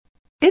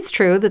It's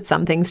true that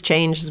some things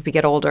change as we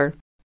get older.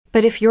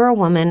 But if you're a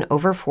woman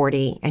over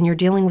 40 and you're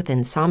dealing with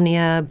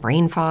insomnia,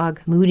 brain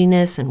fog,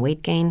 moodiness, and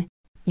weight gain,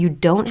 you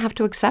don't have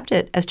to accept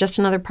it as just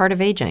another part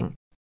of aging.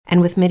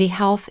 And with MIDI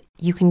Health,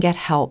 you can get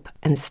help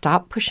and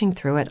stop pushing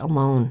through it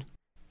alone.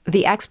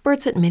 The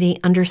experts at MIDI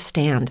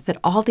understand that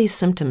all these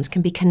symptoms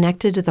can be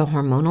connected to the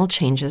hormonal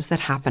changes that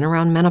happen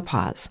around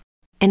menopause,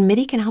 and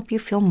MIDI can help you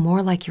feel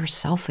more like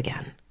yourself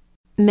again.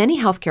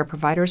 Many healthcare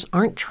providers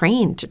aren't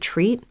trained to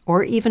treat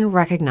or even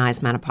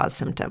recognize menopause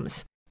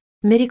symptoms.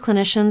 MIDI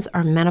clinicians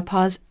are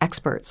menopause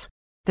experts.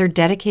 They're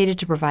dedicated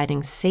to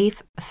providing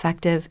safe,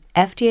 effective,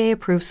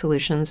 FDA-approved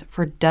solutions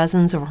for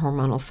dozens of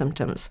hormonal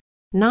symptoms,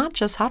 not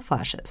just hot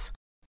flashes.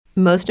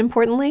 Most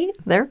importantly,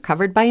 they're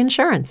covered by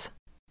insurance.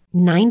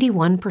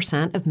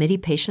 91% of MIDI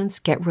patients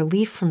get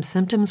relief from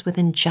symptoms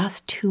within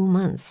just 2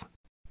 months.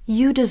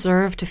 You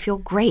deserve to feel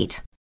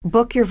great.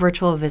 Book your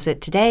virtual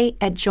visit today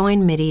at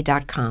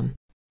joinmidi.com.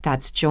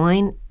 That's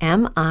joinmidi.com.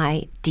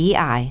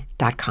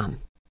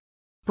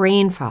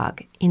 Brain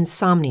fog,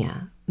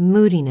 insomnia,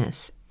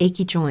 moodiness,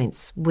 achy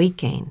joints, weight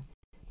gain.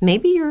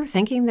 Maybe you're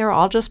thinking they're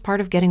all just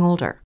part of getting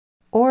older,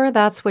 or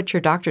that's what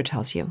your doctor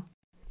tells you.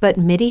 But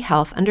MIDI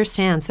Health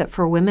understands that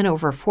for women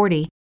over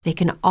 40, they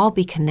can all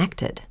be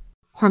connected.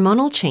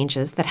 Hormonal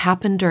changes that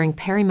happen during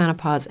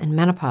perimenopause and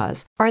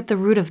menopause are at the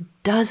root of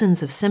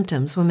dozens of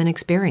symptoms women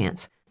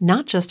experience,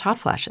 not just hot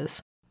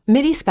flashes.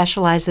 MIDI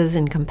specializes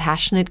in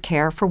compassionate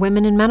care for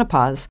women in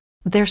menopause.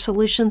 Their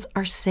solutions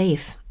are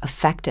safe,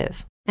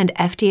 effective, and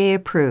FDA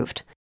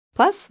approved.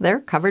 Plus,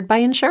 they're covered by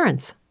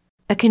insurance.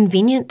 A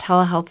convenient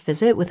telehealth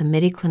visit with a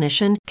MIDI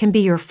clinician can be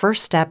your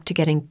first step to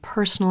getting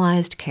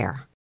personalized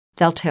care.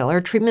 They'll tailor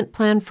a treatment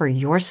plan for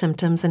your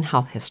symptoms and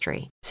health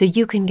history so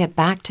you can get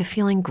back to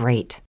feeling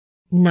great.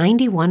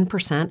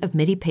 91% of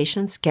MIDI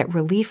patients get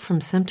relief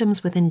from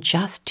symptoms within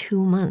just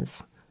 2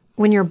 months.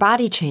 When your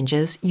body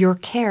changes, your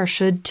care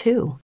should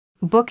too.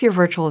 Book your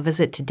virtual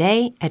visit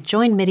today at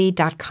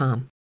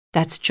joinmidi.com.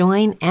 That's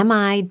joinmidi.com.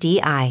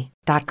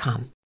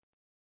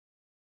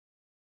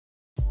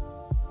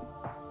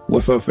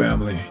 What's up,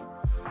 family?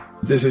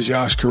 This is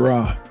Yash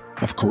Kara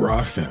of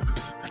Kara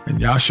Films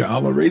and Yasha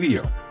Allah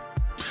Radio.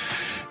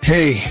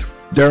 Hey,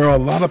 there are a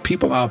lot of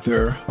people out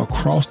there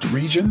across the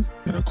region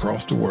and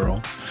across the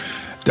world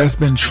that's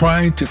been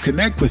trying to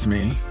connect with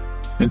me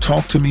and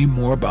talk to me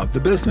more about the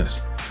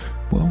business.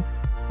 Well,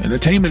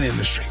 entertainment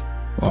industry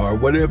or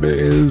whatever it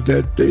is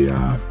that they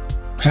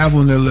have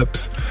on their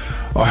lips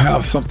or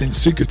have something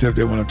secretive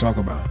they want to talk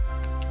about.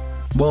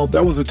 Well,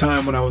 there was a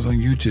time when I was on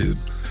YouTube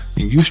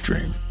and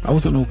Ustream. I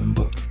was an open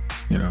book,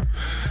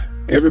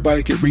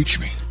 everybody could reach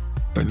me.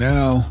 But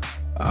now,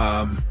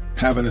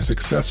 having a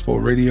successful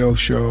radio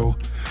show,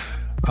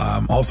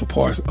 also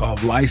part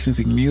of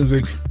licensing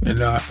music and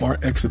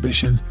art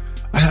exhibition,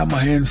 I have my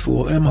hands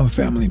full and I'm a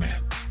family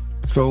man.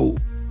 So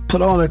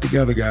put all that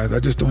together, guys. I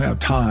just don't have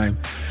time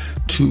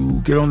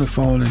to get on the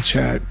phone and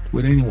chat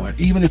with anyone,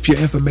 even if your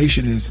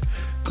information is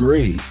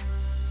great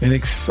and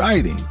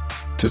exciting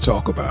to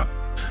talk about.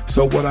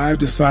 So what I've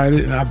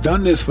decided, and I've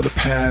done this for the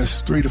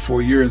past 3 to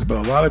 4 years, but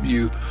a lot of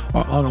you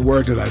are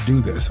unaware that I do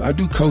this. I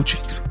do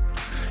coachings.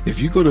 If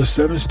you go to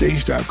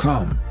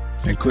 7stage.com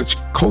and click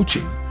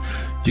coaching,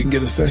 you can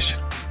get a session.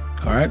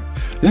 All right.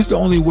 This is the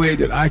only way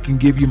that I can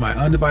give you my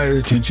undivided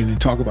attention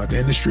and talk about the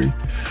industry.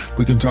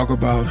 We can talk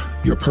about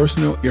your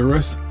personal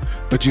eras,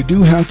 but you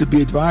do have to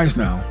be advised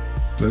now.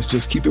 Let's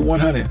just keep it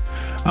 100.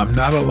 I'm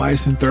not a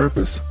licensed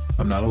therapist.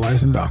 I'm not a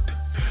licensed doctor.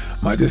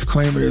 My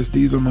disclaimer is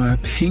these are my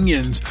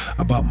opinions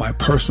about my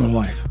personal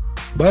life.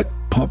 But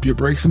pump your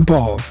brakes and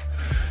pause.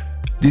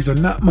 These are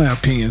not my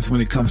opinions when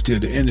it comes to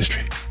the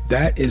industry.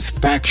 That is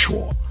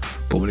factual.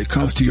 But when it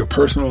comes to your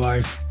personal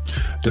life,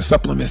 the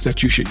supplements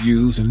that you should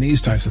use and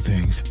these types of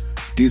things,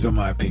 these are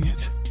my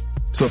opinions.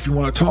 So if you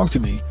want to talk to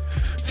me,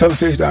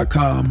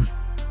 7stage.com,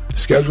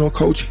 schedule a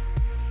coaching.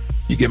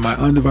 You get my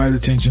undivided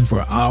attention for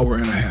an hour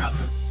and a half.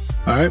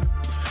 All right?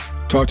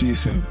 Talk to you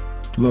soon.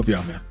 Love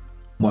y'all, man.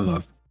 One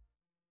love.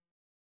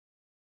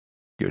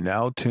 You're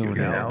now tuned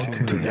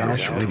in to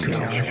Yash Radio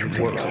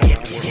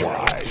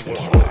Worldwide.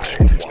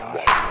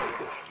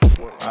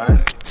 All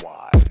right?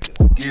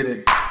 Get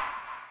it.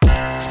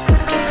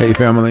 Hey,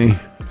 family.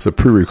 It's a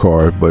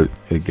pre-record, but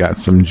it got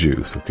some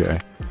juice, okay?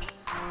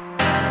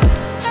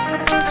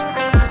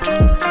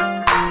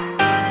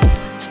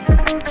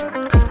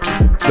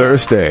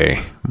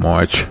 Thursday,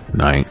 March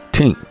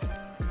 19th.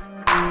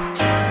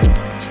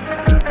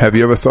 Have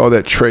you ever saw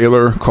that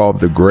trailer called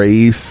The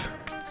Grays?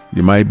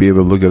 You might be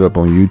able to look it up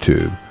on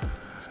YouTube.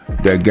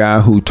 That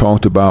guy who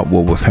talked about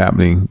what would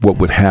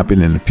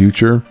happen in the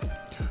future.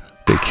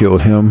 They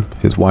killed him,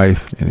 his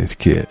wife, and his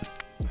kid.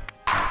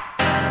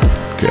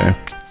 Okay.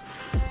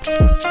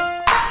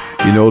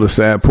 You know the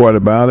sad part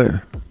about it?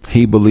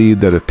 He believed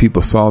that if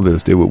people saw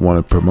this, they would want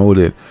to promote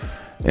it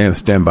and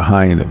stand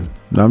behind him.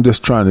 Now, I'm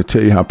just trying to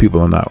tell you how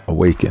people are not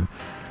awakened.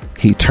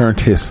 He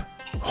turned his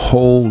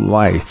whole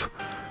life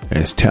and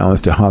his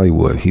talents to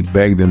Hollywood. He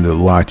begged them to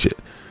watch it.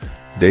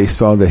 They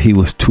saw that he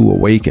was too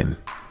awakened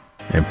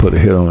and put a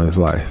hit on his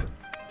life.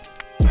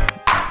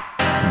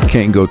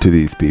 can't go to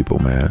these people,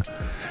 man.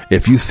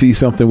 If you see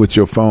something with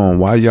your phone,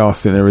 why y'all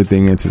send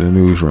everything into the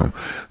newsroom?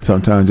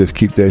 Sometimes just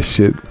keep that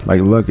shit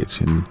like luggage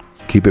and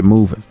keep it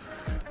moving.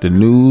 The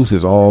news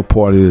is all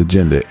part of the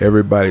agenda.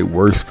 Everybody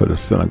works for the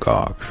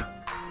synagogues.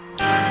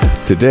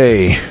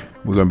 Today,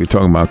 we're going to be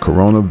talking about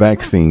corona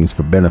vaccines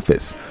for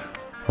benefits.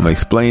 I'm going to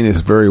explain this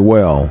very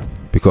well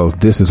because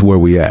this is where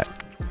we at.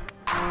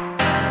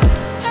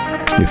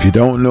 If you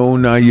don't know,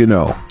 now you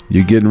know.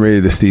 You're getting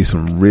ready to see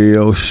some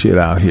real shit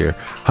out here.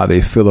 How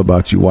they feel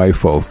about you white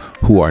folks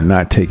who are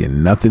not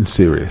taking nothing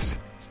serious.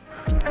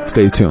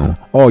 Stay tuned.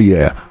 Oh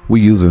yeah,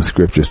 we're using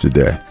scriptures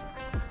today.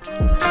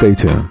 Stay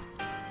tuned.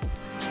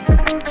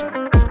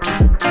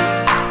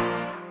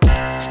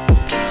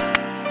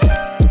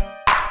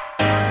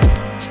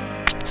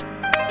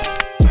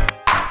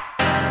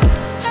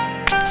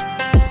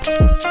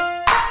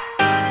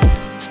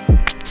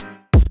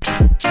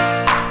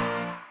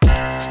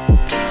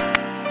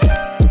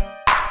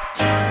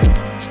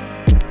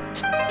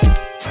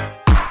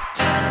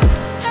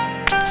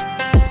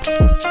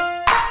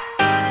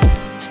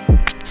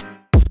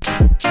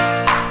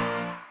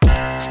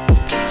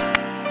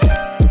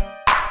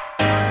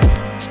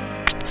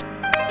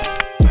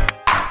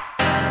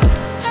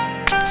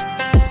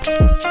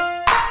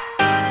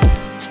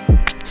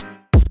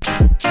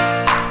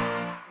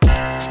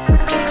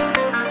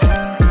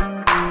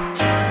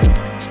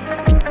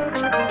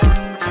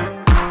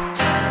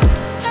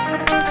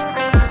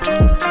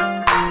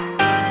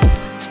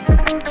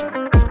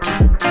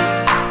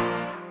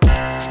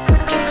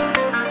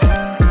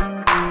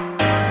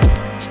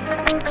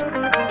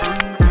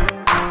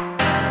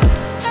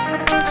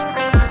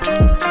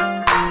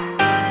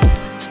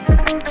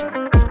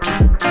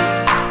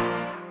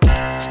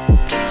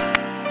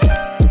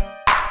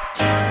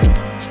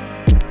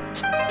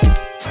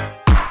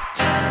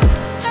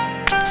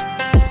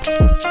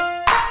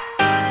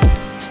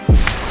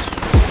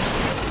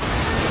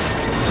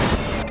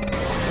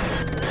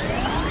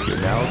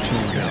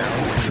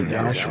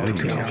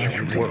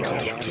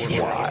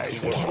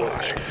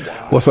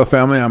 What's up,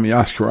 family? I'm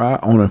Yash Karai,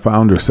 owner and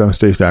founder of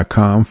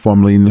 7stage.com,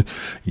 formerly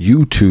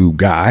YouTube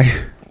guy.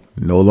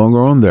 No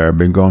longer on there. I've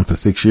been gone for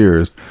 6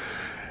 years.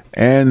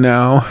 And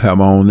now have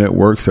my own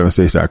network,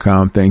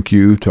 7stage.com. Thank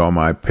you to all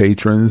my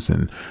patrons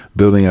and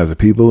Building as a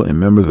People and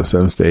members of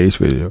 7 Stage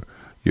for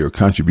your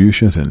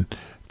contributions and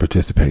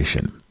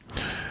participation.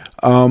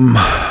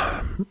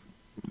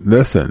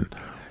 Listen,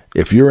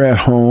 if you're at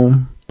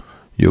home,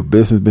 your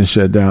business been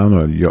shut down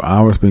or your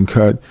hours been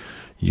cut,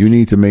 you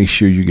need to make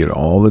sure you get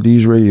all of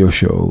these radio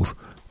shows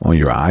on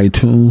your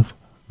iTunes,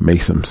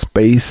 make some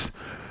space,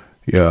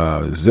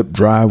 zip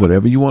drive,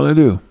 whatever you want to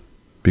do,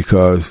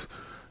 because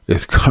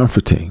it's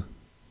comforting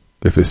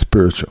if it's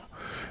spiritual.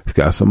 It's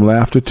got some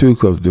laughter too,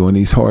 because during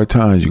these hard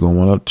times, you're going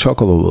to want to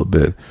chuckle a little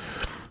bit.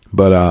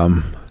 But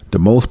the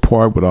most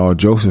part, with all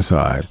jokes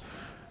aside,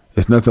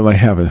 it's nothing like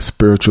having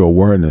spiritual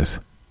awareness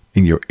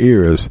in your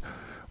ears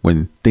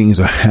when things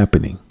are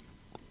happening.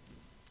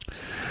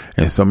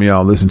 And some of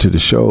y'all listen to the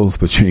shows,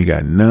 but you ain't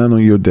got none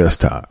on your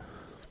desktop.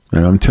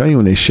 And I'm telling you,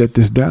 when they shut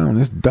this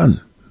down, it's done.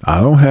 I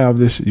don't have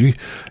this. You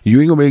ain't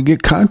going to be able to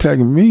get contact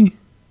with me.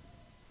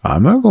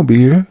 I'm not going to be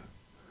here.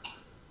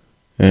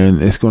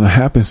 And it's going to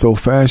happen so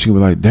fast, you're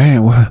going to be like,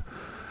 damn, what?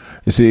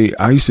 You see,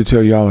 I used to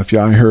tell y'all, if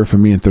y'all ain't heard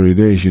from me in 30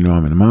 days, you know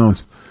I'm in the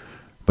mountains.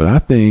 But I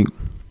think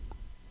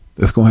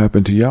it's going to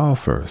happen to y'all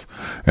first.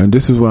 And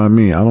this is what I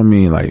mean. I don't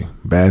mean like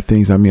bad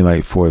things. I mean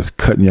like for us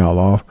cutting y'all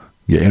off,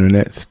 your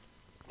internet.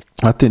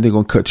 I think they're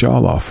going to cut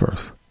y'all off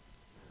first.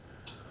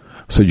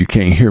 So you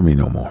can't hear me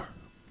no more.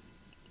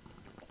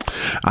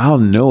 I'll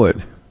know it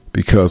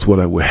because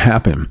what would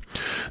happen,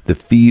 the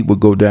feed would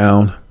go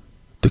down,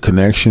 the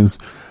connections,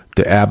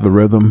 the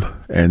algorithm,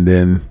 and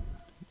then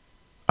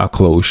I'll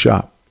close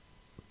shop.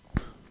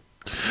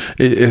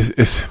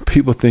 It's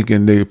people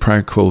thinking they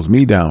probably close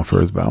me down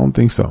first, but I don't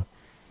think so.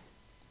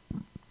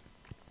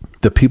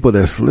 The people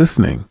that's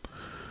listening,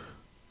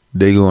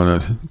 they're going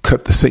to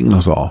cut the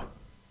signals off.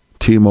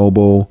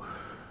 T-Mobile,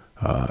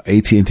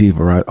 AT&T,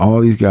 Verizon,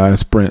 all these guys,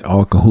 Sprint,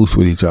 all cahoots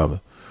with each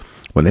other.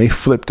 When they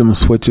flip them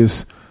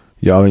switches,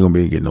 y'all ain't going to be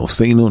able to get no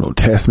signal, no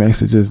text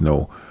messages,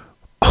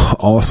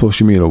 all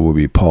social media will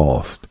be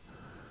paused.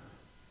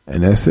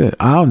 And that's it.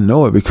 I'll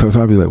know it because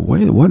I'll be like,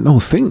 wait, what? No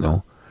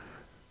signal?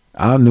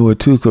 I'll know it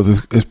too because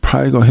it's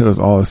probably going to hit us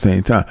all at the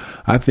same time.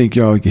 I think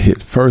y'all get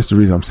hit first. The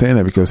reason I'm saying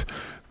that because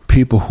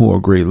people who are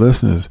great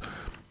listeners,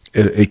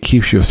 it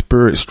keeps your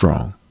spirit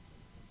strong.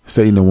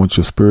 Satan don't want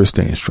your spirit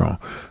staying strong.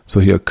 So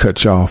he'll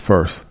cut y'all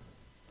first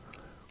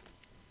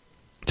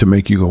to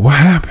make you go, what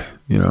happened?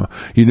 You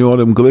know all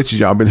them glitches.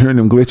 Y'all been hearing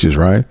them glitches,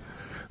 right?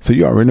 So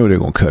you already know they're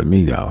going to cut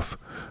me off.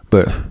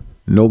 But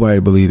nobody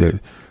believe that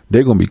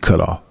they're going to be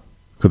cut off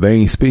because they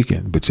ain't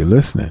speaking, but you're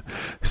listening.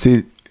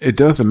 See, it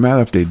doesn't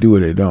matter if they do or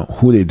they don't,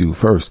 who they do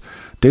first.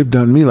 They've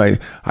done me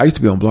like, I used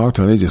to be on Blog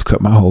Talk. They just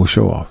cut my whole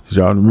show off. Did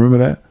y'all remember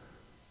that?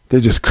 They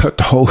just cut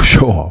the whole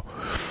show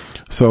off.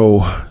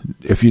 So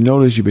if you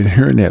notice, you've been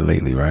hearing that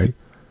lately, right?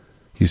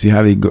 You see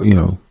how they go,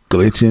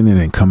 glitching and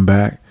then come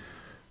back.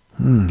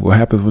 What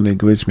happens when they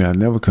glitch me? I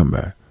never come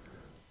back.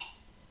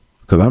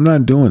 Because I'm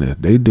not doing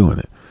it. They doing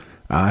it.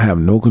 I have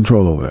no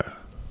control over that.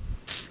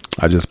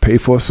 I just pay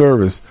for a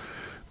service,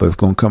 but it's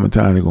going to come a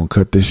time they're going to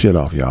cut this shit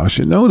off. Y'all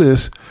should know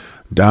this.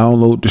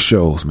 Download the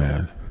shows,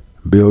 man.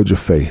 Build your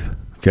faith.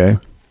 Okay?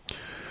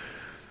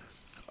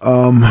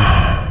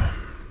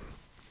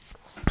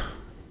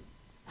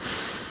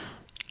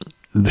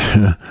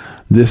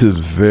 This is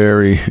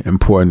very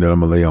important that I'm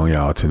going to lay on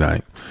y'all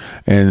tonight.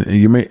 And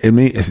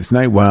it's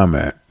night where I'm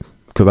at,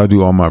 because I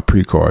do all my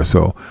pre-cards.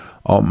 So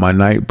all my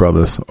night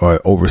brothers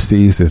are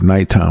overseas. It's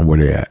nighttime where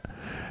they're at,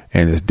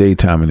 and it's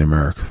daytime in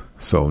America.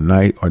 So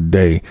night or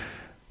day,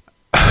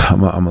 I'm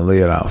gonna lay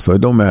it out. So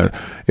it don't matter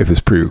if it's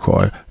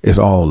pre-recorded. It's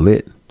all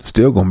lit. It's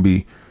gonna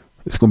be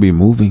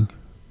moving.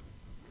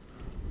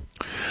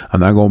 I'm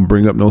not gonna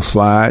bring up no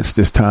slides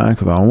this time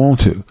because I don't want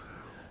to.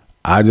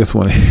 I just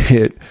want to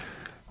hit.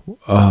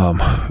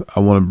 I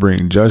want to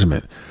bring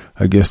judgment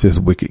against this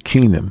wicked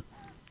kingdom,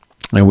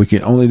 and we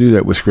can only do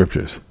that with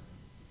scriptures.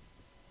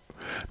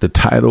 The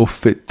title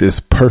fit this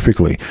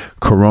perfectly.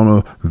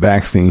 Corona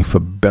vaccine for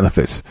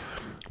benefits.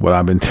 What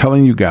I've been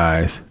telling you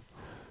guys,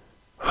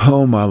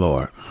 oh my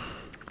Lord,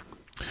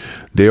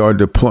 they are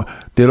deployed.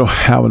 They don't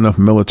have enough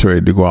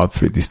military to go out to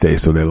 50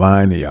 states, so they're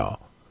lying to y'all.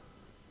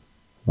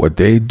 What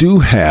they do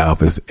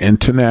have is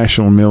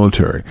international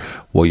military.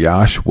 Well,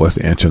 Yash was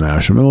the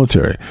international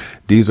military.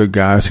 These are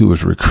guys who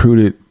was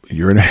recruited a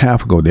year and a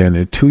half ago, down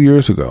there 2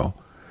 years ago.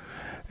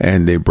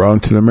 And they brought them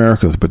to the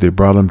Americas, but they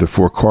brought them to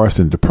Fort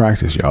Carson to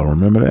practice. Y'all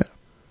remember that?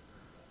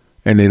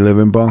 And they live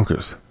in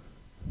bunkers.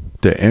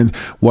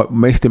 What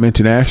makes them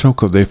international?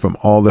 Because they're from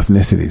all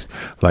ethnicities,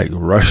 like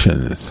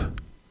Russians,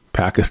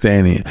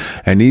 Pakistani.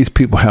 And these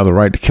people have the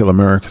right to kill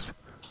Americans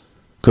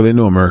because they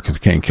know Americans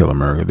can't kill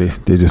America.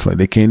 They just like,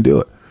 they can't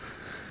do it.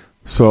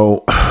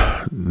 So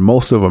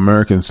most of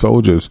American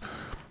soldiers,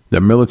 the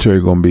military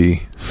going to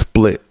be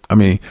split. I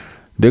mean,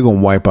 they're going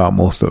to wipe out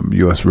most of the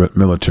U.S.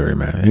 military,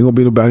 man. Ain't going to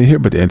be nobody here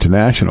but the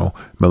international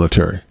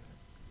military.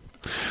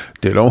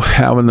 They don't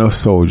have enough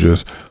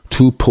soldiers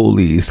to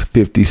police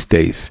 50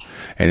 states.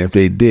 And if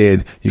they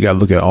did, you got to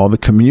look at all the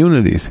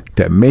communities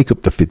that make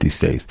up the 50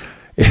 states.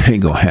 It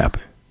ain't going to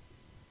happen.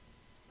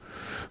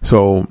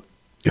 So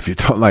if you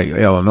talk like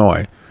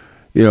Illinois,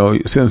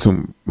 you send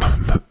some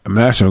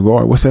National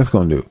Guard, what's that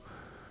going to do?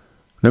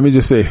 Let me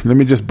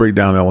just break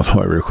down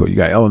Illinois real quick. You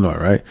got Illinois,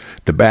 right?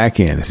 The back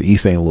end is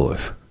East St.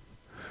 Louis.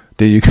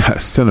 Then you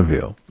got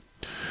Centerville.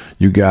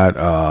 You got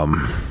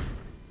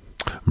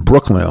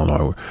Brooklyn,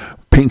 Illinois,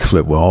 Pink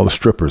Slip, where all the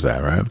strippers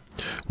at, right?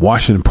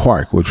 Washington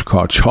Park, which we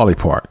call Charlie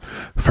Park,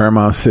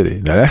 Fairmount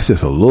City. Now that's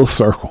just a little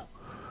circle.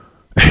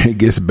 It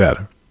gets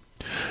better.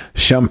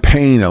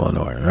 Champaign,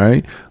 Illinois,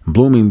 right?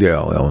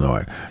 Bloomingdale,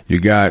 Illinois. You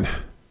got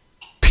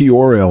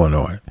Peoria,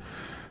 Illinois.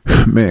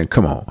 Man,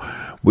 come on.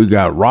 We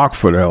got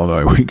Rockford,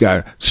 Illinois. We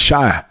got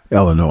Chi,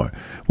 Illinois.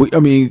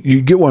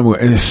 You get one,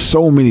 and there's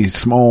so many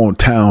small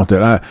towns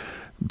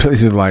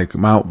places like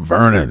Mount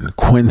Vernon,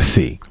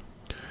 Quincy.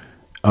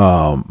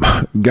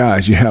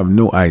 Guys, you have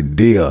no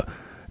idea.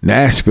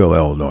 Nashville,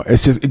 Illinois.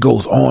 It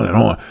goes on and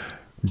on.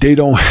 They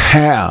don't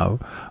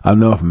have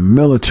enough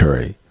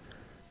military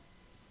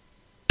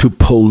to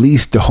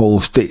police the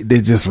whole state.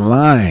 They're just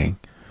lying.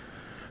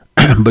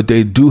 But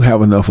they do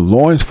have enough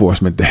law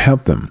enforcement to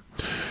help them.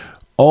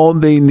 All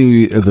they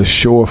need is a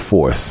show of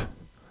force.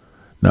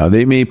 Now,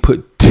 they may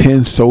put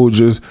 10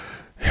 soldiers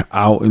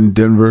out in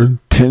Denver,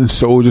 10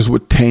 soldiers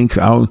with tanks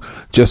out,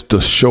 just to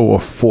show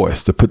of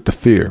force, to put the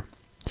fear.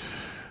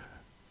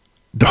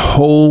 The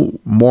whole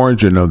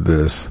margin of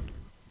this,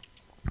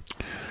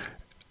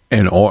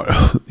 and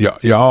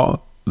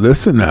y'all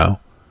listen now.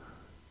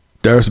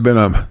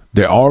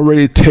 They're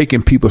already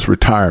taking people's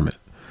retirement.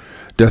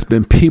 There's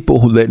been people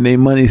who letting their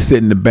money sit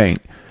in the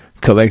bank,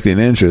 collecting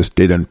interest.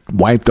 They done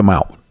wiped them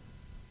out.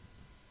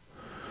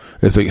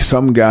 It's like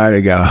some guy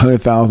that got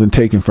 100,000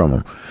 taken from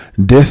him.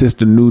 This is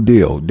the new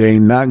deal. They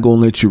ain't not gonna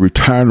let you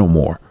retire no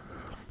more.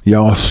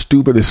 Y'all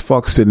stupid as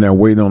fuck sitting there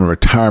waiting on a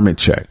retirement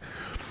check.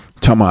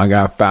 Talking about I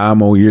got 5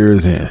 more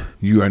years in.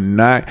 You are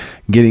not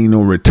getting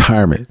no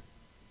retirement.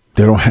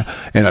 They don't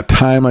have, in a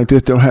time like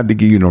this, they don't have to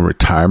give you no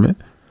retirement.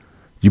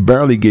 You're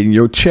barely getting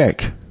your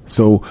check.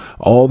 So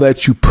all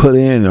that you put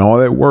in and all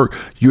that work,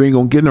 you ain't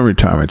gonna get no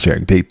retirement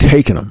check. They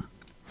taking them.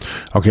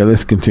 Okay,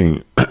 let's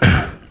continue.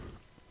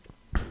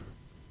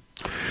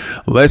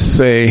 Let's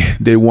say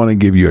they want to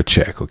give you a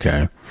check,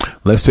 okay?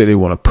 Let's say they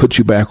want to put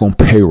you back on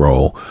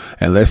payroll,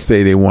 and let's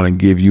say they want to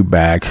give you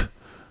back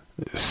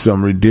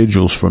some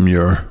residuals from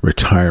your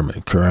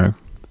retirement, correct?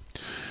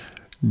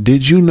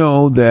 Did you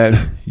know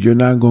that you're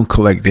not going to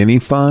collect any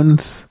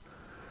funds?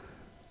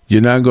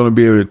 You're not going to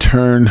be able to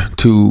turn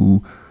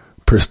to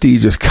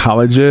prestigious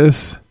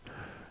colleges.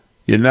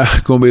 You're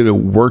not going to be able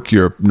to work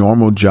your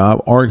normal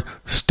job or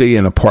stay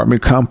in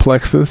apartment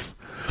complexes.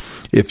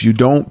 If you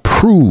don't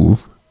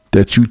prove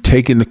that you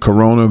taken the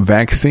corona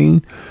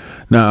vaccine.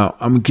 Now,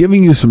 I'm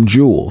giving you some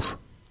jewels.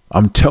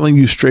 I'm telling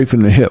you straight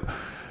from the hip.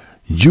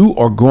 You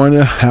are going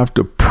to have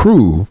to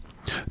prove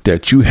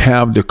that you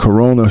have the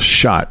corona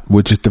shot,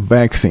 which is the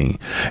vaccine,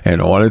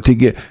 in order to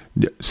get.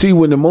 See,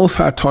 when the Most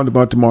High talked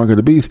about the mark of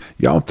the beast,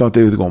 y'all thought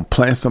they was going to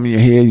plant some in your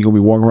head. You're going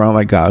to be walking around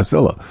like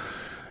Godzilla.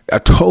 I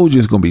told you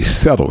it's going to be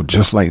settled,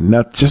 just like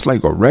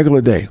a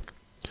regular day.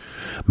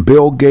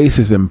 Bill Gates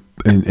is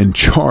in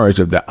charge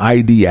of the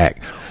ID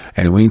Act.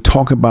 And we ain't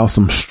talking about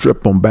some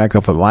strip on back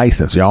of a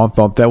license. Y'all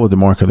thought that was the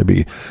mark of the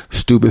beast.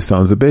 Stupid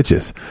sons of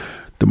bitches.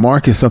 The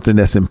mark is something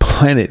that's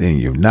implanted in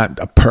you, not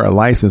a pair of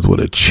license with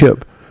a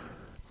chip.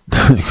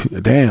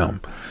 Damn.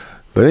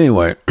 But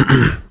anyway,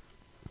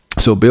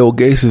 so Bill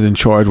Gates is in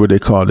charge of what they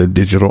call the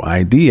Digital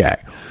ID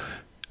Act,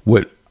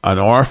 with an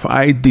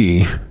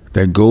RFID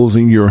that goes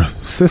in your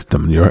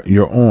system,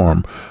 your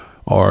arm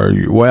or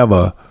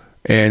whatever,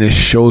 and it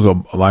shows it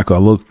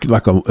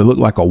look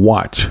like a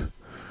watch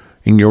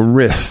in your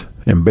wrist.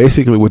 And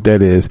basically what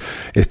that is,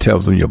 it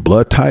tells them your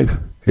blood type,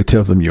 it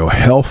tells them your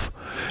health,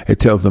 it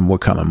tells them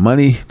what kind of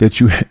money that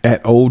you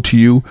had owed to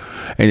you,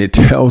 and it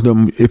tells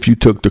them if you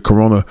took the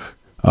corona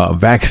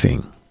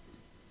vaccine.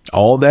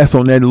 All that's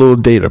on that little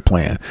data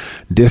plan.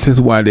 This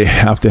is why they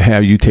have to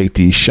have you take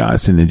these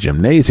shots in the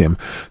gymnasium,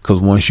 because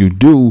once you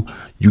do,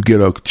 you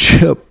get a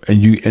chip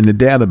and you in the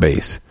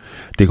database.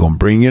 They're going to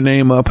bring your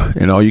name up,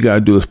 and all you got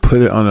to do is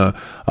put it on a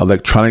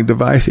electronic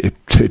device. It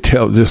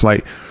tells, just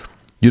like,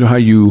 you know how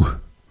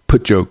you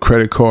put your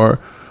credit card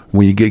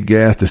when you get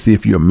gas to see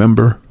if you're a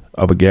member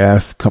of a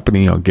gas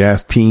company or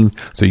gas team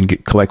so you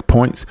can collect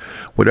points?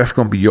 Well, that's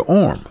going to be your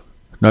arm.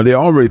 Now, they're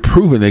already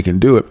proven they can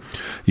do it.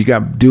 You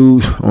got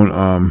dudes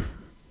on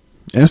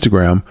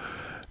Instagram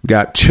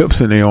got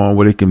chips in their arm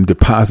where they can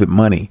deposit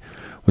money,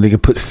 where they can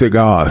put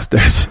cigars.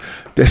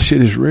 That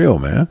shit is real,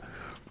 man.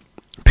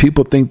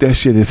 People think that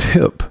shit is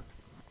hip.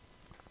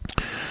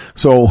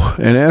 So,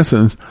 in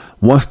essence,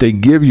 once they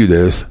give you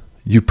this,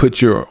 you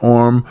put your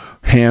arm,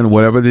 hand,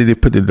 whatever they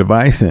put the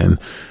device in,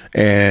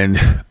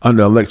 and on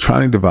the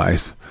electronic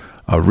device,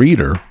 a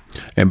reader.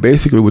 And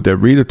basically what that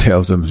reader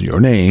tells them is your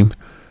name,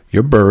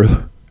 your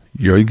birth,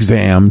 your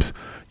exams,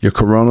 your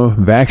corona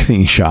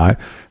vaccine shot,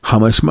 how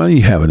much money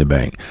you have in the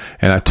bank.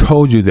 And I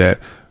told you that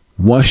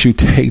once you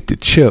take the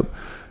chip,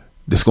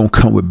 it's going to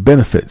come with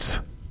benefits.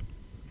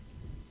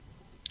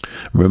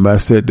 Remember I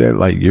said that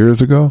like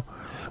years ago?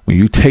 When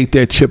you take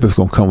that chip, it's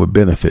going to come with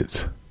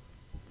benefits.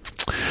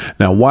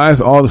 Now, why is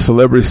all the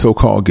celebrities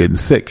so-called getting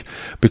sick?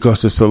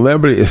 Because the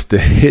celebrity is the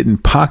hidden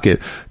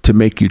pocket to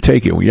make you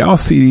take it. When y'all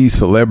see these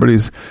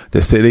celebrities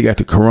that say they got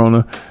the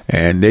corona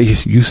and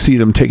you see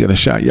them taking a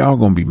shot, y'all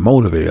going to be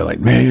motivated. Like,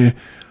 man,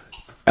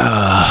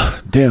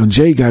 damn,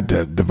 Jay got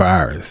the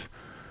virus.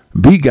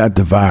 B got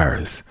the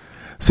virus.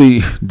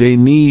 See,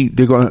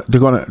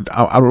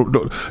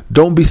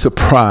 don't be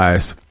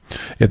surprised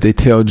if they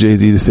tell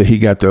Jay-Z to say he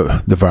got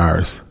the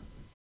virus.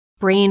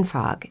 Brain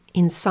fog,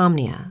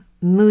 insomnia,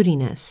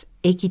 moodiness,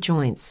 achy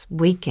joints,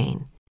 weight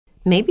gain.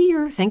 Maybe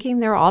you're thinking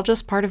they're all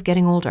just part of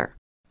getting older,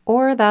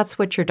 or that's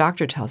what your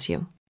doctor tells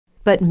you.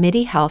 But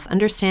MIDI Health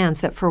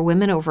understands that for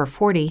women over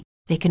 40,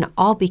 they can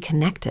all be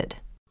connected.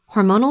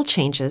 Hormonal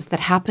changes that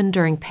happen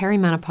during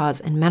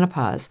perimenopause and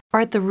menopause are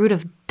at the root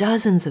of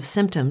dozens of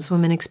symptoms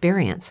women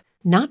experience,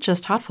 not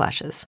just hot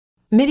flashes.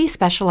 MIDI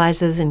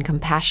specializes in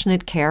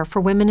compassionate care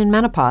for women in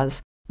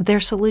menopause. Their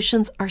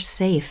solutions are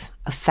safe,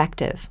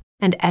 effective,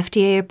 and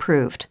FDA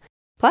approved.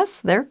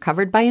 Plus, they're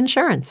covered by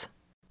insurance.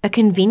 A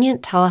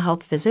convenient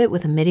telehealth visit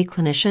with a MIDI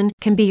clinician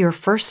can be your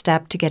first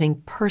step to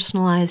getting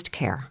personalized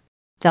care.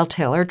 They'll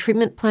tailor a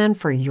treatment plan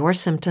for your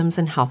symptoms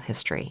and health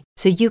history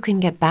so you can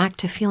get back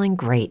to feeling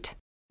great.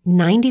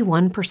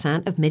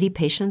 91% of MIDI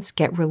patients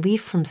get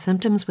relief from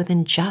symptoms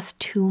within just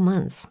 2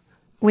 months.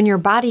 When your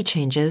body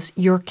changes,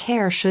 your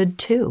care should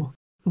too.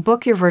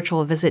 Book your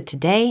virtual visit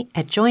today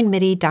at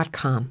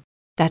joinmidi.com.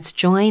 That's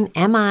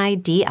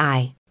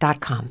joinmidi.com.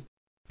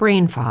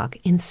 Brain fog,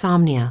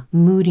 insomnia,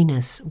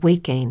 moodiness,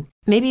 weight gain.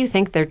 Maybe you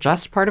think they're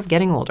just part of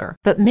getting older,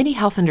 but MIDI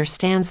Health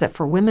understands that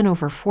for women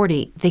over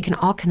 40, they can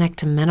all connect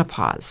to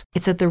menopause.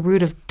 It's at the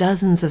root of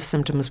dozens of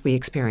symptoms we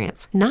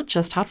experience, not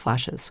just hot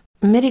flashes.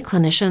 MIDI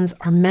clinicians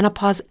are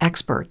menopause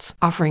experts,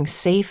 offering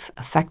safe,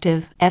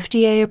 effective,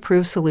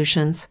 FDA-approved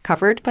solutions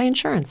covered by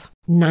insurance.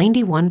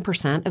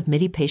 91% of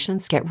MIDI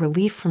patients get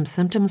relief from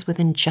symptoms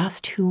within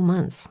just 2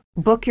 months.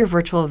 Book your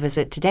virtual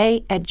visit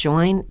today at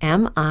joinmidi.com.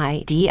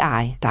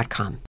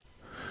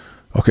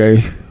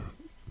 Okay.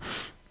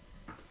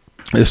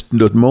 It's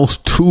the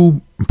most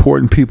two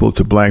important people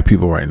to black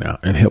people right now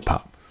in hip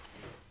hop.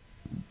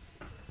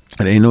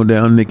 It ain't no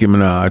damn Nicki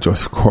Minaj or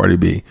Cardi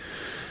B.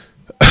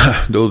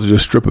 Those are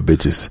just stripper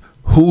bitches.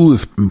 Who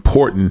is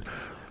important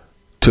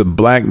to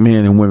black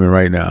men and women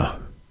right now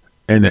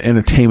in the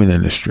entertainment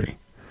industry?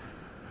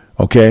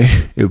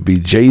 Okay, it would be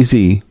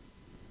Jay-Z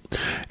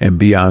and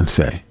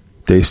Beyonce.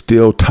 They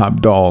still top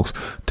dogs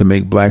to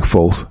make black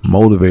folks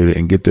motivated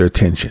and get their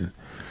attention.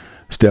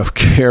 Steph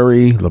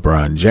Curry,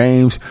 LeBron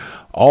James,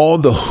 all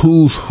the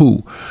who's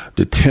who,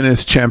 the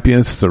tennis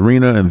champions,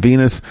 Serena and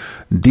Venus,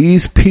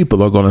 these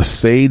people are going to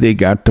say they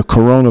got the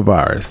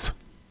coronavirus.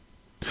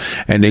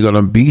 And they're going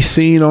to be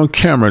seen on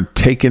camera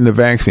taking the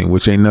vaccine,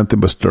 which ain't nothing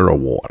but stir of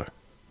water.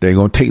 They ain't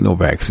going to take no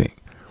vaccine.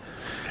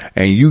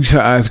 And you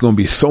guys going to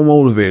be so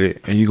motivated,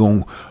 and you're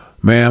going,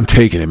 man, I'm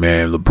taking it,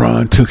 man.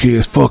 LeBron took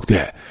his, fuck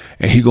that.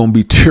 And he going to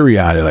be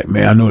teary-eyed like,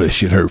 man, I know that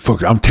shit hurt.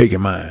 Fuck it, I'm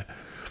taking mine.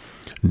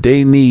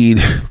 They need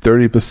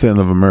 30%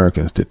 of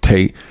Americans to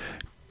take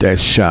that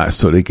shot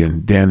so they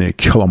can damn near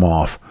kill them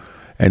off,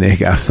 and they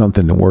got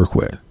something to work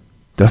with.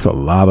 That's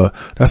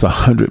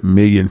 100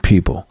 million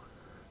people.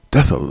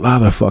 That's a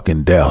lot of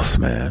fucking deaths,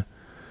 man.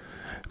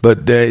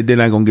 But they're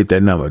not going to get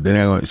that number. They're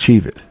not going to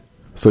achieve it.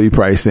 So you're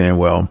probably saying,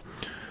 well,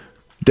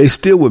 they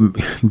still would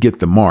get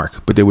the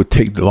mark, but they would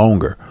take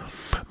longer.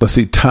 But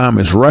see, time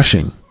is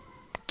rushing.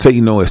 So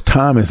you know his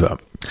time is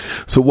up.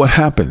 So what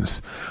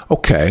happens?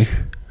 Okay.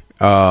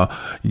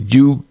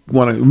 You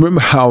want to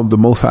remember how the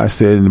Most High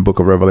said in the book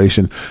of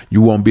Revelation,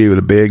 you won't be able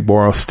to beg,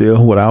 borrow,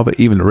 steal without it,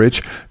 even the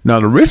rich. Now,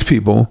 the rich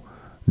people,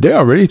 they're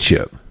already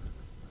chipped.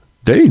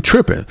 They ain't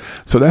tripping.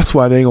 So that's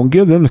why they going to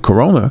give them the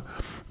corona.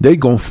 They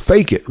going to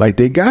fake it like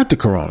they got the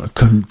corona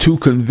to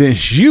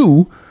convince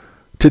you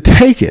to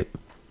take it.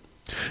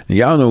 And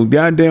y'all know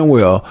goddamn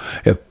well,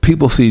 if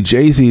people see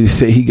Jay-Z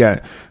say he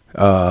got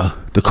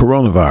the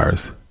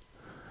coronavirus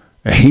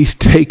and he's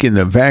taking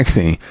the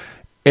vaccine,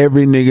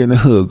 every nigga in the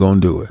hood gonna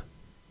do it.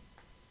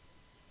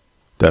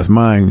 That's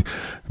mind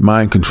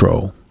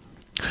control.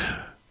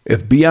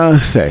 If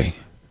Beyonce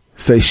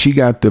say she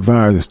got the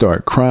virus and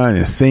start crying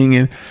and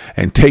singing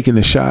and taking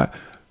the shot,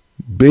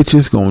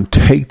 bitches gonna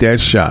take that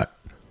shot.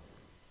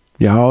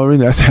 Y'all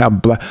already, that's how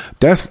black,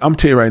 I'm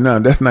telling you right now,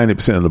 that's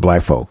 90% of the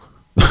black folk.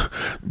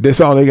 That's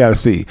all they gotta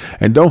see.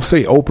 And don't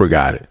say Oprah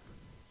got it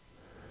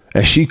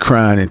and she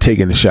crying and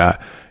taking the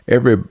shot.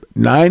 Every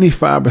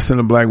 95%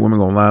 of black women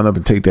gonna line up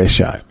and take that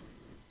shot.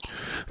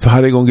 So how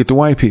they gonna get the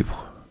white people?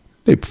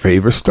 They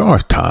favorite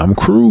stars. Tom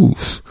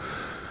Cruise.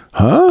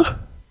 Huh?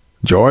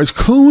 George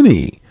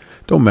Clooney.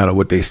 Don't matter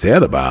what they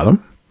said about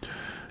him.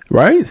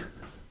 Right?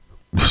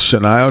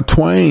 Shania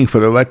Twain for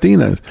the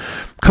Latinas.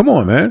 Come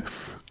on, man.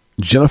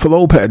 Jennifer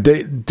Lopez.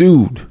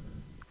 Dude.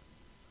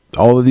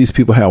 All of these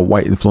people have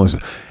white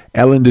influences.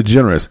 Ellen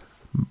DeGeneres.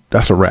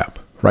 That's a wrap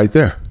right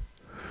there.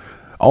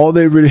 All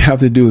they really have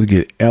to do is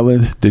get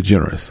Ellen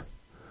DeGeneres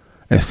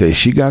and say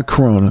she got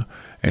corona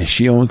and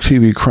she on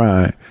TV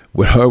crying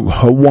with her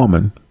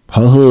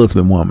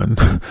husband woman,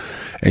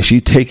 and she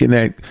taking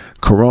that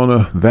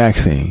corona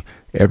vaccine.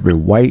 Every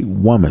white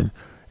woman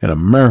in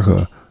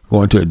America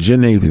going to a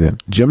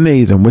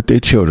gymnasium with their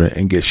children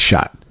and get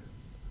shot.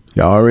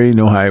 Y'all already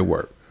know how it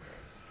works.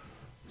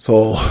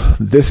 So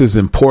this is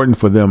important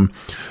for them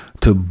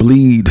to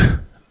bleed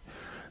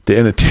the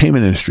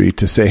entertainment industry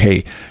to say,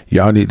 hey,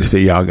 y'all need to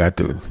say y'all got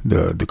the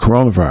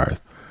coronavirus.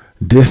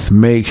 This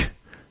make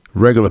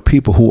regular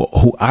people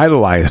who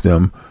idolize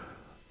them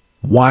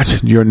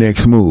watch your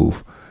next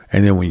move.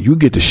 And then when you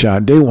get the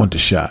shot, they want the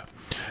shot.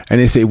 And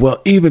they say,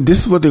 well, even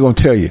this is what they're going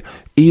to tell you.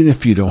 Even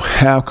if you don't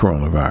have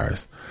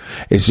coronavirus,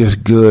 it's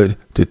just good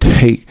to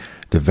take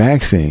the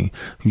vaccine.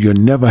 You'll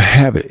never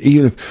have it.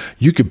 Even if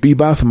you could be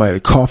by somebody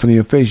coughing in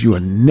your face, you will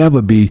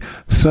never be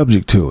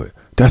subject to it.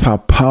 That's how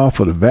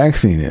powerful the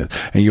vaccine is.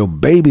 And your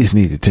babies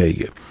need to take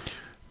it.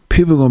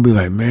 People are going to be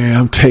like, man,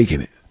 I'm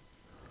taking it.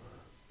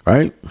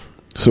 Right?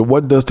 So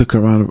what does the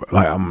coronavirus,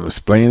 like I'm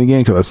explaining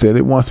again because I said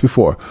it once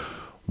before.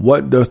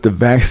 What does the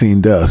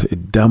vaccine does?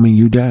 It dumbing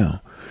you down.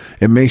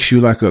 It makes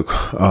you like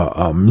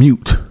a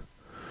mute.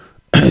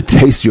 It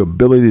takes your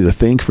ability to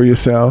think for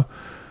yourself.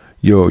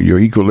 Your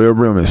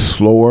equilibrium is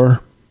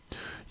slower.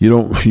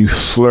 You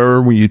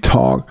slur when you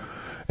talk.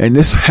 And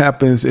this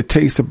happens, it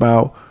takes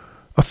about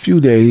a few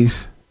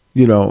days,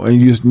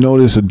 and you just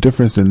notice a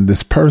difference in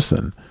this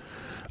person.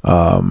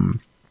 You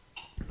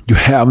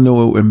have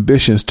no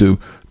ambitions to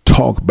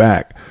talk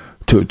back,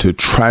 to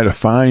try to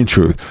find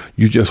truth.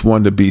 You just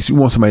want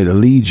somebody to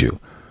lead you.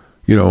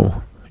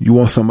 You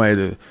want somebody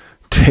to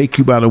take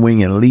you by the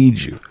wing and lead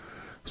you.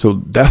 So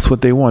that's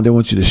what they want. They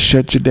want you to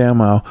shut your damn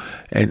mouth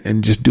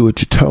and just do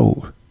what you're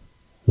told.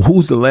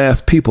 Who's the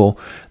last people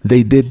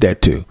they did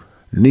that to?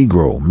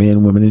 Negro,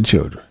 men, women, and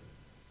children.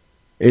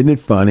 Isn't it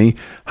funny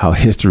how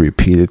history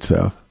repeats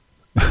itself?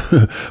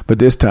 But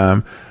this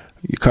time,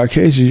 you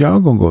Caucasians, y'all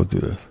gonna go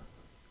through this.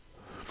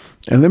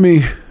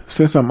 And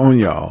since I'm on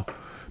y'all,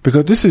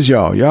 because this is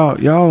y'all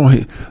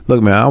don't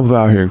look, man. I was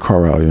out here in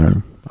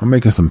Colorado. I'm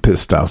making some pit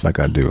stops like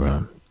I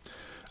do.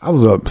 I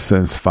was up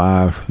since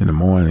 5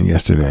 a.m.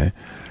 yesterday,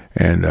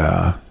 and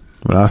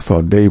when I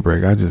saw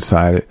daybreak, I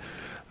decided,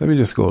 let me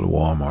just go to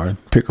Walmart,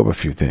 pick up a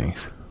few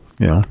things,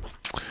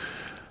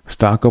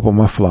 stock up on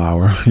my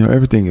flour.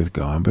 Everything is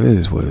gone, but it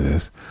is what it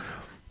is.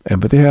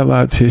 But they had a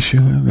lot of tissue.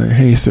 I'm like,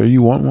 hey, sir,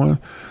 you want one?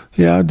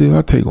 Yeah, I do.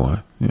 I'll take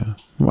one. Yeah,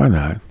 why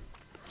not?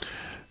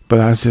 But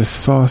I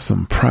just saw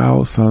some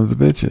proud sons of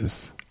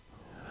bitches.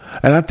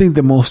 And I think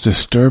the most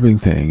disturbing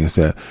thing is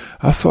that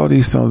I saw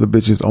these sons of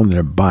bitches on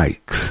their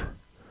bikes,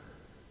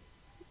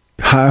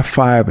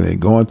 high-fiving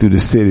and going through the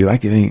city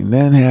like it ain't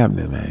nothing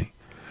happening, man.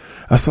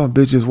 I saw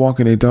bitches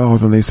walking their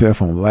dogs on their cell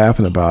phone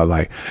laughing about,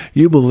 like,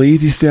 you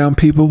believe these damn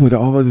people with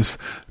all of this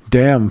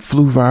damn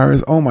flu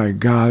virus? Oh, my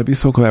God. I'd be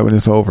so glad when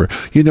it's over.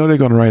 They're going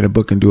to write a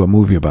book and do a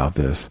movie about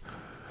this.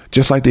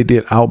 just like they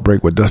did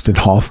Outbreak with Dustin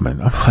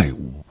Hoffman. I'm like,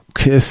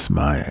 kiss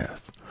my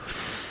ass.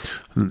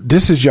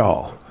 This is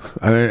y'all.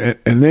 I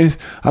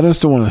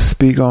just don't want to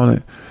speak on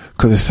it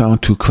because it sounds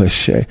too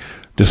cliche.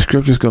 The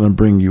scripture's going to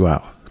bring you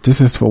out. This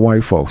is for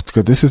white folks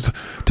because this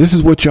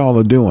is what y'all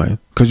are doing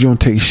because you don't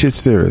take shit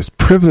serious.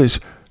 Privilege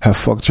have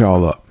fucked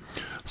y'all up.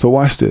 So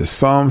watch this.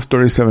 Psalms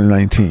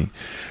 37:19.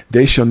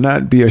 They shall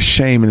not be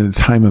ashamed in the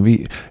time of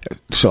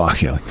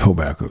go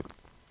back.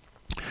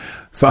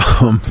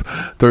 Psalms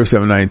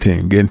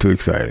 37:19. Getting too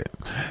excited.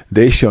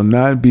 They shall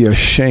not be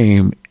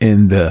ashamed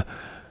in the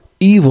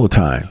evil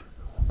time.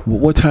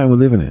 What time we're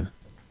living in?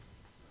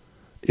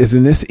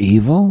 Isn't this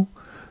evil?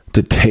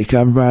 To take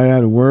everybody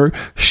out of work,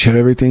 shut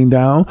everything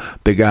down.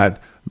 They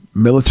got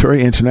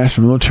military,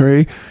 international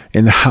military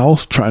in the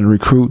house trying to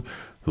recruit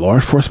law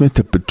enforcement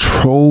to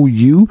patrol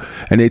you.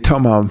 And they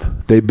talking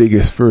about their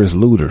biggest fear is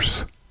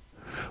looters.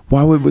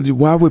 Why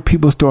would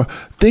people start?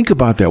 Think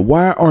about that.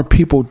 Why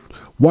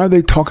are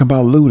they talking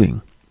about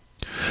looting?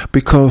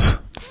 Because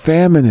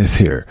famine is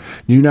here.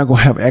 You're not going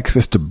to have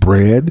access to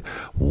bread,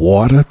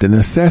 water, the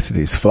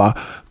necessities.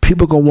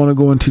 People going to want to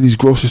go into these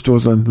grocery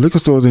stores and liquor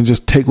stores and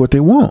just take what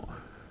they want.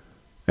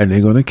 And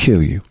they're going to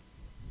kill you.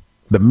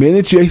 The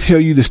minute they tell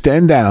you to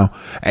stand down,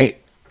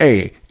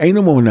 ain't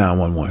no more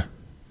 911.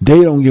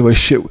 They don't give a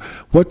shit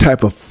what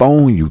type of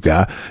phone you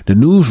got. The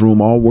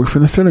newsroom all work for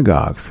the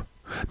synagogues.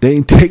 They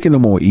ain't taking no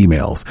more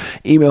emails.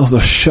 Emails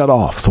are shut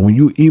off. So when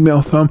you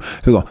email something,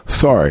 they're going,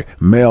 sorry,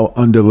 mail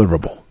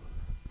undeliverable.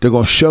 They're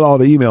going to shut all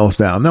the emails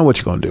down. Now what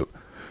you going to do?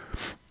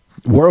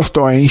 World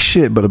Star ain't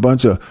shit but a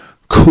bunch of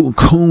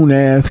coon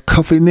ass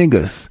cuffy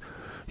niggas.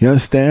 You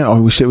understand?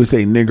 Or we should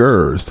say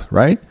niggers,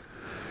 right?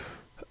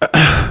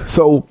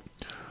 So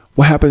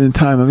what happened in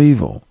time of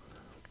evil?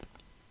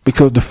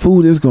 Because the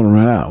food is going to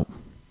run out,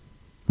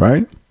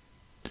 right?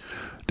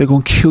 They're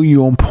going to kill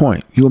you on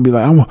point. You're going to be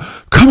like,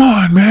 come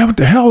on, man. What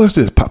the hell is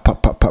this? Pop,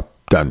 pop, pop, pop.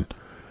 Done.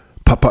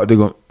 Pop, pop. They're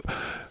going to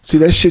see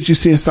that shit you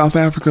see in South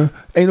Africa.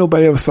 Ain't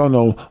nobody ever saw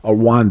no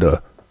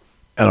Rwanda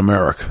in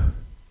America.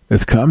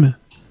 It's coming.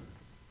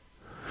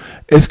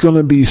 It's going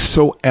to be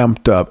so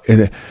amped up.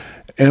 And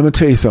I'm going to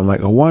tell you something.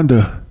 Like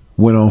Rwanda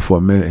went on for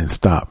a minute and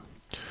stopped.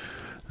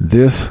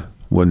 This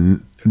will,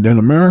 in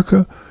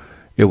America,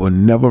 it will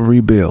never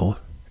rebuild.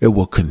 It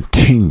will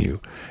continue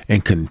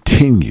and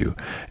continue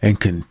and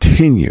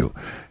continue.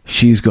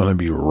 She's going to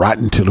be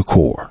rotten to the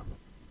core.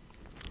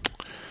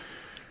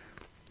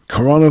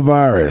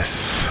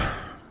 Coronavirus.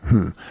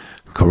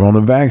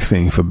 Corona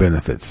vaccine for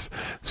benefits.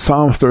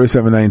 Psalms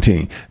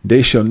 37:19.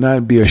 They shall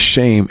not be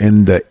ashamed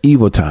in the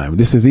evil time.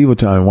 This is evil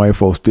time. White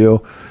folks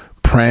still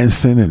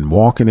prancing and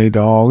walking their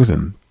dogs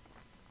and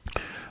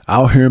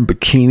out here in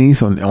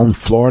bikinis on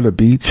Florida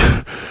Beach.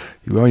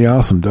 Well,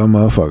 y'all some dumb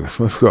motherfuckers.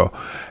 Let's go.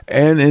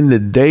 And in the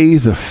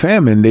days of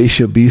famine, they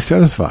shall be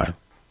satisfied.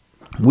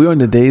 We are in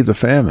the days of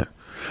famine.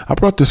 I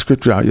brought the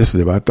scripture out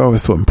yesterday, but I thought it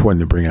was so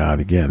important to bring it out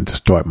again to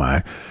start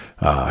my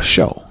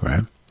show,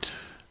 right?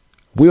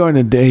 We are in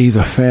the days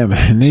of famine,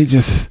 and they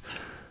just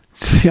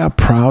see how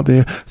proud they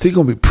are. So you're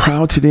going to be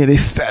proud today. They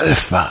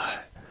satisfied.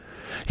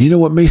 You know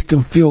what makes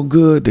them feel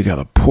good? They got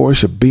a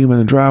Porsche, a Beamer in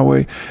the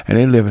driveway, and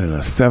they living in a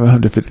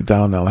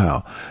 $750,000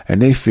 house,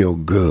 and they feel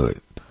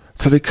good.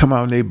 So they come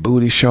out in their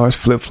booty shorts,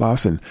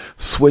 flip-flops, and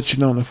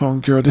switching on the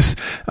phone. Girl,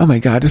 oh my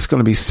God, this is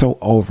going to be so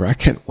over. I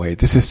can't wait.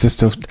 This is just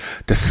so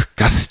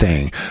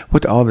disgusting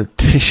with all the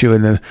tissue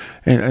and the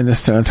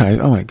sanitizer.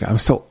 Oh my God, I'm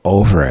so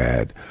over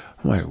it.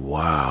 I'm like,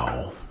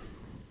 wow.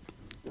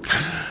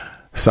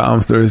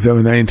 Psalms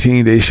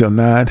 37:19, they shall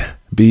not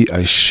be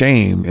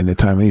ashamed in the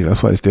time of evil.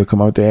 That's why they still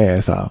come out their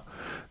ass out.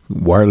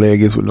 Wire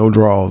leggings with no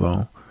drawers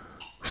on.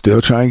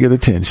 Still trying to get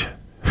attention.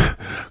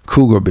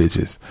 Cougar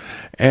bitches.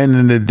 And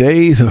in the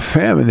days of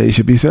famine, they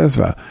should be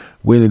satisfied.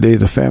 We're in the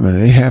days of famine,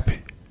 they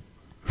happy.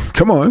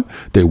 Come on.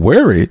 They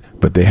worried,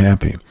 but they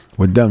happy.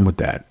 We're done with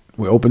that.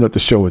 We opened up the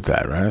show with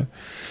that, right?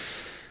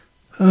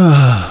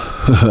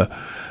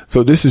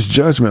 So this is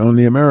judgment on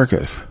the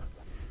Americas.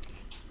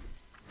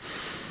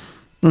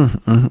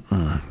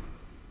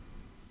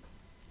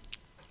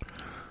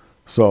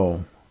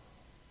 So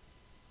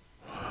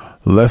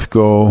let's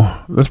go.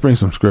 Let's bring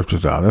some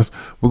scriptures out.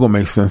 We're gonna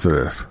make sense of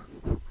this.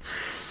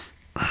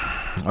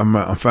 I'm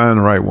finding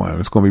the right one.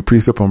 It's gonna be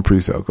precept on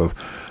precept because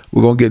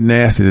we're gonna get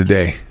nasty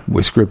today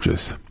with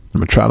scriptures.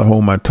 I'm gonna try to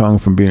hold my tongue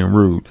from being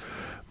rude,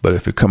 but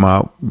if it come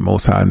out,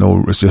 Most High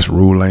know it's just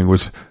rude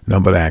language,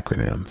 none but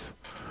acronyms.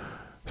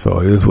 So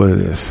it is what it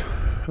is.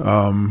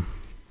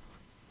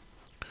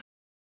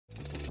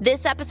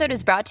 This episode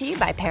is brought to you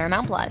by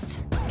Paramount Plus.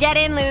 Get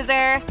in,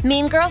 loser!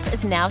 Mean Girls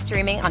is now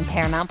streaming on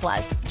Paramount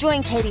Plus.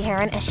 Join Katie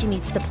Heron as she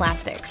meets the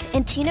plastics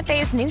in Tina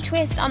Fey's new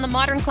twist on the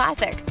modern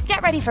classic.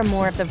 Get ready for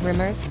more of the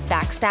rumors,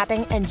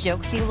 backstabbing, and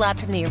jokes you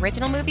loved from the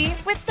original movie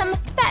with some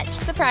fetch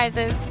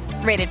surprises.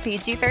 Rated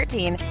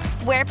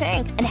PG-13. Wear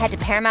pink and head to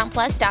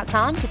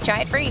ParamountPlus.com to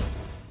try it free.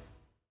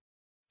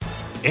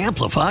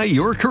 Amplify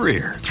your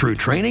career through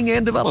training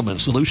and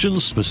development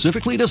solutions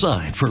specifically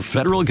designed for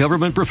federal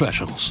government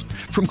professionals.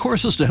 From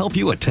courses to help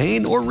you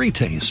attain or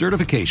retain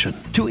certification,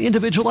 to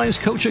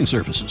individualized coaching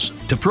services,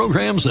 to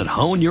programs that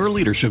hone your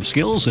leadership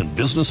skills and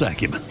business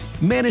acumen,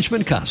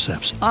 Management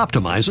Concepts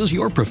optimizes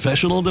your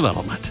professional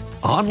development.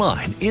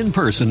 Online, in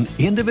person,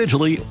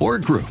 individually, or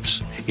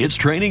groups, it's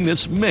training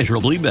that's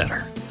measurably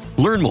better.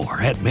 Learn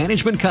more at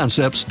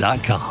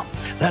managementconcepts.com.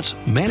 That's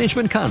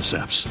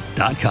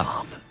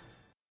managementconcepts.com.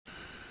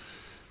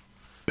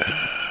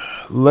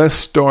 Let's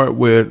start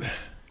with,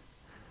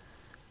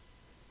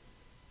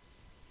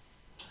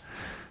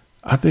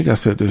 I think I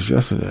said this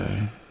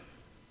yesterday.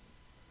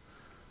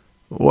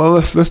 Well,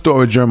 let's start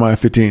with Jeremiah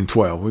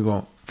 15:12. We're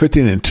going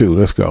 15:2.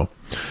 Let's go.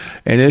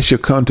 And it shall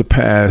come to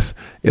pass,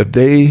 if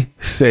they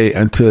say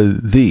unto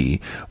thee,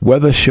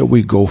 whither shall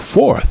we go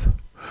forth?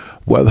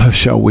 Whither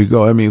shall we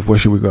go? I mean, where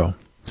should we go?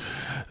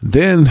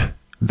 Then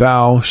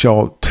thou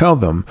shalt tell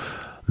them,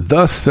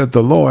 thus said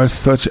the Lord,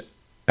 such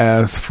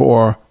as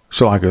for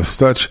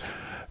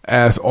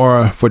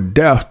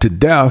death to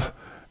death,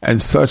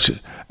 and such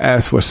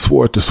as for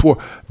sword to sword.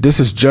 This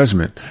is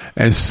judgment.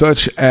 And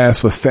such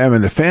as for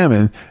famine to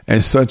famine,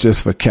 and such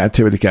as for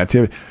captivity to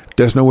captivity.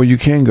 There's nowhere you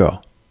can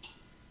go.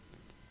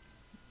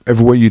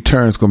 Everywhere you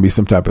turn is going to be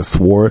some type of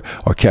sword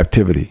or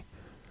captivity.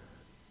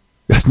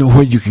 There's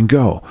nowhere you can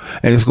go.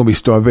 And it's going to be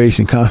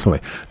starvation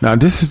constantly. Now,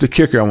 this is the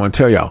kicker I want to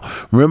tell y'all.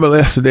 Remember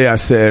yesterday I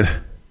said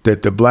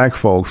that the black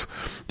folks,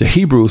 the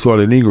Hebrews or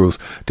the Negroes,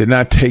 did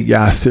not take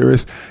Yah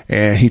serious,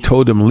 and he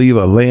told them to leave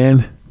a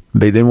land.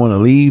 They didn't want to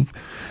leave,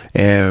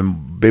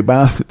 and they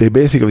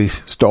basically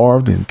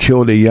starved and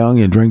killed their young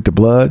and drank the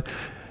blood,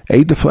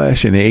 ate the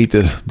flesh, and they ate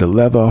the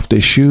leather off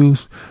their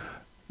shoes.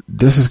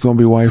 This is going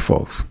to be white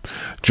folks.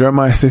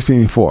 Jeremiah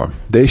 16:4.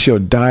 They shall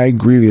die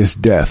grievous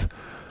death.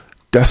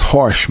 That's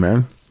harsh,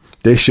 man.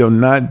 They shall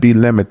not be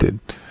lamented.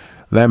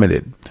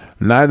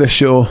 Neither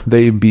shall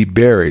they be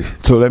buried.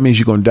 So that means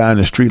you're going to die in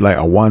the street like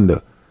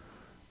Rwanda.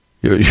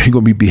 You're going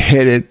to be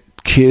beheaded,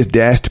 kids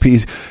dashed to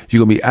pieces.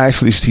 You're going to be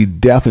actually see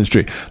death in the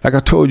street. Like I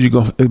told you,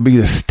 it'll be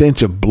the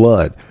stench of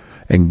blood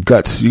and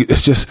guts.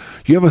 It's just,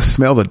 you ever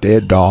smell a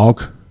dead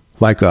dog?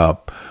 Like a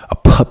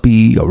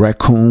puppy, a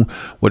raccoon?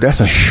 Well,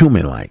 that's a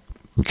human like,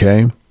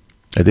 okay?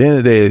 At the end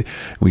of the day,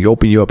 when you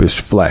open you up, it's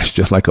flesh,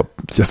 just like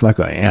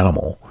an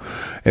animal.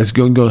 It's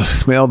going to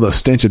smell the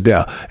stench of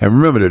death. And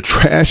remember, the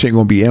trash ain't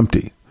going to be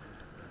empty.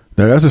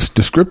 Now, the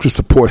scripture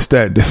supports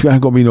that. There's not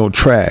going to be no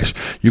trash.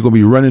 You're going to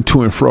be running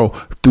to and fro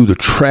through the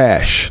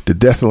trash. The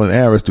desolate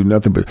areas do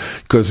nothing but,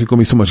 because there's going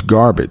to be so much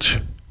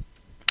garbage.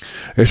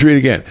 Let's read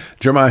again.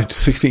 Jeremiah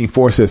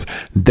 16:4 says,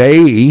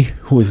 they,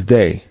 who is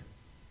they?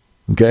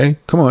 Okay,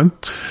 come on.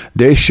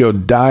 They shall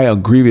die a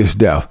grievous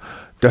death.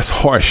 That's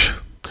harsh.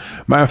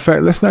 Matter of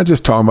fact, let's not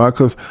just talk about it,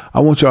 because I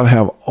want y'all to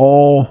have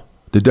all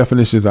the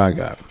definitions I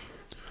got.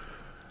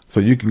 So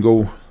you can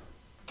go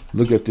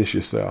look at this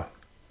yourself.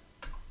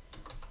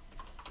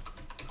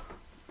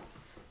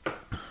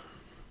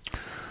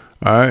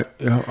 All right.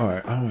 Yeah, all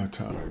right. I don't have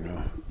time right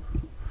now.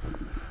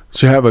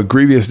 So you have a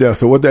grievous death.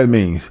 So what that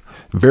means?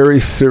 Very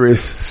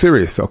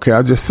serious. Okay.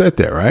 I just said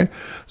that, right?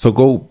 So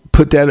go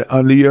put that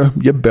under your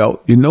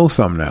belt. You know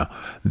something now.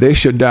 They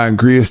shall die in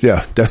grievous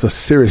death. That's a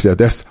serious death.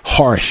 That's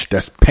harsh.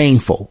 That's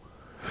painful.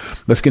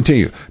 Let's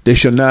continue. They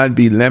shall not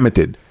be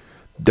lamented.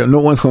 No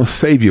one's going to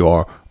save you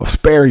or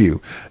spare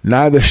you.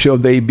 Neither shall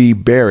they be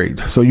buried.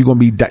 So you're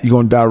going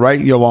to die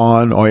right in your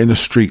lawn or in the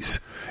streets,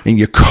 in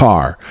your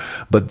car.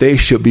 But they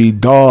shall be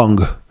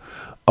dung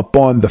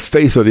upon the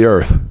face of the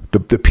earth. The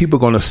people are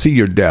going to see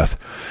your death,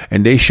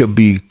 and they shall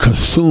be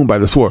consumed by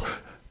the sword.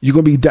 You're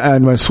going to be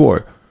dying by the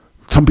sword.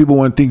 Some people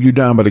want to think you're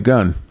dying by the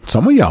gun.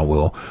 Some of y'all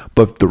will.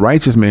 But the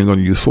righteous man going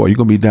to use sword. You're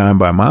going to be dying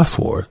by my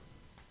sword.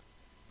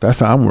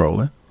 That's how I'm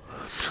rolling.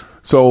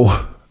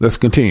 So let's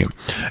continue.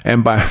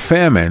 And by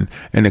famine,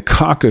 and the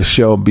carcass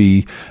shall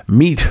be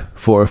meat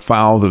for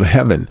fowls of the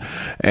heaven,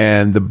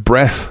 and the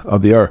breath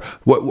of the earth.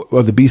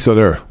 What the beasts of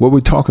the earth? What are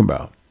we talking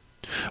about?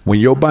 When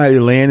your body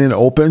laying in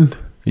open,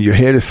 and your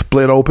head is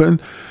split open,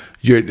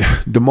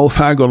 the Most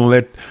High going to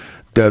let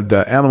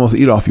the animals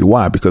eat off you.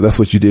 Why? Because that's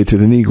what you did to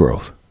the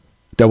Negroes.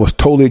 That was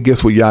totally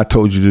against what Yah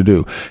told you to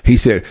do. He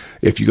said,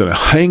 if you're going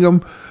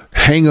to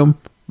hang them.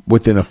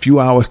 Within a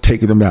few hours,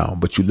 taking them down,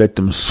 but you let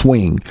them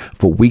swing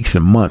for weeks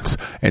and months,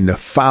 and the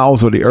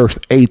fowls of the earth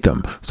ate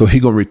them. So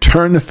he going to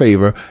return the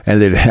favor and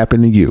let it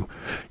happen to you.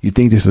 You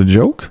think this is a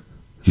joke?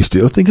 You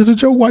still think it's a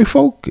joke, white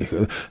folk?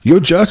 Your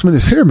judgment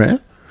is here, man.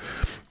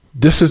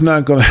 This is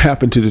not going to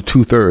happen to the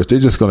 2/3. They're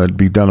just going to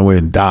be done away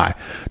and die.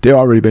 They've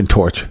already been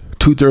tortured.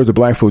 2/3 of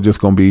black folk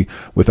just going to be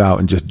without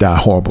and just die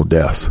horrible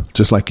deaths,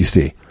 just like you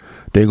see.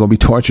 They ain't going to be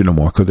tortured no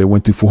more because they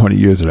went through 400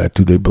 years of that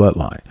through their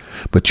bloodline.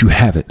 But you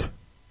haven't.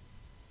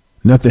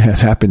 Nothing has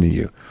happened to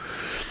you.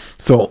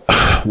 So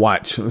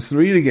watch. Let's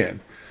read again.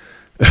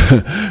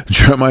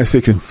 Jeremiah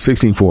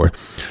 16:4.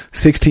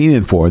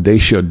 16:4. They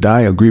shall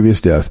die a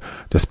grievous death.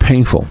 That's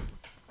painful.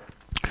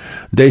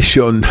 They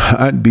shall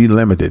not be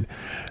limited,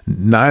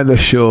 neither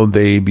shall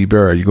they be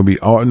buried. You're going to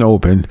be out and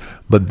open,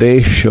 but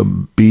they shall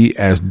be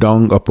as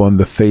dung upon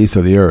the face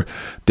of the earth.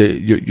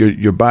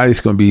 Your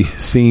body's going to be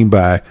seen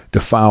by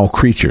the foul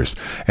creatures,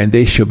 and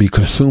they shall be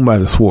consumed by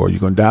the sword. You're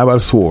going to die by the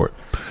sword,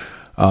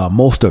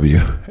 most of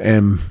you,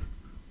 and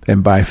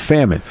by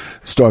famine,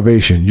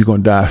 starvation. You're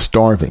going to die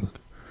starving.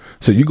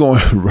 So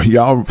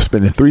y'all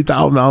spending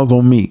 $3,000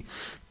 on meat.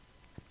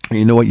 And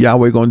you know what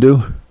Yahweh going to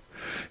do?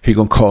 He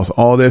going to cause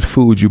all that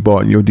food you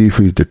bought in your deep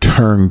freeze to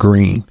turn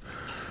green.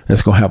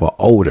 It's going to have an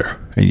odor,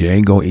 and you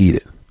ain't going to eat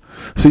it.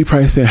 So you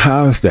probably saying,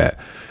 how is that?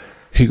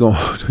 You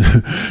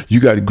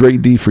got a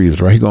great deep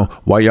freezer, right?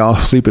 While y'all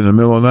sleep in the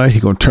middle of the night, he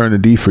going to turn the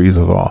deep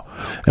freezers off.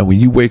 And when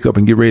you wake up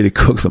and get ready to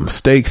cook some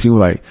steaks, you're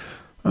like,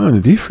 oh,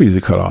 the deep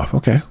freezer cut off.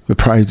 Okay. It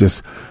probably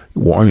just,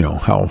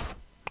 how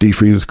deep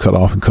freezers cut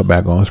off and cut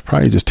back on. It's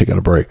probably just taking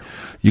a break.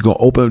 You're going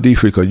to open up the deep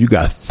freezer because you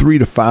got 3,000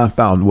 to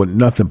 5,000 with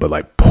nothing but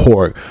like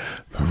pork,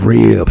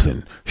 ribs,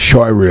 and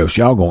short ribs.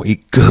 Y'all going to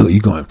eat good. You're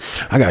going,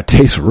 I got to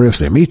taste the ribs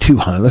there. Me too,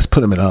 honey. Let's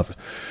put them in the oven.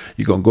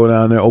 You're going to go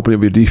down there, open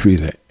up your deep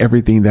freezer.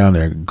 Everything down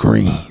there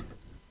green.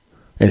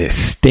 And it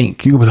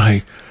stink. You're going to be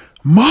like,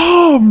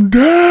 Mom,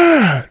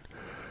 Dad.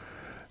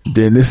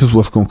 Then this is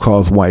what's going to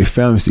cause white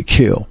families to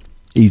kill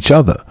each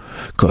other.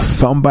 Because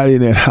somebody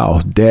in that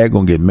house, Dad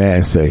going to get mad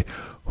and say,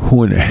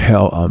 who in the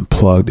hell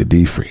unplugged the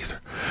deep freezer?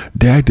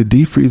 Dad, the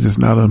deep freezer is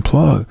not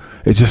unplugged.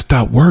 It just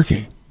stopped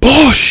working.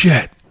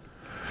 Bullshit.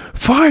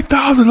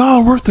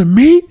 $5,000 worth of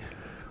meat?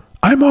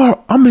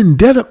 I'm in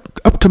debt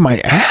up to my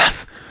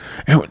ass.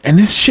 And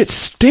this shit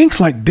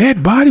stinks like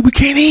dead body. We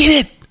can't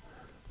eat it.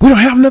 We don't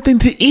have nothing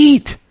to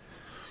eat.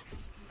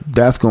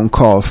 That's going to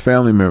cause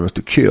family members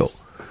to kill.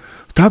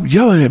 Stop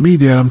yelling at me,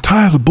 Dad. I'm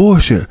tired of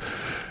bullshit.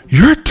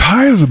 You're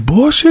tired of the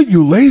bullshit,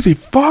 you lazy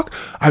fuck?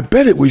 I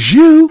bet it was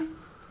you.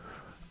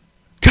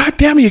 God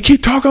damn it, you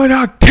keep talking like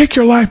that. I'll take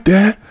your life,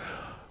 Dad.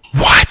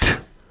 What?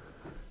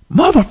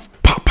 Mother,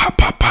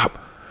 pop.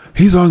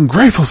 He's an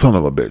ungrateful son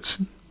of a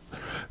bitch.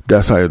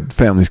 That's how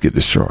families get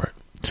destroyed.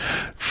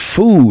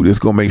 Food is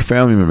going to make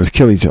family members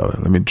kill each other.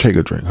 Let me take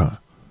a drink, huh?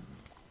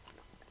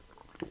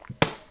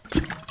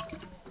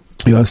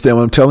 You understand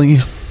what I'm telling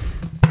you?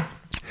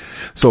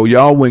 So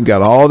y'all went and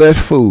got all that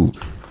food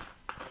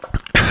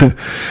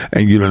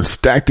and you done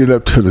stacked it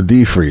up to the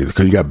deep freezer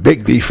because you got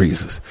big deep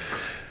freezers.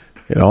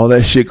 And all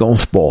that shit gonna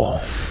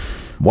spoil.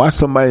 Watch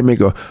somebody make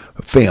a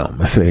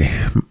film and say,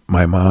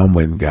 my mom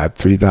went and got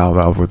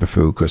 $3,000 worth of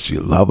food because she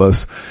loved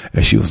us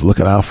and she was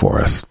looking out for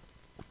us.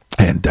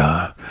 And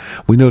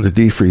we know the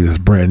deep freezer is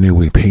brand new.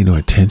 We pay no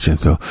attention.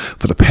 So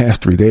for the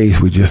past 3 days,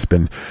 we just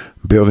been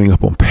building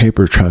up on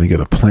paper, trying to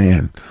get a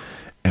plan.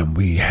 And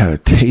we had a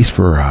taste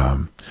for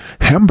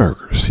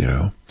hamburgers,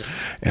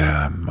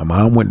 And my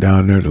mom went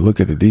down there to look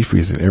at the deep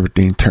freezer and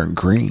everything turned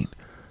green.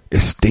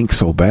 It stinks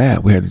so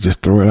bad. We had to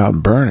just throw it out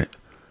and burn it.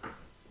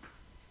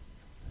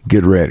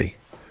 Get ready.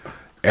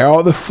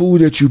 All the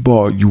food that you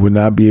bought, you will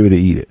not be able to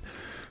eat it.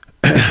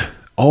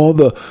 All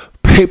the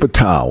paper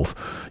towels,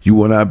 you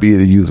will not be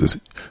able to use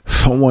it.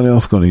 Someone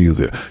else going to use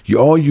it.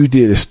 All you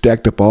did is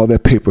stacked up all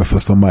that paper for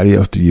somebody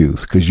else to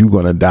use because you're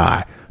going to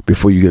die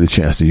before you get a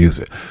chance to use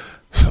it.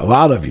 So a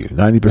lot of you,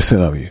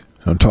 90% of you,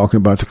 I'm talking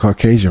about the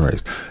Caucasian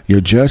race.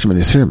 Your judgment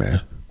is here, man.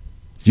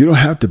 You don't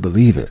have to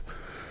believe it,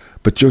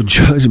 but your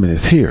judgment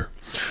is here.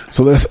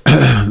 So let's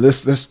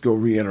go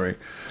reiterate.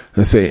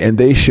 Let's say, and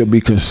they shall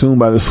be consumed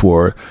by the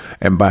sword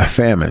and by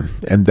famine,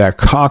 and their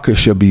carcass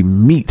shall be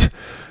meat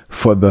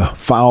for the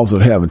fowls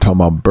of heaven.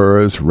 Talking about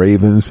birds,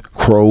 ravens,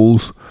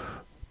 crows,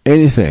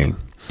 anything,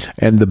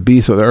 and the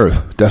beasts of the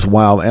earth. That's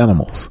wild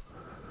animals.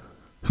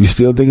 You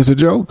still think it's a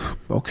joke?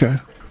 Okay.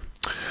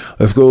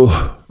 Let's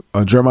go.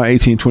 Jeremiah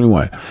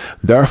 18:21.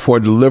 Therefore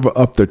deliver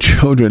up their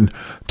children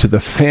to the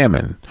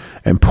famine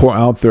and pour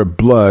out their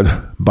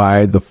blood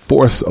by the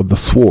force of the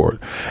sword,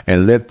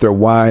 and let their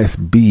wives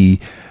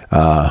be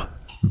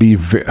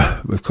bereaved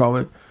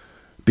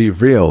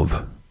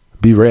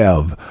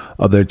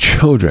of their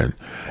children,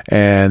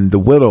 and the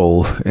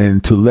widows,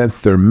 and to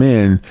let their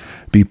men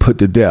be put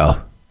to death.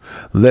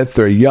 Let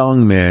their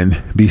young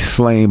men be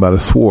slain by the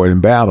sword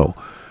in battle.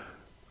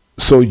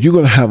 So you're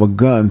going to have a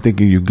gun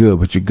thinking you're good,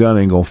 but your gun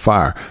ain't going to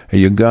fire,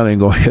 and your gun ain't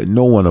going to hit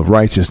no one of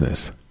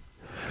righteousness.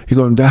 You're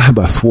going to die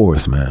by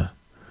swords, man.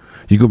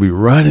 You're going to be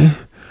running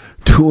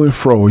to and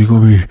fro. You're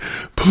going to be,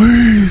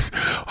 please,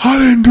 I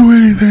didn't do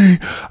anything.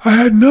 I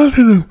had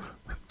nothing to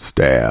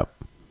stab.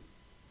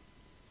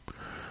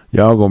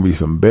 Y'all going to be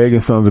some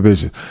begging sons of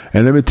bitches.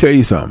 And let me tell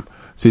you something.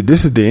 See,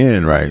 this is the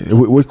end, right?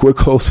 We're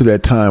close to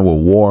that time with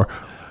war.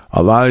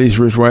 A lot of these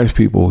rich white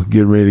people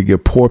getting ready to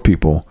give poor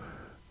people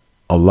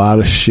a lot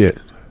of shit.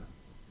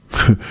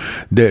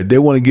 They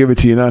want to give it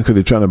to you now because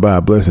they're trying to buy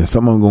a blessing.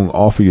 Someone going to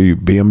offer you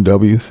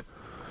BMWs.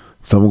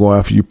 Someone going to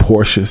offer you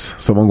Porsches.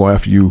 Someone going to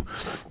offer you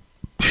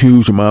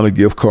huge amount of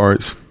gift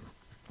cards.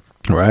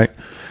 Right?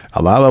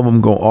 A lot of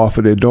them going to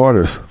offer their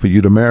daughters for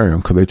you to marry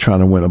them because they're trying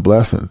to win a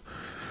blessing.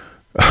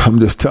 I'm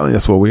just telling you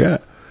that's where we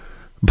at.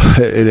 But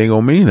it ain't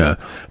going to mean that.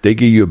 They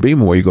give you a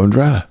Beamer, where you going to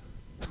drive?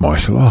 It's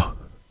martial law.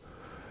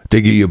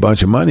 They give you a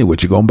bunch of money.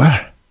 What you going to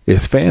buy?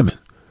 It's famine.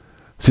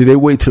 See, they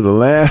wait till the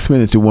last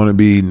minute to want to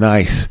be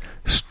nice.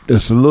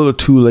 It's a little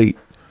too late.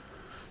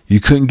 You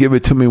couldn't give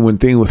it to me when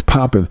things was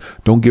popping.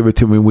 Don't give it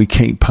to me when we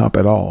can't pop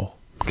at all.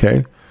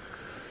 Okay?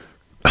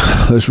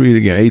 Let's read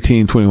again.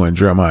 18:21,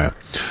 Jeremiah.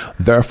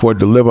 Therefore,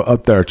 deliver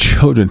up their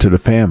children to the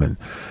famine.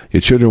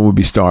 Your children will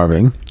be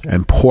starving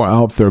and pour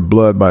out their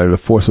blood by the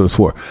force of the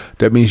sword.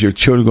 That means your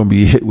children are going to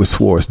be hit with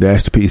swords,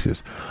 dashed to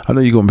pieces. I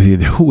know you're going to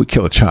be, who would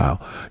kill a child?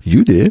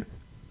 You did.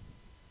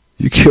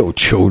 You killed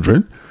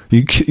children.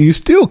 You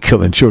still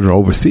killing children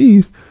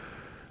overseas.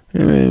 I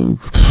mean,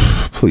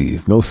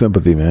 please, no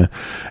sympathy, man.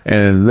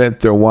 And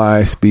let their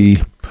wives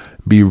be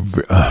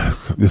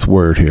this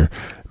word here,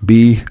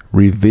 be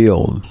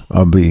revealed,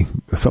 or be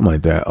something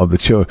like that, of the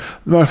children.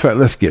 Matter of fact,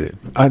 let's get it.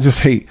 I just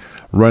hate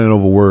running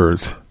over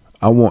words.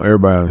 I want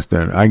everybody to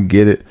understand. I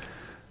get it,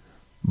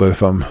 but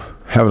if I'm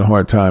having a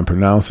hard time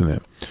pronouncing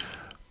it,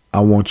 I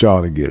want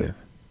y'all to get it.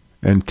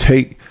 And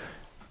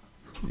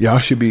y'all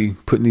should be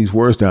putting these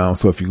words down,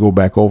 so if you go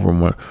back over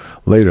them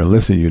later and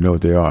listen, you know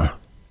what they are.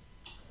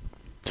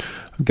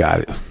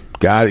 Got it.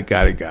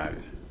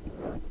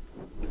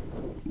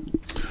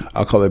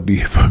 I'll call it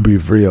be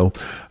real.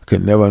 I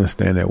could never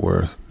understand that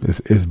word.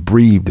 It's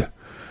breathed.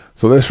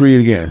 So let's read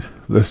it again.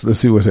 Let's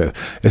see what it says.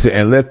 It says,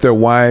 and let their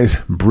wives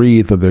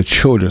breathe of their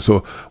children. So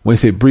when they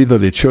say breathe of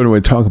their children,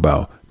 we talk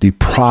about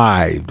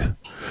deprived.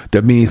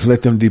 That means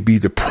let them be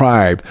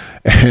deprived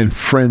and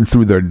friend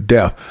through their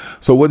death.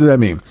 So what does that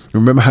mean?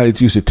 Remember how they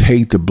used to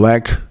take the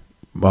black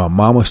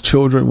mama's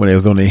children when they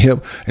was on their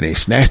hip and they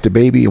snatched the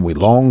baby and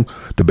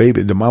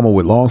the mama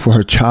would long for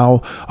her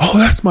child. Oh,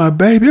 that's my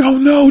baby. Oh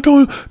no,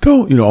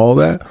 don't, all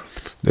that.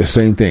 The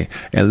same thing.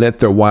 And let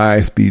their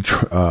wives be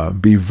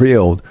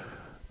veiled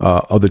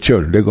of the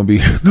children. They're going to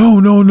be,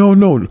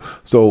 no.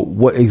 So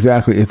what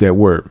exactly is that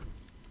word?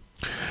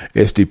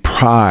 It's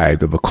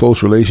deprived of a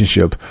close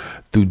relationship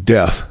through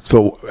death.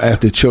 So as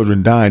the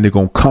children die, they're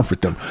going to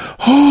comfort them.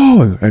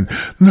 Oh, and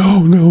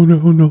no.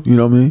 You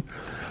know what I mean?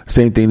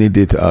 Same thing they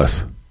did to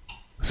us.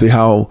 See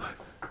how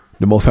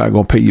the Most High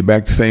going to pay you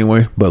back the same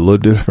way, but a little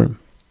different?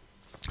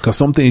 Because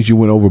some things you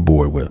went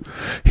overboard with.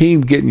 He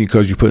ain't getting you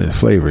because you put in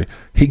slavery.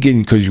 He getting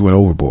you because you went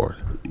overboard.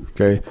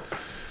 Okay?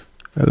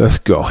 Now let's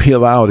go. He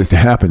allowed it to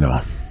happen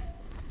though.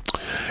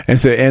 And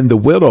so, and the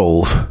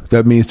widows,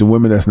 that means the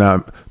women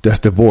that's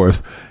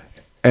divorced,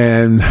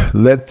 and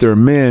let their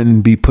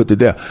men be put to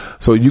death.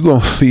 So you're going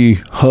to see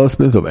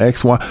husbands of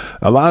ex-wife.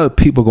 A lot of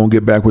people going to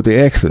get back with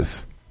their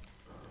exes.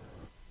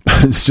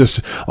 It's just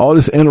all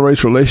this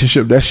interracial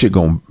relationship. That shit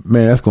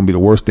that's going to be the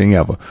worst thing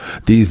ever.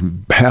 These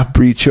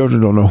half-breed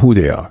children don't know who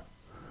they are.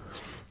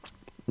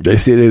 They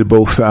say they're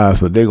both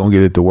sides, but they're going to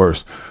get it the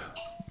worst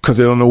because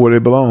they don't know where they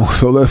belong.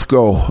 So let's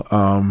go.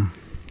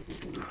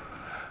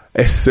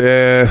 It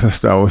says, let's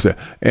start with that.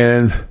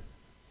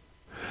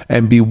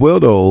 And be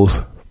widows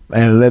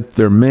and let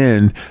their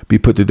men be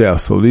put to death.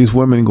 So these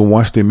women going to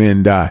watch their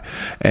men die,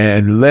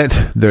 and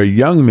let their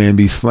young men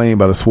be slain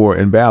by the sword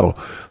in battle.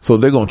 So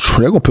they're going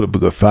to put up a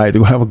good fight.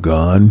 They're going to have a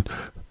gun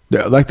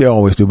like they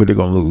always do, but they're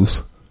going to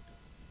lose.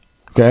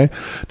 Okay.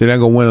 They're not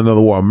going to win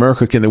another war.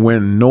 America can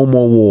win no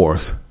more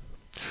wars.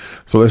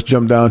 So let's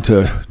jump down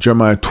to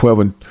Jeremiah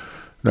 21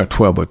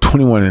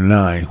 and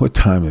 9. What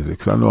time is it?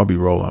 Because I know I'll be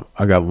rolling.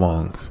 I got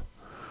lungs.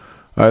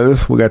 All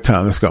right, we got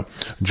time. Let's go.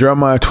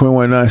 Jeremiah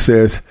 21 and 9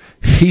 says,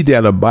 he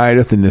that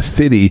abideth in the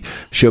city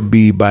shall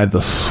be by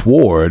the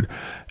sword,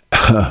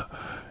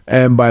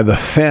 and by the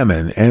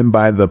famine, and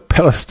by the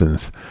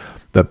pestilence.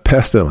 But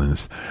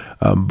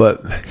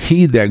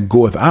he that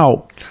goeth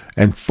out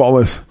and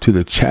falleth to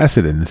the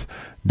chastenings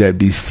that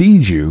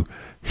besiege you,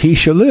 he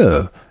shall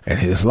live, and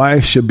his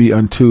life shall be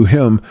unto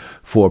him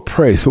for a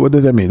prey. So what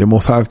does that mean? The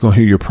Most High is going to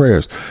hear your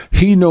prayers.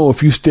 He know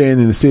if you stand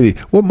in the city,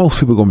 what most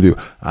people going to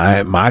do?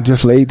 I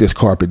just laid this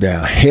carpet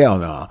down. Hell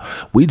no.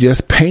 We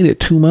just painted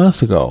 2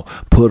 months ago.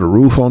 Put a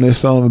roof on this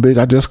son of a bitch.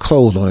 I just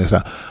closed on this.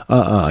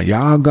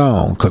 Y'all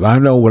gone. Because I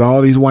know with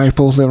all these white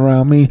folks that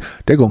around me,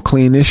 they're going to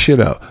clean this shit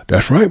up.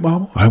 That's right,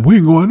 mama. And we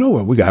ain't going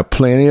nowhere. We got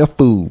plenty of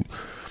food.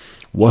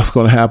 What's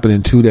going to happen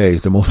in 2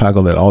 days? The Most High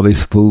going to let all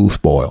this food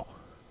spoil.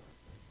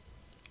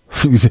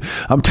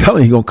 I'm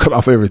telling you, he's going to cut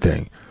off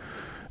everything.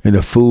 And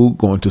the food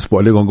going to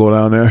spoil. They're going to go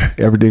down there.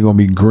 Everything going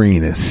to be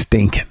green and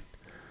stinking.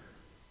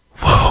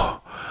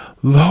 Whoa,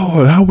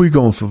 Lord, how we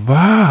going to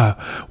survive?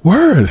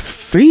 Where is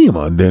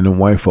FEMA? Then the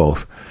white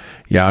folks,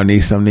 y'all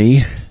need something to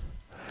eat?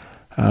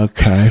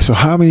 Okay, so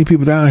how many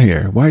people down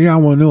here? Why y'all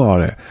want to know all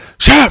that?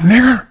 Shut up,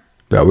 nigger.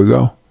 There we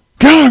go.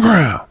 Get on the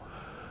ground.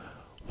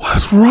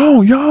 What's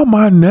wrong? Y'all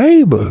my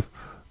neighbors.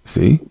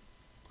 See?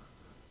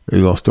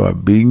 They're going to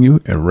start beating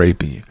you and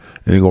raping you.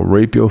 And they're going to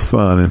rape your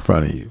son in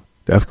front of you.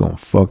 That's going to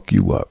fuck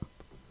you up.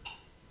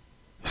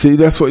 See,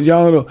 that's what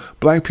y'all know.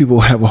 Black people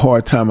have a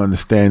hard time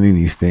understanding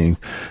these things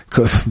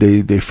because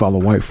they follow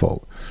white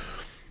folk.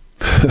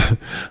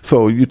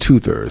 So you're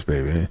 2/3,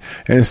 baby.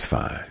 And it's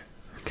fine.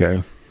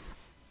 Okay?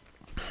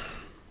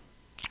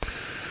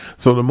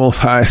 So the Most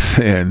High is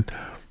saying,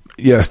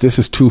 yes, this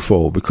is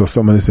twofold because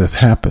some of this has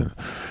happened.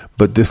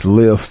 But this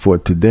lives for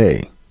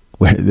today.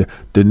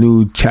 The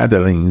new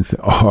chatterlings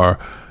are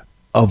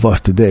of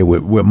us today.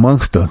 We're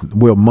amongst them.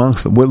 We'll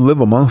live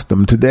amongst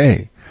them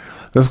today.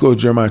 Let's go to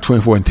Jeremiah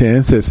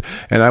 24:10. It says,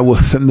 and I will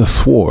send the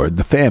sword,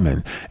 the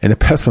famine, and the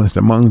pestilence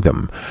among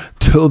them,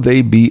 till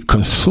they be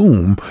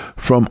consumed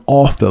from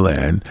off the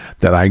land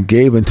that I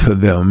gave unto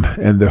them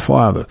and their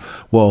fathers.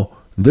 Well,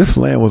 this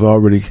land was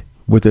already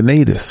with the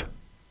natives.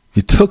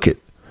 You took it.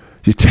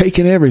 You're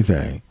taking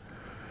everything.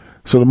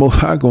 So the Most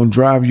High going to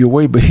drive you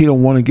away, but he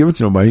don't want to give it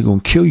to nobody. He's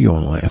going to kill you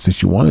on the land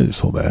since you wanted it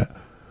so bad.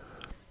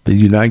 Did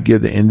you not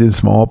give the Indian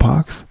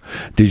smallpox?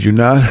 Did you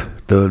not,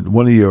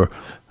 one of your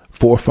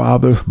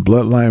forefathers,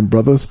 bloodline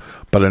brothers,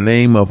 by the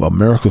name of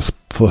Americus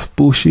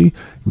Vespucci,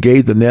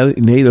 gave the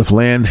natives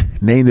land,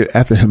 named it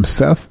after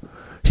himself?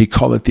 He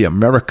called it the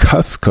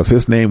Americus because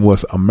his name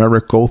was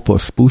Americo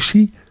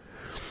Vespucci.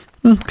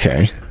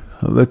 Okay,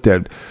 I'll let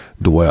that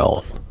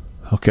dwell.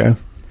 Okay.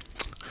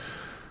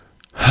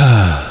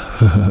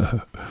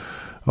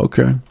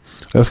 Okay.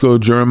 Let's go to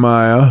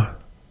Jeremiah.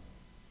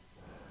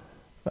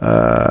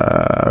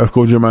 Let's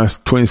go to Jeremiah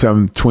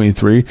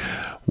 27:23.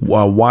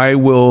 Why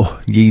will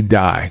ye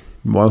die?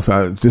 Well,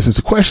 this is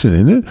a question,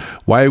 isn't it?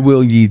 Why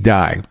will ye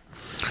die?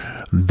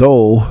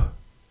 Thou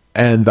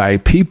and thy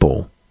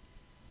people,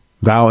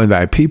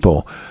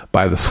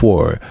 by the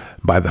sword,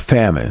 by the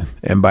famine,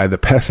 and by the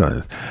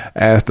pestilence,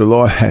 as the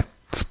Lord hath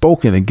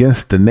spoken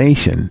against the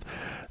nation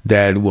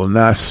that will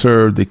not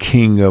serve the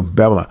king of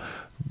Babylon.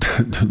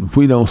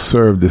 We don't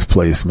serve this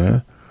place,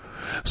 man.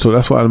 So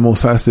that's why the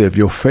Most High said, if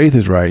your faith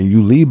is right and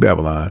you leave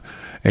Babylon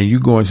and you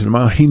go into the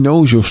mountain, he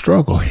knows your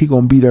struggle. He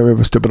going to be there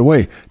every step of the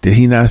way. Did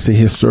he not say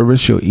his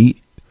servants shall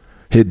eat?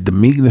 The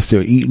meekness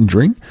shall eat and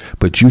drink,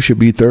 but you should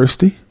be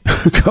thirsty?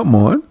 Come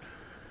on.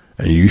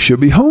 And you should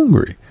be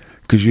hungry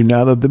because you're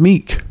not of the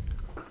meek.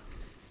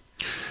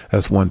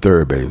 That's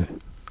 1/3, baby.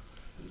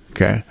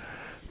 Okay.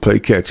 Play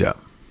catch up.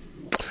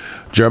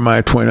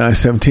 Jeremiah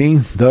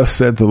 29:17. Thus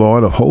said the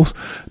Lord of hosts,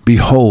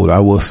 behold,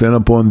 I will send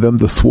upon them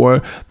the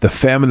sword, the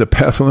famine, the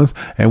pestilence,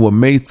 and will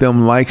make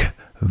them like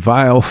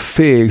vile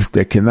figs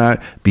that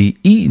cannot be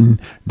eaten.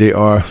 They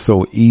are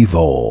so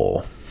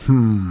evil.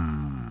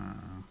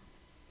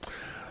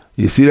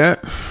 You see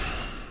that?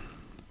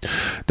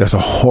 That's a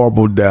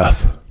horrible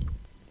death.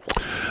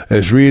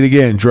 Let's read it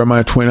again.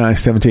 Jeremiah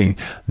 29:17.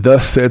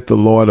 Thus said the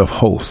Lord of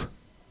hosts,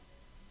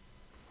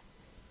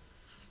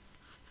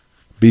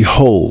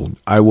 behold,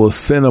 I will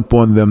send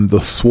upon them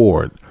the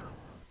sword.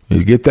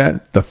 You get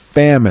that? The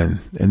famine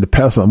and the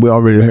pestilence. We're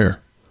already here.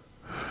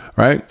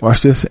 Right?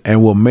 Watch this.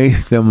 And will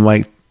make them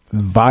like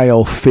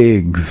vile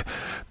figs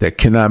that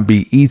cannot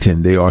be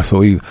eaten. They are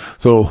so evil.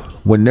 So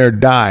when they're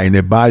dying,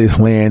 their bodies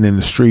laying in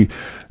the street,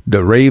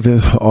 the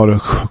ravens or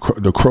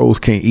the crows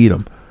can't eat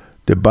them.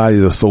 Their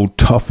bodies are so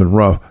tough and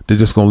rough, they're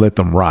just going to let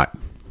them rot.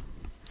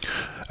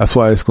 That's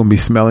why it's going to be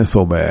smelling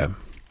so bad.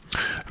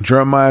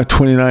 Jeremiah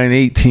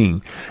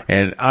 29:18,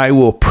 and I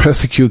will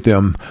persecute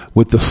them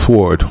with the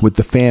sword, with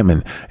the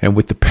famine, and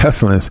with the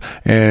pestilence,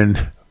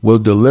 and will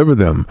deliver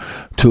them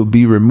to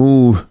be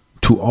removed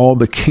to all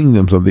the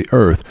kingdoms of the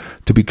earth,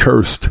 to be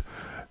cursed,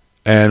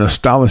 and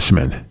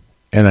astonishment,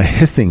 and a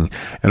hissing,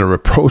 and a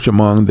reproach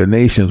among the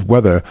nations,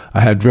 whether I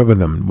had driven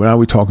them. Now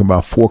we're talking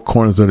about four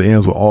corners of the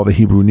ends where all the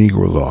Hebrew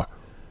Negroes are,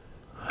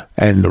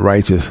 and the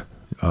righteous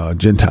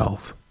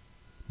Gentiles.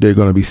 They're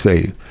going to be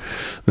saved.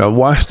 Now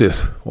watch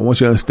this. I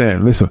want you to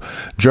understand. Listen,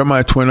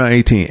 Jeremiah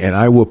 29:18, and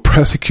I will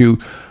persecute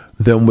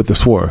them with the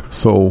sword.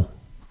 So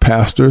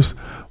pastors,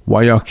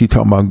 why y'all keep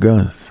talking about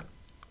guns?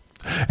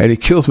 And it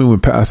kills me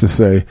when pastors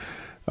say,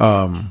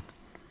 the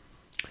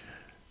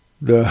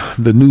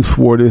new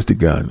sword is the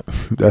gun.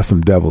 That's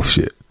some devil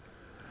shit.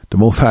 The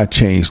Most High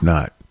changed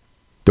not.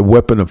 The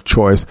weapon of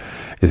choice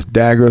is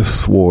daggers,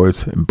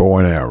 swords, and bow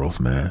and arrows,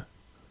 man.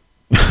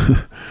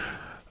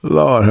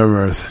 Lord have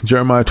mercy.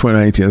 Jeremiah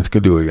 29:18. Let's go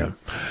do it again.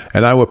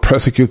 And I will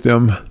persecute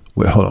them.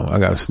 Wait, hold on. I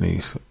got to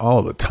sneeze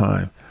all the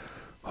time.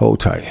 Hold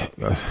tight.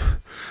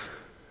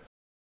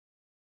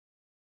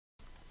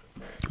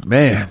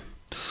 Man.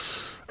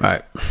 All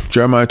right.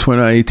 Jeremiah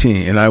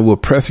 29:18. And I will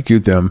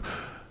persecute them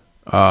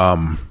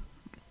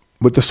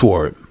with the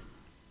sword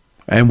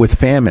and with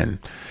famine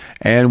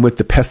and with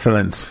the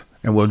pestilence,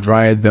 and will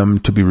drive them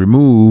to be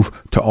removed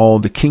to all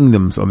the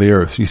kingdoms of the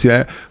earth. You see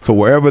that? So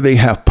wherever they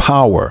have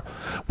power,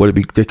 whether it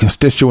be the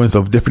constituents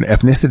of different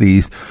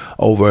ethnicities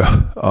over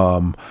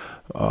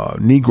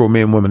Negro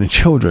men, women, and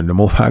children, the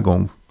Most High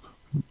going to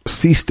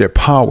cease their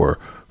power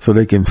so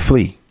they can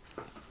flee.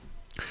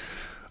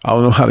 I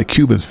don't know how the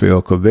Cubans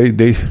feel because they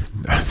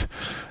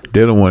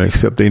don't want to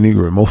accept they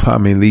Negro. Most High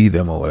may lead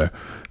them over there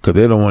because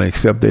they don't want to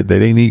accept that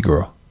they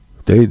Negro.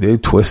 They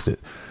twisted.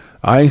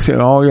 I ain't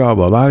saying all y'all,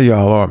 but a lot of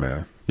y'all are,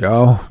 man.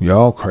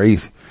 Y'all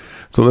crazy.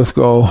 So let's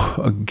go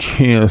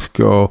again. Let's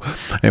go.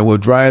 And will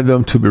drive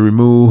them to be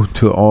removed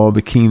to all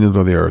the kingdoms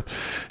of the earth,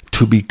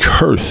 to be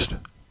cursed,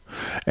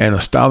 and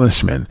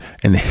astonishment,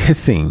 and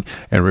hissing,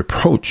 and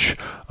reproach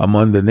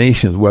among the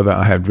nations, whether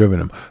I have driven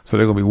them. So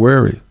they're going to be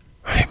worried.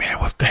 Hey, man,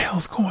 what the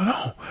hell's going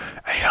on?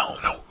 Hey, I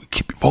don't know.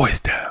 Keep your voice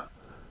down.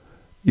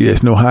 Yeah,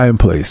 there's no hiding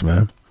place,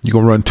 man. You're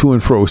going to run to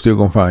and fro, still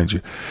going to find you.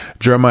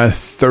 Jeremiah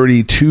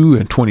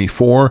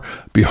 32:24.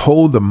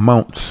 Behold the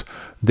mounts,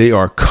 they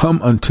are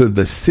come unto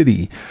the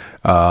city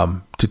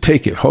to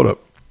take it. Hold up.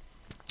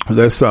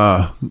 Let's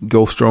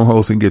go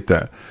Strongholds and get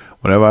that.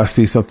 Whenever I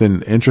see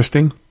something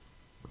interesting,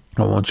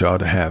 I want y'all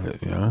to have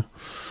it,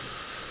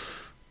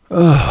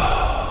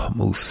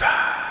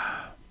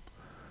 Musa.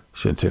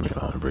 Shouldn't take me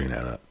long to bring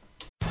that up.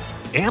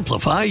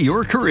 Amplify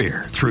your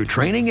career through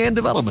training and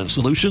development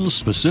solutions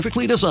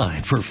specifically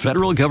designed for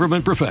federal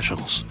government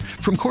professionals.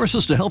 From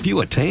courses to help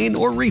you attain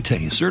or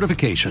retain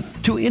certification,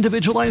 to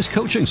individualized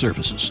coaching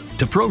services,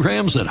 to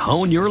programs that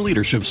hone your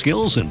leadership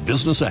skills and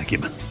business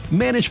acumen,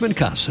 Management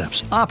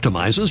Concepts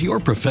optimizes your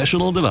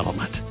professional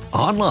development.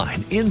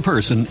 Online, in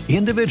person,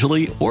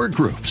 individually, or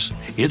groups,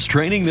 it's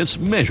training that's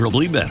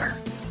measurably better.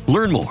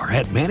 Learn more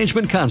at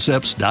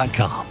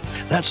managementconcepts.com.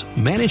 That's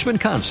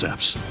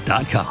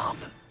managementconcepts.com.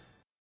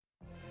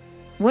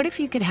 What if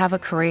you could have a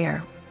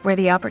career where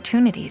the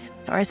opportunities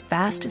are as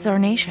vast as our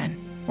nation,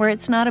 where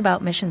it's not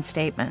about mission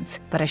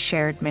statements, but a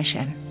shared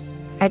mission?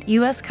 At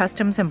U.S.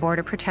 Customs and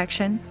Border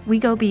Protection, we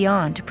go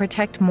beyond to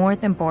protect more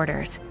than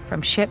borders.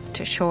 From ship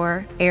to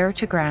shore, air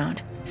to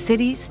ground,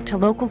 cities to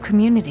local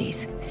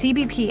communities,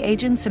 CBP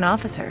agents and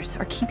officers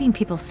are keeping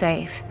people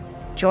safe.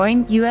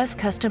 Join U.S.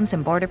 Customs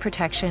and Border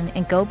Protection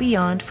and go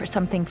beyond for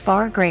something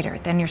far greater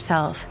than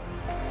yourself.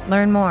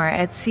 Learn more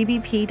at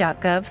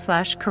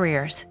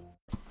cbp.gov/careers.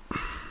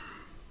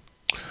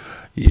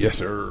 Yes,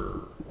 sir.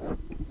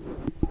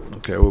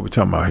 Okay, what we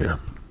talking about here?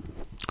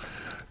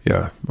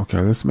 Yeah,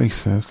 okay, this makes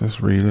sense.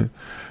 Let's read it.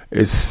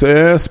 It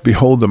says,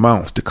 behold the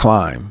mounts to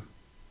climb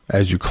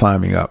as you're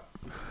climbing up.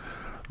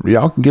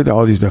 Y'all can get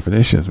all these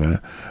definitions,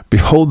 man.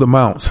 Behold the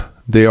mounts,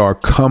 they are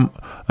come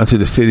unto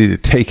the city to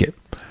take it.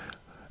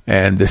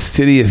 And the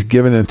city is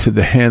given into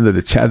the hand of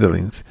the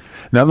Chaldeans.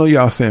 Now, I know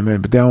y'all saying,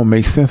 man, but that don't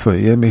make sense for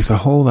you. It makes a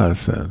whole lot of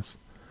sense.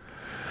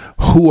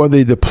 Who are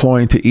they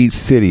deploying to each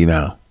city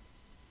now?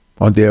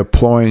 Are they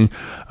employing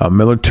a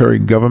military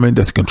government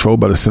that's controlled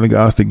by the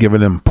synagogues to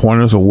giving them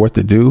pointers on what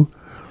to do?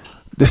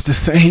 It's the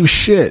same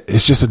shit.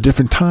 It's just a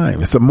different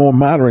time. It's a more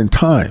modern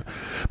time.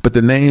 But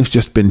the name's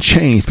just been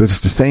changed, but it's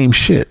the same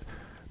shit.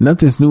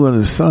 Nothing's new under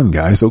the sun,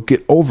 guys. So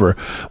get over it.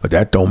 But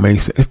that don't make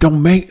sense.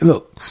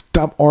 Look,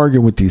 stop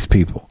arguing with these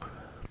people.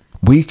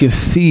 We can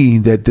see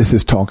that this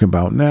is talking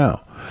about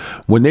now.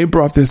 When they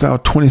brought this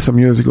out 20-some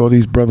years ago,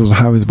 these brothers of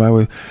Highways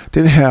Byway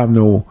didn't have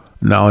no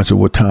knowledge of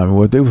what time it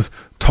was. They was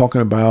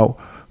talking about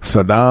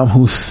Saddam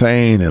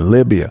Hussein and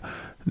Libya.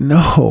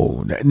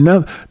 No,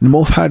 the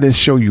Most High didn't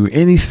show you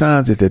any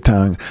signs at that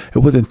time. It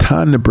wasn't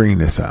time to bring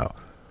this out.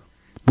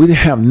 We didn't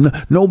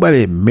have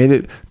nobody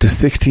admitted to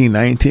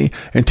 1619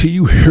 until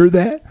you hear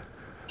that,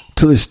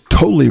 till it's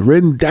totally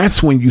written.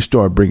 That's when you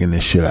start bringing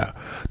this shit out.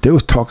 They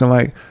was talking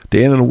like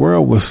the end of the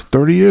world was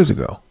 30 years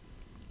ago.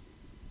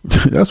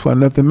 That's why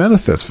nothing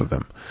manifests for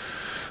them.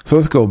 So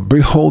let's go.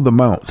 Behold the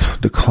mounts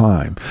to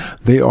climb.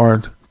 They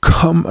are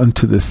come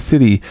unto the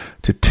city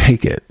to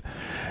take it.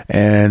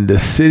 And the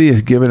city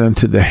is given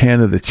unto the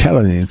hand of the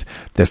Chaldeans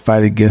that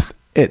fight against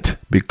it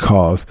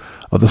because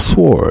of the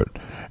sword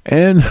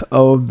and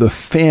of the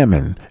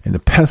famine and the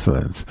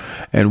pestilence.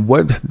 And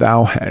what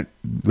thou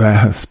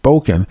hast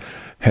spoken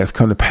has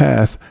come to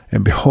pass,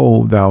 and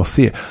behold, thou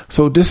see it.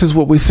 So this is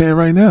what we're saying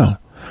right now.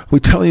 We're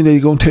telling you that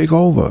you're going to take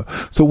over.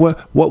 So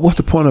what's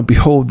the point of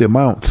behold the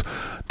mounts?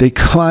 They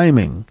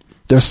climbing.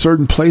 There's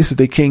certain places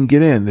they can't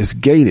get in. It's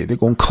gated. They're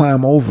going to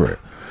climb over it.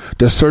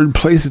 There's certain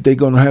places they ain't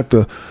going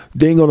to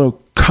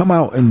come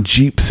out in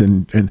jeeps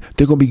and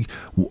they're going to be,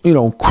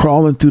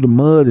 crawling through the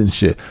mud and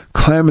shit,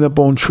 climbing up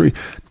on trees.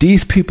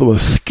 These people are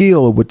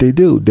skilled at what they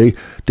do.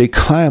 They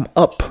climb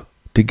up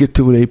to get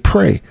to where they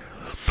pray.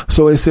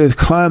 So it says,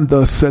 climb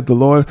thus said the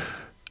Lord.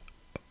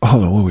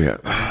 Hold on, where we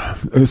at?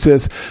 It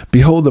says,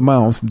 behold the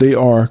mounts, they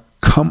are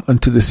come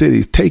unto the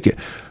cities, take it.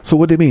 So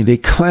what do they mean? They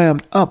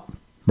climbed up,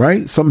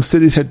 right? Some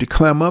cities had to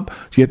climb up.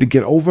 You had to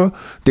get over.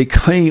 They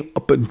came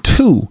up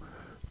into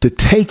to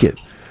take it.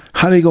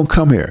 How they going to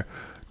come here?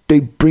 They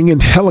bring in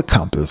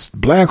helicopters,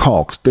 Black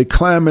Hawks. They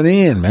climbing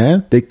in,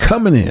 man. They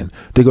coming in.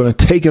 They're going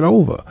to take it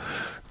over.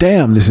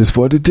 Damn, this is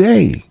for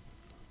today.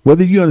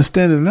 Whether you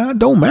understand it or not,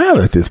 don't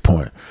matter at this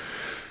point.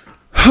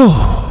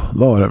 Oh,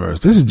 Lord have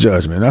mercy. This is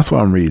judgment. That's why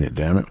I'm reading it,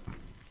 damn it.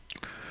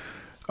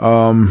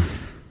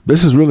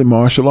 This is really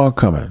martial law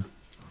coming.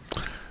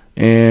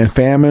 And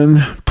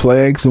famine,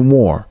 plagues, and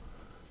war.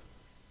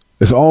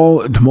 It's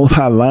all, the Most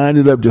High lined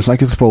it up just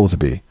like it's supposed to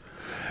be.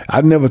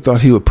 I never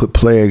thought he would put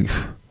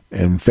plagues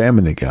and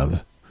famine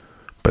together,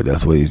 but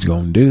that's what he's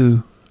going to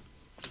do.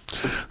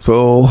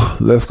 So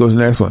let's go to the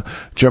next one.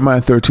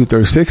 Jeremiah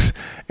 32:36.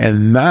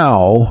 And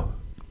now,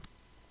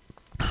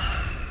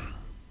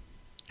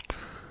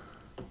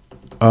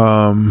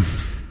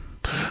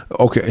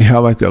 okay, I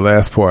like that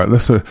last part.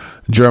 Let's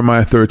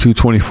Jeremiah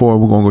 32:24.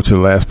 We're going to go to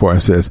the last part.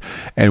 It says,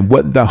 and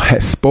what thou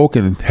hast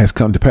spoken has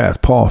come to pass.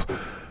 Pause.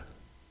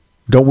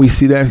 Don't we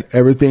see that?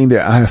 Everything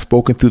that I have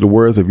spoken through the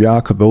words of Yah,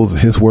 because those are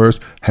his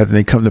words, hasn't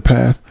they come to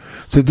pass?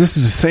 So this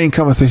is the same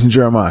conversation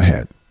Jeremiah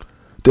had.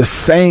 The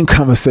same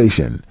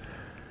conversation.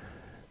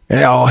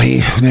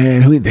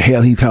 And who the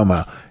hell he talking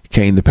about?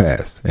 Came to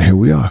pass. And here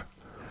we are.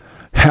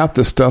 Half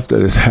the stuff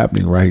that is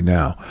happening right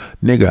now,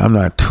 nigga, I'm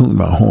not tooting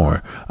my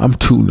horn. I'm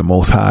tooting the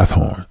Most High's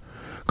horn.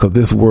 Because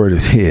this word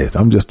is his.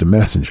 I'm just a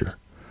messenger.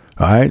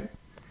 All right?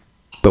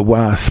 But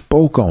when I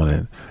spoke on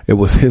it, it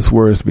was his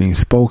words being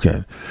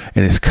spoken.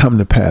 And it's come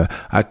to pass.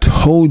 I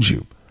told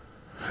you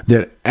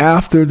that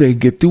after they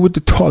get through with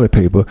the toilet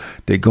paper,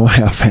 they're going to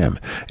have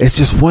famine. It's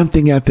just one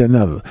thing after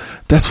another.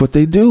 That's what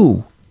they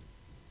do.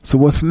 So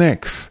what's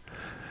next?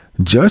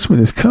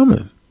 Judgment is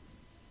coming.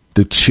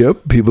 The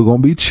chip, people are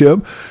going to be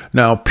chipped.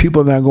 Now,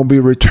 people are not going to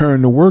be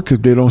returned to work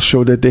if they don't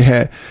show that they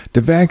had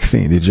the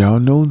vaccine. Did y'all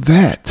know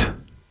that?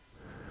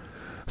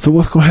 So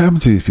what's going to happen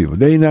to these people?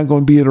 They're not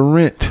going to be able to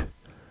rent.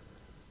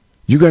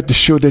 You got to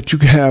show that you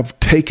have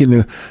taken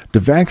the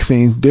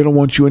vaccine. They don't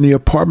want you in the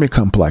apartment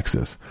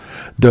complexes.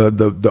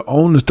 The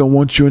owners don't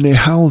want you in their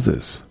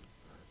houses.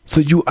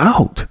 So you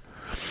out.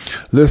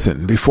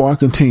 Listen, before I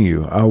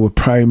continue, I would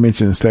probably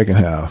mention the second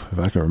half, if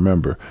I can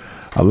remember.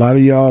 A lot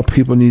of y'all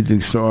people need to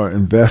start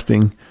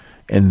investing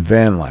in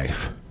van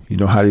life. You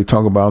know how they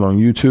talk about on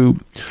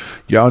YouTube?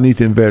 Y'all need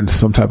to invest in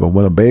some type of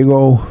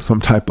Winnebago, some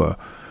type of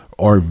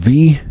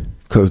RV,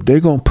 because they're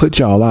going to put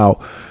y'all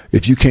out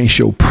if you can't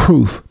show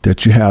proof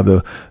that you have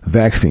the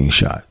vaccine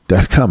shot.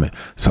 That's coming.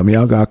 Some of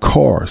y'all got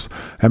cars.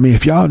 I mean,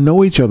 if y'all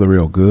know each other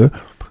real good,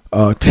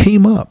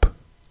 team up.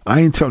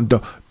 I ain't telling,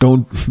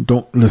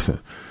 don't listen.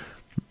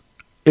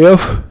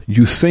 If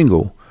you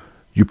single,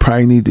 you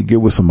probably need to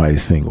get with somebody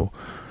single.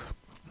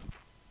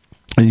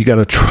 And you got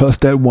to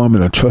trust that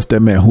woman or trust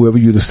that man, whoever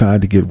you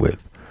decide to get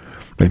with.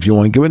 If you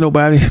want to get with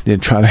nobody, then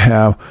try to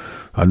have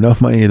enough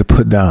money to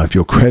put down. If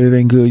your credit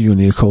ain't good, you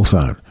need a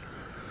cosign.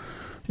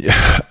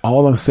 Yeah,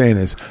 all I'm saying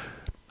is,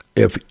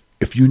 if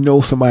you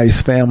know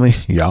somebody's family,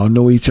 y'all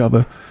know each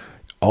other,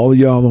 all of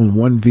y'all on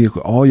one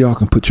vehicle, all y'all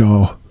can put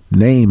your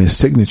name and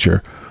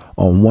signature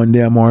on one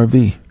damn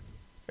RV.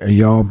 And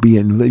y'all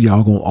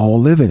gonna all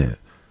live in it.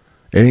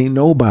 It ain't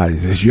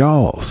nobody's, it's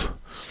y'all's.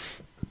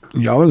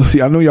 Y'all gonna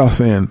see, I know y'all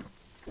saying,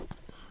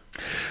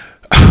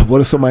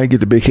 what if somebody get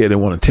the big head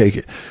and want to take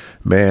it?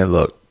 Man,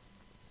 look,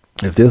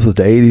 if this was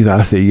the 80s,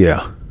 I'd say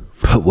yeah.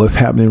 But what's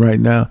happening right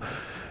now,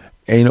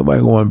 ain't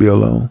nobody going to be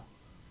alone.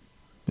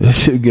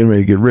 This shit getting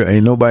ready to get real.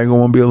 Ain't nobody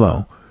going to be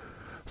alone.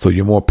 So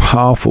you're more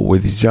powerful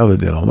with each other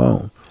than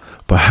alone.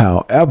 But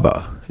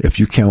however, if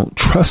you can't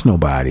trust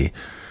nobody,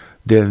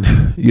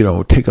 then,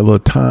 take a little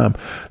time.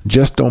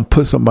 Just don't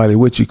put somebody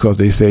with you because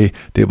they say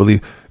they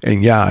believe.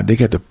 And they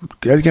got a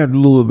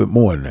little bit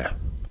more than that.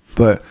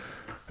 But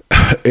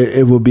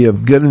it will be a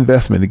good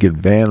investment to get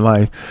van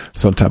life,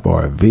 some type of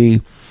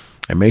RV,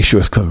 and make sure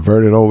it's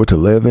converted over to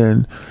live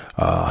in,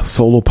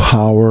 solar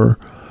power.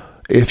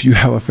 If you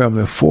have a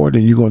family of 4,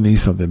 then you're going to need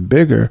something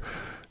bigger.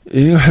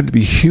 It don't have to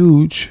be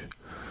huge.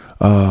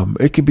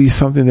 It can be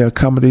something that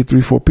accommodate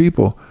 3-4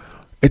 people.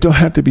 It don't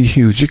have to be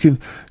huge. You can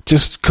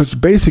just, because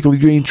basically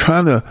you ain't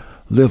trying to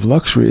live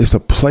luxury. It's a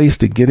place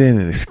to get in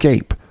and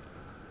escape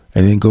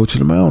and then go to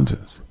the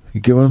mountains.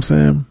 You get what I'm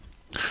saying?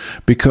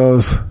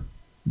 Because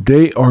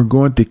they are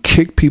going to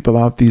kick people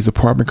out these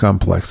apartment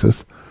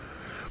complexes,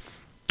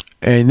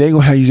 and they're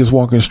going to have you just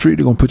walk in the street.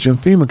 They're going to put you in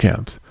FEMA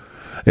camps.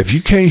 If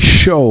you can't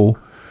show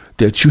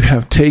that you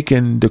have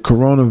taken the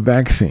corona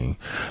vaccine,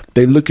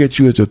 they look at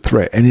you as a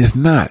threat, and it's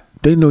not.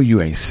 They know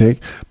you ain't sick,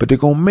 but they're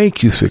going to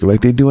make you sick like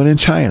they're doing in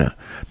China.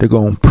 They're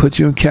going to put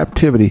you in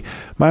captivity.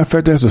 Matter of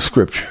fact, that's a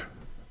scripture.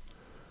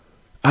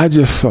 I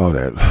just saw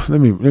that.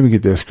 Let me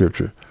get that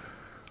scripture,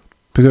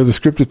 because the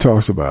scripture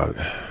talks about it.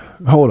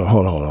 Hold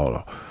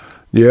on.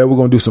 Yeah, we're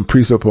going to do some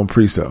precept on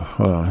precept.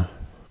 Hold on.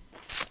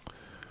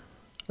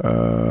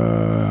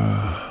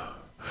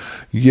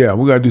 Yeah,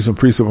 we got to do some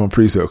precept on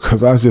precept,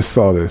 because I just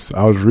saw this.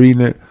 I was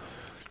reading it.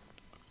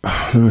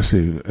 Let me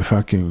see if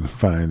I can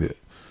find it.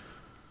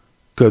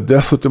 Because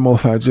that's what the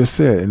Most High just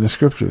said in the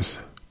scriptures.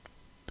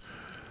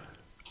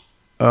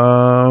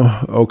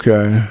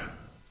 Okay.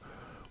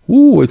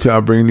 Wait till I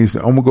bring these.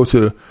 I'm going to go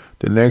to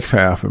the next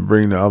half and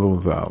bring the other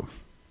ones out.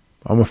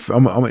 I'm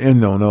going to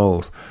end on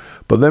those.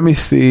 But let me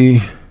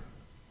see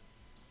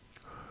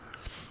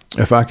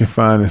if I can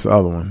find this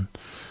other one.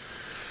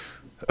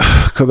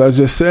 Because I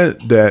just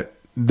said that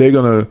they're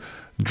going to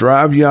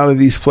drive you out of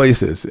these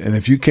places. And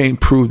if you can't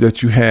prove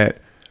that you had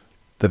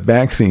the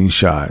vaccine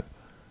shot,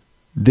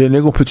 then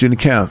they're going to put you in the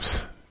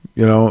camps.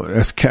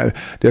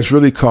 That's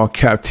really called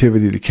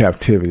captivity to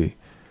captivity.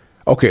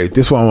 Okay,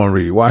 this one I want to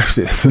read. Watch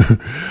this.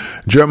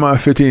 Jeremiah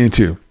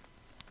 15:2.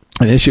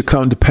 And it shall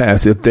come to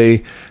pass, if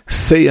they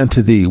say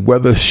unto thee,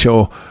 whither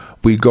shall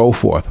we go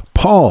forth?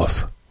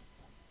 Pause.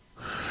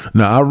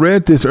 Now, I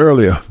read this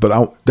earlier,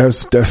 but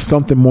there's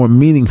something more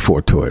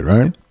meaningful to it,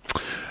 right?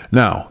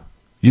 Now,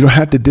 you don't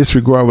have to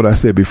disregard what I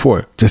said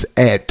before. Just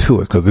add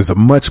to it, because there's a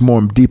much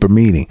more deeper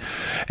meaning.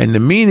 And the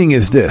meaning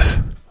is this.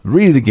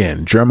 Read it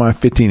again. Jeremiah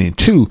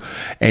 15:2.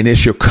 And it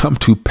shall come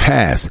to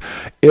pass,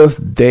 if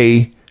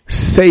they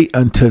say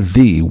unto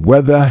thee,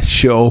 whither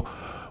shall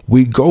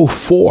we go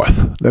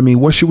forth? I mean,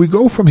 where should we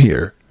go from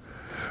here?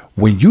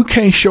 When you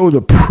can't show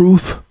the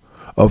proof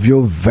of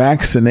your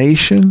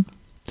vaccination,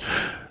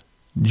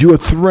 you're a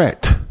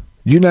threat.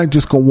 You're not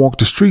just going to walk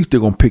the streets. They're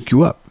going to pick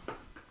you up.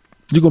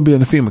 You're going to be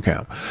in the FEMA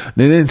camp.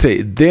 They didn't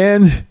say,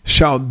 then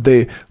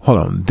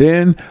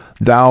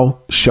thou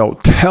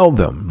shalt tell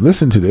them,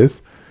 listen to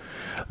this,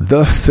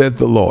 thus said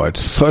the Lord,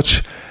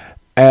 such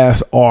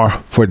as are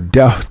for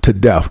death to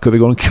death, because they're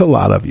going to kill a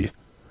lot of you.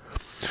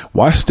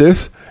 Watch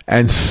this.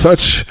 And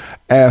such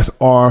as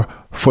are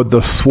for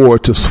the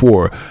sword to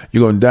sword.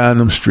 You're going to die in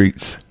them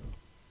streets.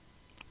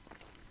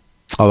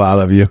 A lot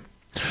of you.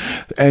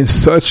 And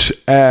such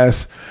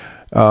as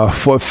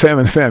for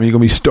famine, you're going to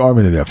be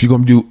starving to death. You're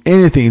going to do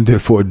anything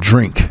for a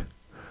drink.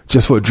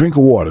 Just for a drink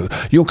of water.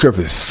 You don't care if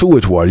it's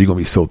sewage water. You're going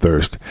to be so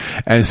thirsty.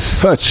 And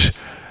such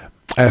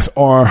as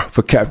are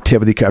for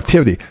captivity.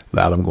 A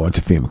lot of them going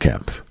to FEMA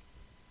camps.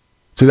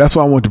 So that's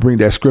why I want to bring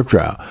that scripture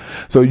out.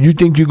 So you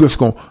think you're just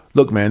going to,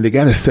 look, man, they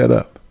got it set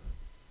up.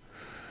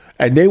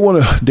 And they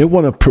want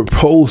to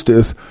propose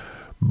this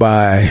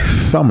by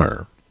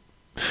summer.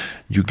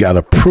 You got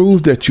to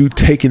prove that you're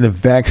taking the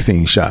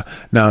vaccine shot.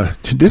 Now,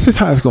 this is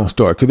how it's going to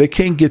start, because they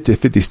can't get to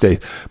 50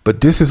 states.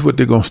 But this is what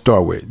they're going to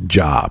start with,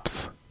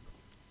 jobs.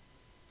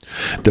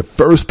 The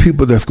first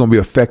people that's going to be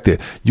affected,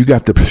 you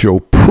got to show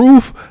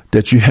proof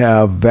that you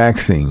have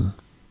vaccine.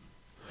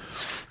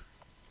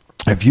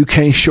 If you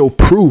can't show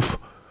proof,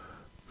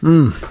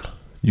 you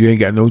ain't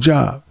got no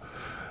job.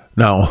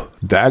 Now,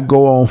 that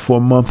go on for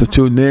a month or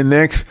two. And then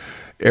next,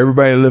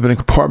 everybody living in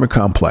apartment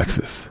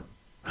complexes.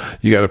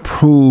 You got to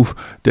prove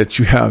that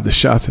you have the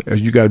shots, or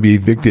you got to be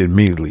evicted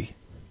immediately.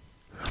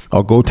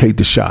 Or go take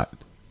the shot.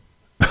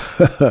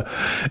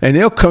 And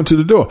they'll come to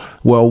the door.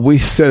 Well, we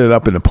set it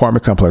up in an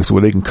apartment complex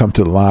where they can come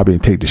to the lobby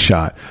and take the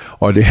shot.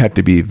 Or they have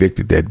to be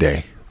evicted that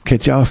day.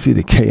 Can't y'all see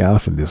the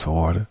chaos and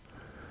disorder?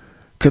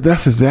 Because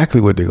that's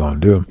exactly what they're going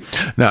to do.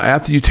 Now,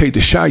 after you take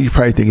the shot, you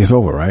probably think it's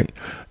over, right?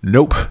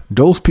 Nope.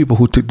 Those people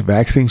who took the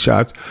vaccine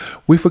shots,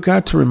 we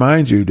forgot to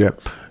remind you that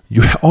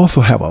you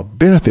also have a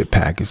benefit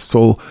package.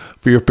 So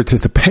for your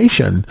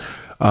participation,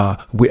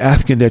 we're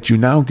asking that you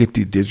now get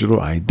the digital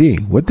ID.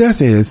 What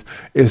that is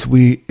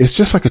it's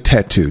just like a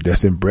tattoo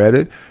that's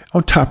embedded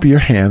on top of your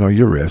hand or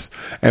your wrist.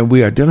 And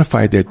we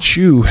identify that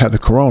you have the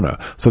corona.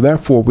 So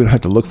therefore, we don't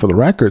have to look for the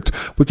records.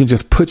 We can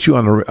just put you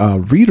on a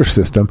reader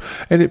system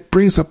and it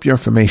brings up your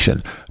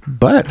information.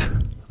 But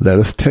let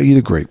us tell you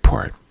the great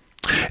part.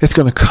 It's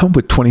going to come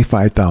with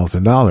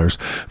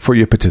 $25,000 for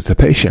your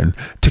participation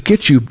to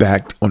get you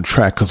back on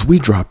track, because we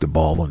dropped the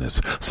ball on this.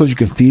 So you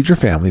can feed your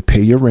family,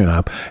 pay your rent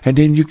up, and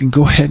then you can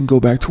go ahead and go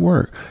back to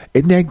work.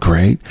 Isn't that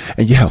great?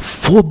 And you have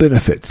full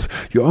benefits.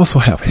 You also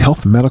have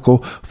health, medical,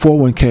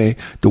 401k,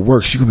 the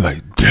works. You can be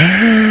like,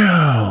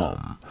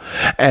 damn.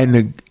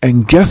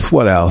 And guess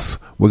what else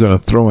we're going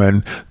to throw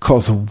in,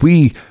 because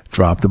we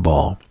dropped the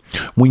ball.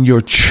 When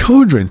your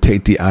children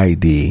take the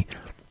ID,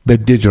 the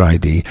digital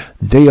ID,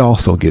 they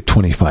also get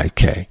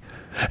 $25K,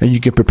 and you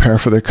get prepared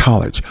for their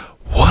college.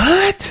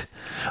 What?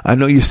 I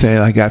know you're saying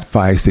I got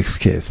 5-6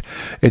 kids.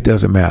 It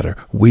doesn't matter.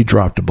 We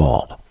dropped the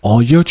ball.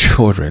 All your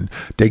children,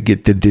 they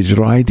get the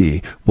digital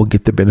ID, will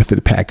get the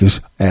benefit package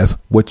as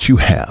what you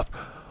have.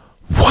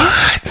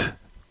 What?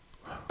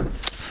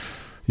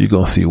 You're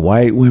going to see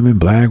white women,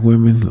 black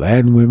women,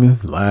 Latin women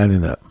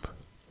lining up.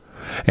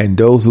 And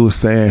those who are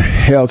saying,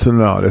 hell to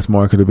no, that's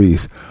Mark of the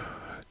Beast,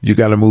 you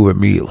got to move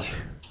immediately.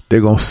 They're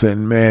going to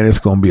send, man, it's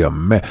going to be a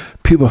mess.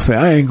 People say,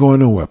 I ain't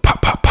going nowhere.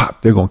 Pop, pop,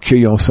 pop. They're going to kill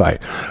you on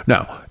sight.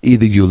 Now,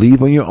 either you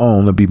leave on your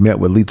own or be met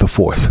with lethal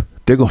force.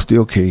 They're going to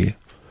still kill you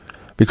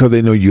because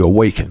they know you're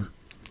awakened.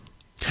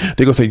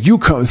 They're going to say, you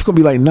come. It's going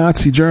to be like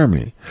Nazi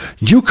Germany.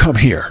 You come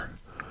here.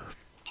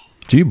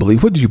 Do you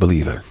believe? What do you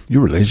believe in?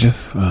 You're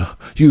religious?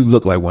 You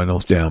look like one of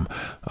those damn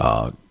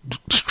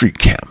street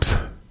camps.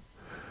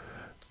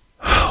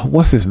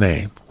 What's his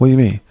name? What do you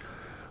mean?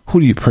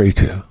 Who do you pray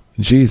to?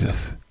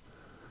 Jesus.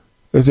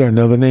 Is there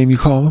another name you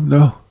call him?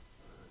 No.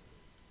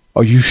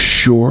 Are you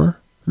sure?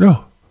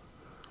 No.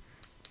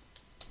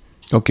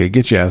 Okay,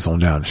 get your ass on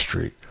down the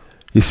street.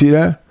 You see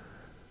that?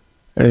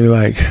 And you're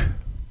like,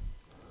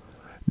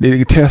 they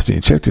get testing.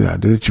 Check it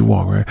out. Did you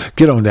walk, right?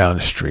 Get on down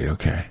the street,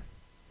 okay?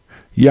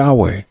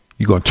 Yahweh,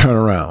 you're going to turn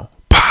around.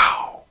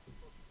 Pow!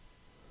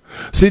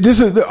 See, this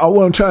is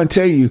what I'm trying to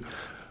tell you.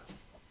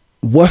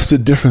 What's the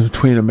difference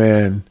between a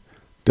man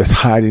that's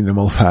hiding the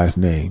Most High's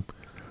name?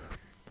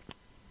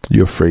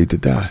 You're afraid to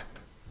die.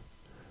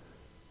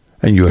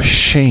 And you're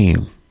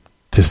ashamed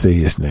to say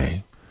his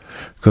name.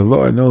 Because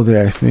Lord knows they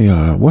asked me,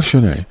 what's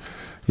your name?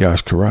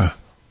 Yash Kara.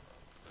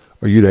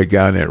 Are you that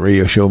guy on that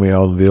radio show made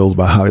all the videos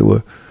about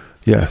Hollywood?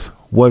 Yes.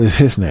 What is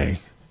his name?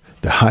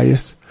 The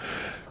highest?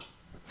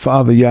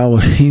 Father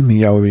Yahweh,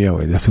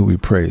 Yahweh. That's who we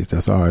praise.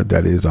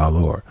 That is our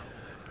Lord.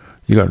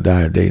 You're going to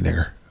die today,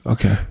 nigger.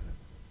 Okay.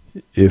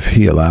 If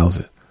he allows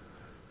it.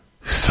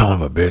 Son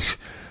of a bitch.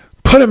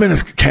 Put him in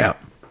his camp.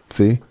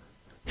 See?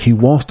 He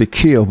wants to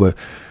kill, but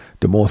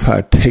the Most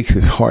High takes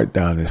his heart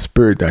down, his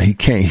spirit down. He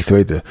can't. So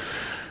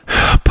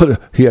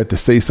he had to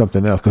say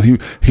something else, because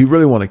he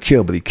really want to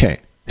kill, but he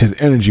can't. His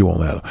energy won't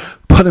let him.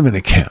 Put him in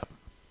a camp.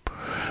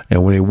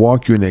 And when they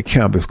walk you in that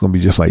camp, it's going to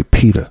be just like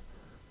Peter.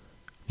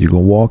 You're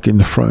going to walk in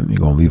the front. You're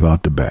going to leave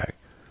out the back.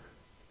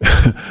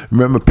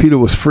 Remember, Peter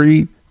was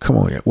freed. Come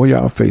on, where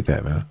y'all faith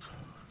at, man?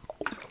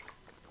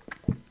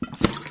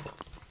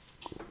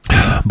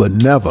 But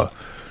never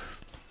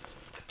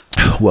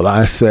will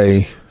I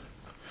say,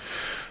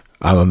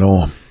 I don't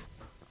know him.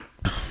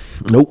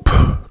 Nope.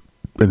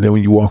 And then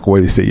when you walk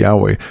away, they say,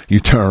 Yahweh, you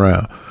turn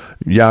around.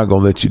 Y'all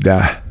gonna let you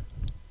die.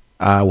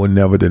 I will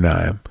never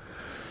deny him.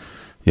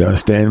 You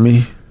understand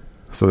me?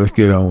 So let's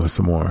get on with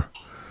some more.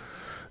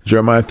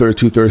 Jeremiah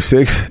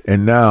 32:36.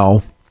 And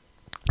now,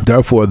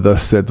 therefore,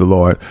 thus said the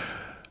Lord,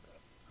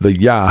 the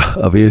Yah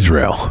of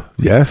Israel,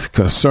 yes,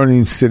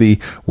 concerning city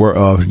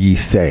whereof ye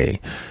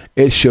say,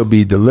 it shall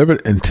be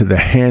delivered into the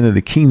hand of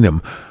the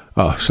kingdom,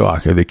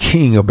 Shalaka, the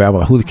king of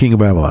Babylon. Who the king of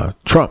Babylon?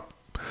 Trump.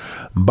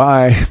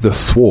 By the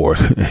sword.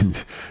 And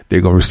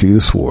they're going to receive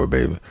the sword,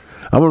 baby.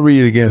 I'm going to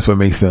read it again so it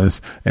makes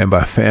sense. And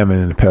by famine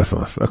and the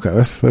pestilence. Okay,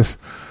 let's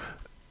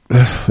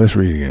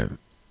read it again.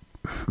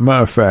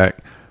 Matter of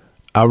fact,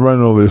 I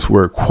run over this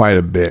word quite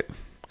a bit.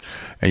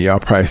 And y'all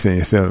probably saying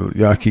yourself,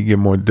 y'all can get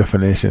more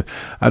definition.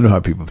 I know how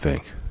people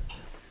think.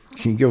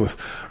 Can you give us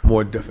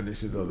more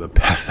definitions of the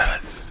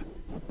pestilence?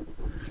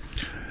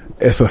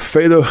 It's a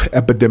fatal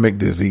epidemic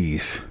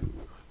disease,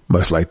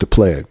 much like the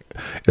plague.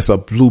 It's a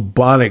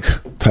bubonic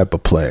type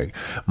of plague,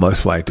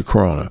 much like the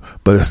corona,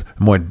 but it's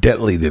more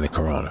deadly than the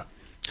corona.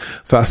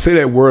 So I say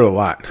that word a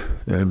lot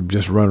and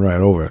just run right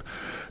over it.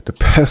 The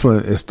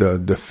pestilence is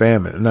the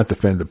famine, not the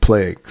famine, the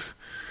plagues.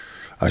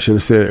 I should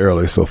have said it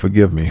earlier, so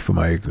forgive me for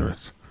my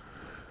ignorance.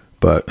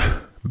 But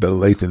better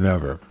late than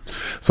never.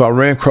 So I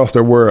ran across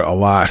that word a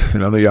lot,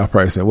 and I know y'all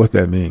probably saying, what's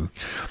that mean?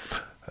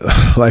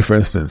 Like, for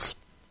instance,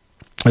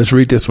 let's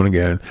read this one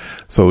again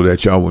so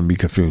that y'all wouldn't be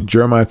confused.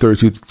 Jeremiah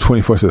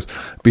 32:24 says,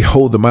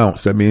 behold the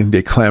mounts. That means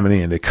they're climbing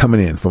in. They're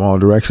coming in from all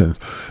directions.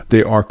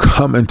 They are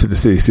coming to the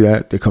city. See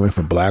that? They're coming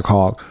from Black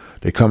Hawk.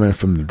 They're coming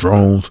from the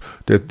drones.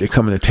 They're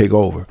coming to take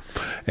over.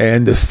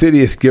 And the city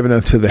is given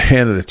unto the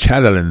hand of the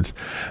Chaldeans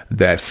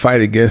that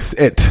fight against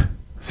it.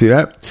 See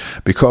that?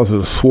 Because of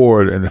the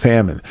sword and the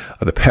famine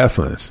of the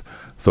pestilence.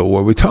 So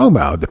what we're talking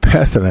about, the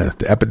pestilence,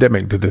 the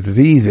epidemic, the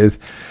disease is,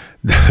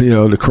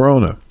 the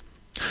corona.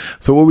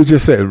 So what we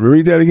just said,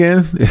 read that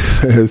again. It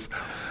says,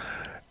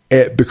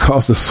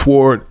 because the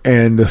sword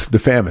and the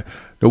famine.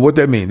 Now what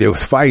that means? They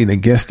was fighting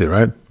against it,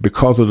 right?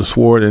 Because of the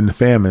sword and the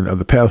famine of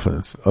the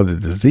pestilence, of the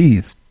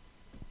disease.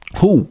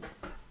 Who?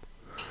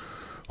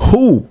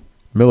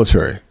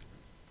 Military.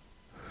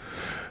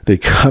 They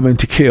coming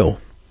to kill.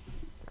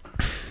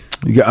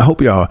 I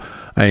hope I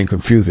ain't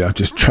confused.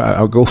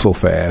 I'll go so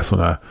fast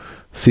when I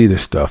see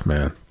this stuff,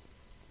 man.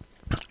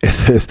 It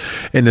says,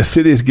 and the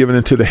city is given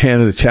into the hand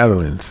of the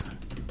Chaldeans.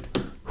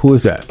 Who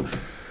is that?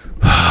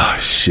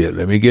 Shit,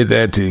 let me get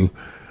that to you.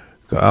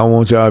 I don't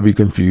want y'all to be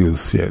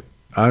confused yet.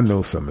 I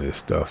know some of this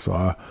stuff, so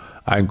I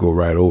can go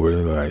right over it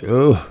and be like,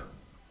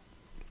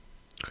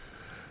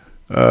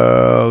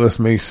 let's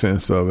make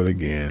sense of it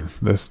again.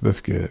 Let's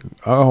get it.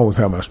 I always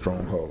have my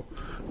stronghold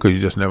because you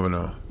just never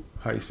know.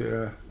 How you say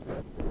that?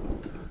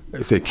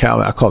 They say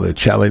Chaldean. I call it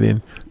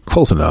Chaldean.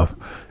 Close enough.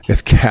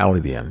 It's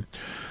Chaldean.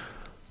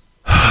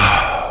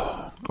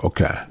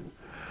 Okay.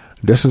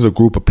 This is a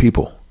group of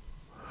people.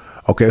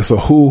 Okay, so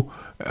who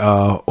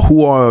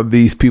are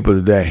these people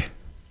today?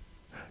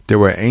 They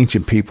were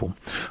ancient people.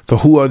 So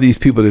who are these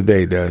people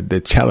today?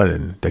 The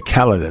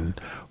Chaldean.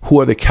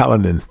 Who are the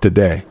Chaldeans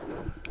today?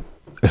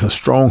 It's a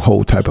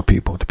stronghold type of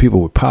people, the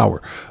people with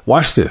power.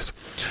 Watch this.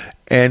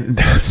 And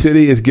the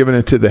city is given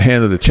into the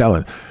hand of the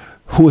Chaldean.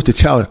 Who is the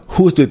Chaldean?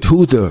 Who's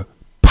the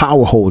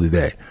power hold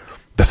today?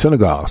 The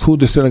synagogues. Who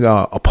the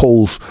synagogue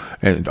oppose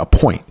and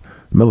appoint?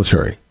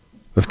 Military.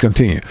 Let's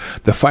continue.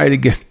 The fight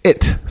against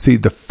it. See,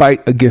 the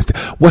fight against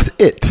what's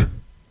it?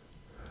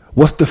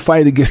 What's the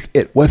fight against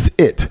it? What's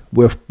it?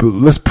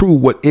 Let's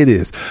prove what it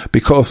is.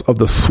 Because of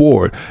the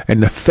sword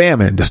and the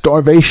famine, the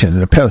starvation,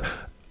 and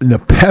the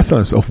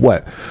pestilence of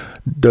what?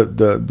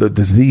 The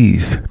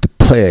disease, the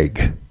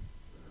plague.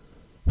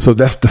 So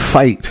that's the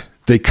fight.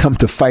 They come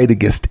to fight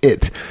against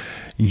it.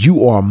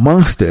 You are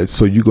amongst it,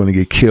 so you're going to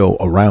get killed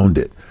around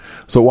it.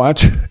 So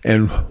watch,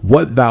 and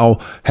what thou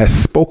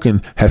hast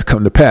spoken has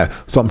come to pass.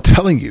 So I'm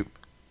telling you,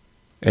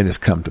 and it's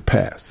come to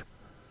pass.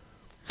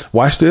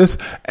 Watch this,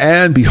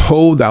 and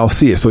behold, thou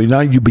see it. So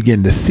now you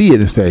begin to see it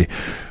and say,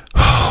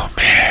 oh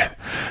man,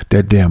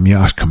 that damn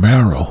Yash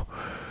Camaro.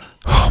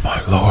 Oh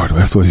my Lord,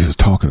 that's what he was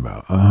talking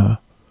about. I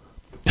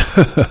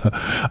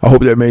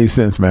hope that made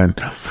sense, man.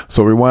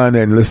 So rewind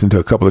that and listen to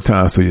a couple of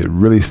times so you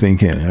really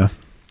sink in, yeah?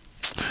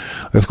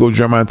 Let's go to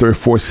Jeremiah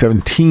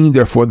 34:17.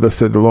 Therefore, thus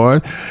said the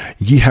Lord,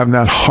 ye have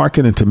not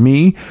hearkened unto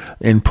me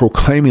in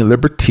proclaiming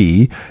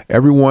liberty,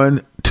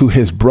 everyone to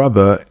his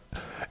brother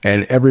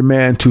and every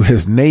man to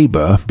his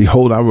neighbor.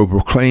 Behold, I will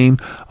proclaim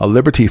a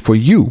liberty for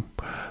you,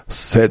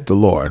 said the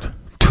Lord,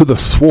 to the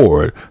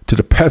sword, to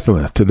the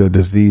pestilence, to the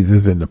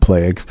diseases and the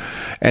plagues,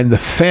 and the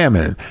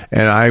famine,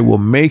 and I will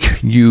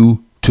make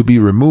you to be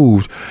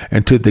removed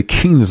and to the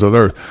kingdoms of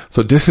earth.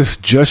 So this is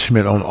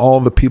judgment on all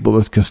the people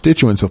as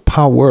constituents of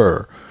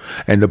power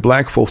and the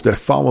black folks that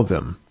follow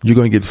them. You're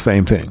going to get the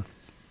same thing.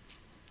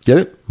 Get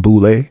it?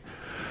 Boule.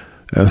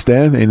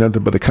 Understand? Ain't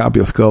nothing but a copy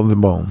of Skulls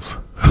and Bones.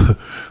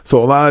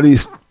 So a lot of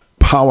these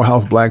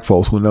powerhouse black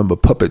folks who number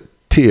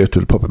puppeteers to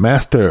the puppet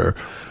master,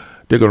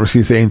 they're going to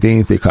receive the same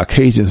things the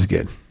Caucasians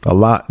get.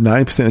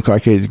 90% of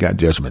Caucasians got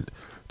judgment.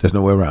 There's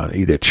no way around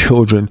it. Their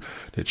children,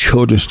 their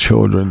children's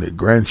children, their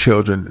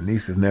grandchildren, their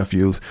nieces,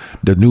 nephews,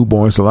 the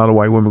newborns. A lot of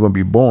white women are going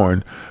to be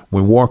born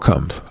when war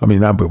comes. I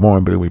mean, not be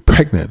born, but they'll be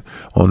pregnant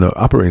on the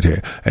operating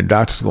table. And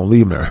doctors are going to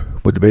leave them there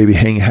with the baby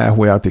hanging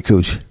halfway out their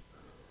coochie.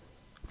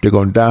 They're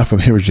going to die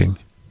from hemorrhaging.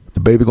 The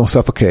baby going to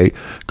suffocate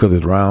because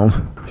it's round,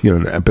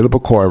 a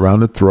umbilical cord around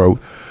the throat.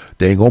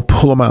 They ain't going to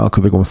pull them out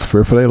because they're going to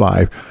fear for their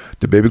life.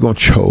 The baby going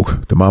to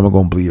choke. The mama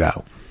going to bleed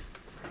out.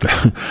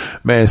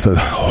 Man, it's a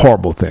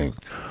horrible thing.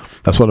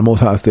 That's why the Most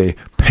High say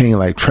pain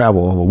like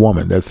travel of a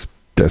woman. That's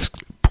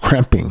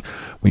cramping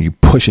when you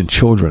pushing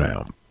children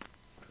out.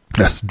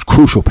 That's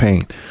crucial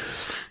pain.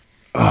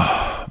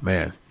 Oh,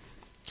 man.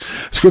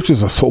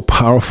 Scriptures are so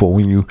powerful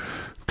when you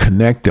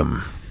connect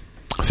them.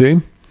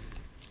 See?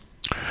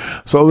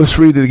 So let's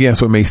read it again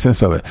so it makes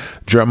sense of it.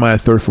 Jeremiah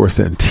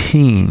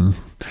 34:17.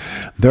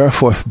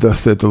 Therefore,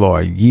 thus said the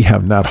Lord, ye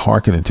have not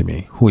hearkened unto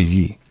me. Who are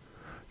ye?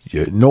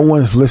 No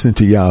one is listening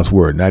to Yah's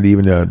word, not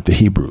even the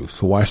Hebrews.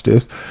 So watch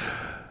this.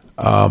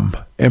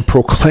 And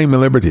proclaiming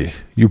liberty.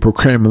 You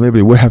proclaim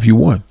liberty. What have you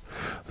won?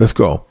 Let's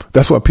go.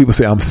 That's why people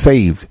say, I'm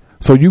saved.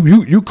 So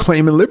you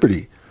claiming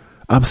liberty.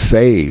 I'm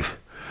saved.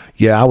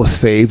 Yeah, I was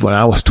saved when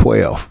I was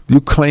 12.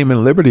 You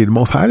claiming liberty. The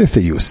Most High didn't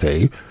say you were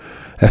saved.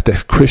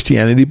 That's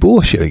Christianity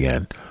bullshit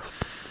again.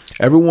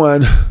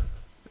 Everyone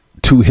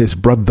to his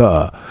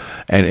brother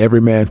and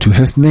every man to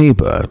his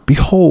neighbor.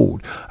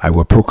 Behold, I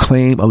will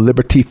proclaim a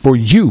liberty for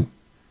you,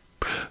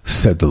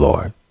 said the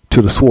Lord,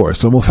 to the sword.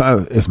 So the Most High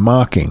is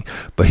mocking,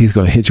 but he's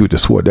going to hit you with the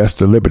sword. That's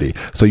the liberty.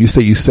 So you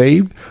say you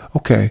saved?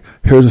 Okay,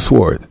 here's a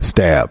sword.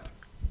 Stab.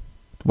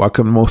 Why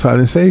come the Most High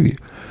didn't save you?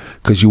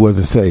 Because you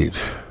wasn't saved.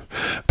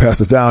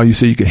 Pastor Down, you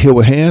say you can heal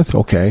with hands?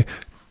 Okay,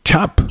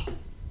 chop.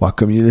 Why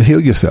come you didn't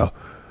heal yourself?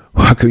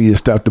 Why couldn't you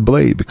stop the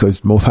blade?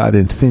 Because Most High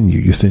didn't send you.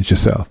 You sent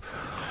yourself.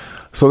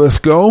 So let's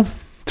go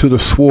to the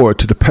sword,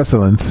 to the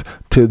pestilence,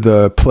 to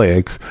the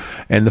plagues,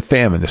 and the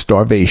famine, the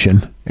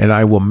starvation. And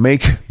I will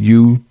make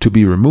you to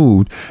be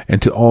removed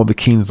into all the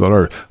kingdoms on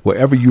earth,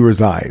 wherever you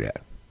reside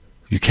at.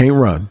 You can't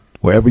run.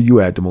 Wherever you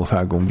at, the Most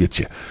High going to get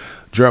you.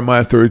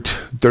 Jeremiah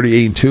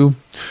 38:2.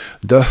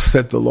 Thus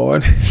saith the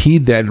Lord, he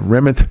that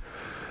remaineth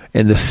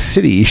in the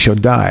city shall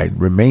die,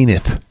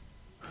 remaineth.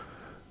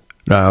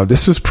 Now,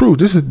 this is proof.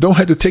 Don't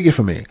have to take it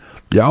from me.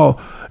 Y'all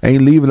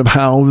ain't leaving them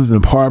houses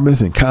and apartments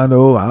and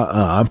condos.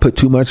 I put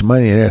too much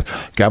money in it.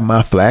 Got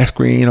my flat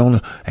screen on.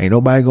 Ain't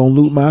nobody going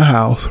to loot my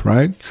house,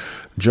 right?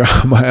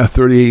 Jeremiah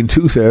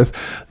 38:2 says,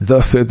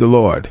 thus said the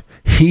Lord,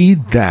 he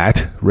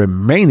that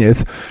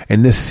remaineth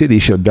in this city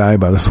shall die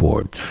by the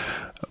sword.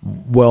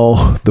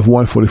 Well, the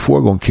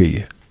 144 going to kill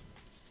you.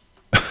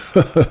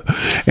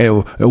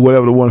 and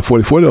whatever the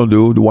 144 don't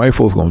do, the white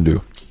folks going to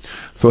do.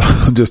 So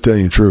I'm just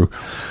telling you the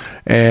truth.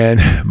 And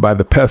by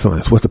the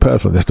pestilence. What's the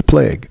pestilence? That's the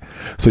plague.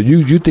 So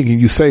you thinking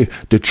you say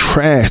the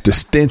trash, the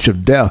stench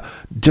of death,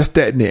 just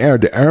that in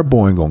the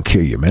airborne gonna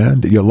kill you,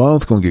 man. Your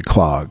lungs gonna get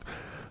clogged.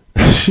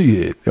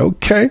 Shit.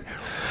 Okay.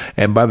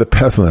 And by the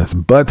pestilence.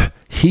 But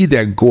he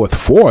that goeth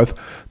forth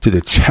to the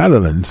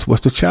challenge.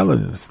 What's the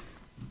challenge?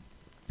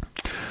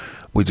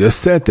 We just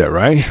said that,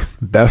 right?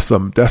 That's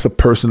a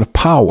person of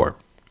power.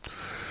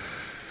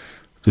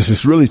 This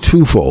is really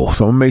twofold.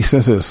 So it makes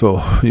sense of it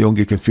so you don't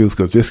get confused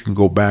because this can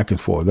go back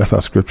and forth. That's how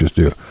scriptures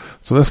do.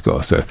 So let's go.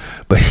 It says,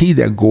 but he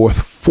that goeth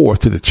forth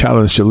to the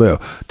challenge shall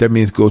live. That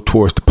means go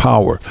towards the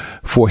power.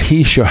 For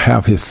he shall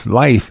have his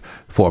life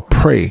for a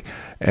prey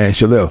and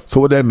shall live. So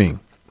what that mean?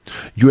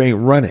 You ain't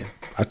running.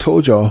 I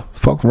told y'all,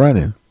 fuck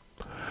running.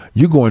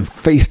 You're going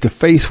face to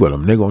face with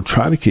them. They're going to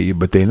try to kill you,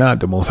 but they're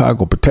not. The Most High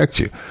going to protect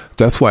you.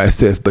 That's why it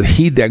says, but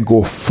he that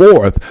go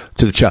forth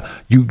to the child,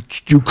 you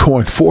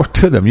going forth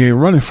to them. You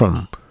ain't running from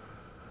them.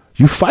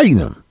 You fighting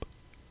them.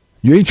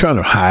 You ain't trying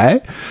to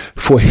hide.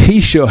 For he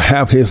shall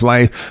have his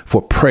life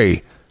for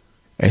prey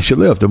and shall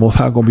live. The Most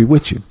High going to be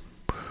with you.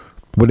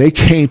 When they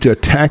came to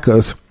attack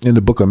us in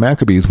the book of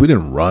Maccabees, we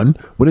didn't run.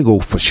 We didn't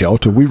go for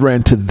shelter. We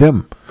ran to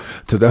them.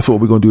 So that's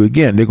what we're going to do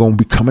again. They're going to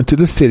be coming to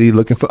the city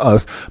looking for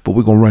us, but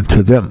we're going to run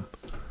to them.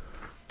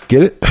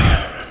 Get it?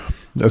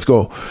 Let's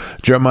go.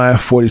 Jeremiah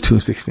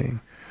 42:16.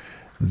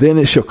 Then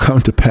it shall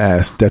come to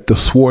pass that the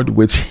sword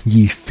which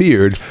ye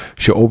feared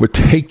shall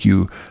overtake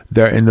you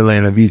there in the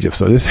land of Egypt.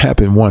 So this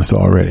happened once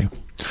already.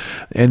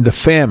 And the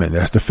famine,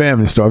 that's the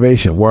famine,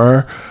 starvation,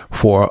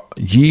 wherefore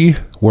ye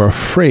were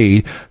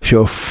afraid,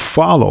 shall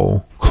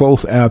follow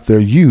close after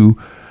you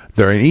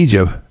there in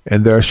Egypt,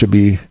 and there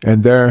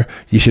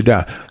ye should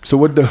die. So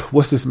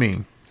what's this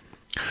mean?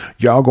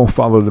 Y'all gonna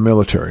follow the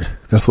military.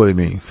 That's what it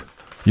means.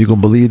 You're gonna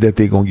believe that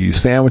they're gonna give you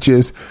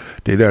sandwiches,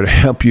 they're there to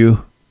help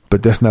you,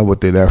 but that's not what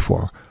they're there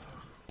for.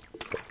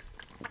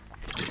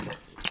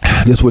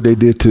 That's what they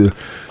did to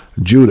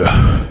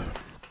Judah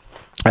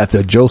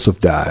after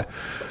Joseph died.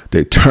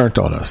 They turned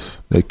on us.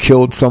 They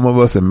killed some of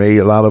us and made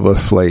a lot of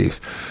us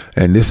slaves.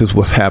 And this is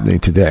what's happening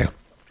today.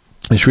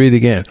 Let's read it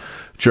again.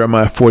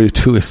 Jeremiah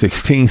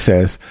 42:16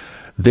 says,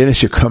 then it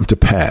should come to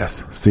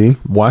pass. See,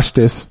 watch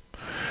this.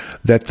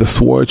 That the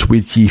swords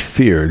which ye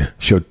feared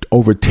shall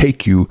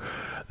overtake you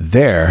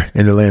there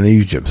in the land of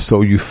Egypt.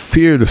 So you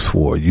fear the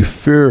sword. You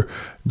fear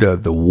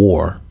the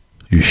war.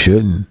 You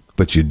shouldn't,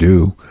 but you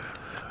do.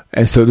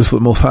 And so this is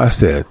what Most High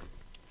said.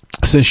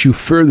 Since you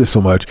fear this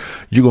so much,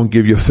 you're going to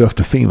give yourself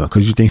to FEMA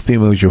because you think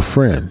FEMA is your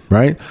friend,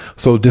 right?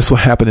 So this will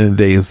happen in the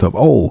days of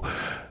old.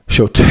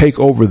 Shall take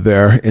over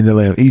there in the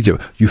land of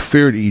Egypt. You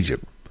feared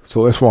Egypt.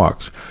 So let's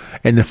watch.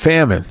 And the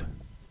famine,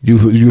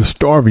 you were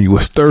starving, you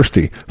was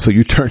thirsty, so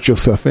you turned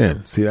yourself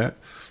in. See that?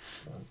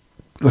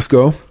 Let's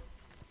go.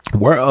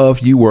 Whereof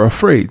you were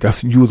afraid.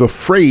 You was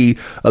afraid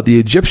of the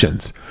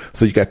Egyptians.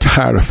 So you got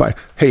tired of fight.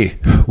 Hey,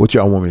 what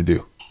y'all want me to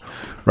do?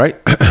 Right?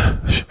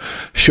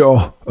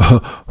 Shall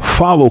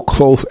follow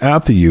close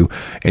after you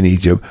in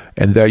Egypt,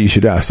 and there you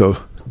should die. So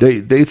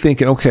they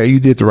thinking, okay, you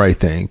did the right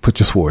thing. Put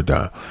your sword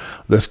down.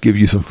 Let's give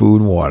you some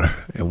food and water.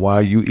 And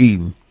while you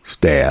eating,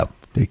 stab.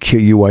 They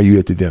kill you while you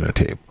at the dinner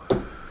table.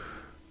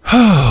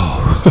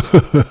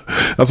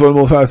 That's what the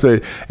Most High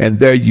said. And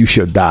there you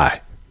shall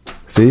die.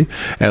 See?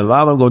 And a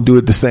lot of them going to do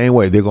it the same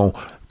way. They're going to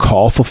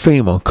call for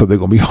FEMA because they're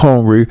going to be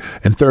hungry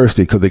and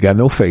thirsty because they got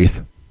no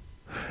faith.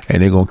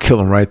 And they're going to kill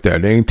them right there.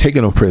 They ain't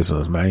taking no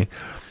prisoners, man.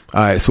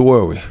 All right, so where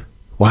are we?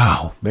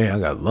 Wow, man, I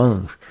got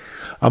lungs.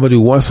 I'm going to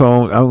do one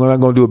song. I'm not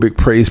going to do a big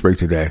praise break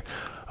today.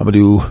 I'm going to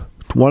do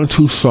 1 or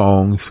 2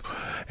 songs,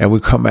 and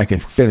we'll come back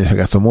and finish. I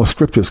got some more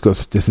scriptures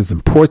because this is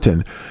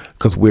important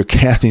because we're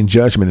casting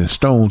judgment and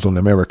stones on the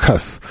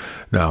Americas.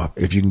 Now,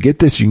 if you can get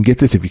this, you can get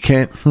this. If you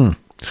can't,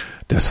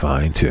 that's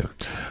fine too.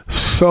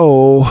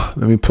 So let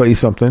me play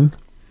something.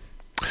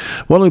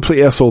 Why don't we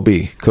play SOB?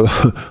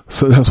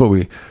 So that's what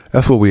we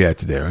at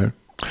today, right?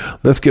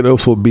 Let's get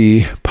SOB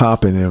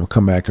popping and we'll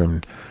come back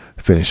and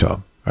finish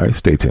up. All right,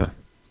 stay tuned.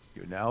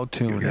 You're now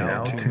tuned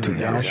to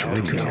Yash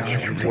Radio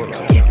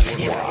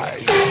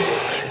Worldwide.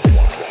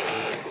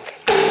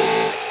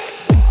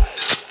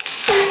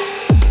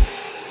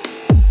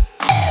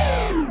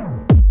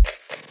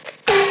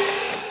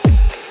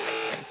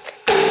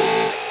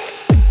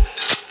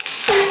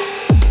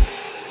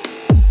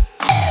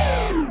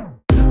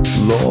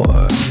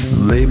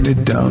 Lay me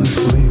down to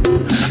sleep.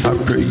 I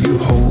pray you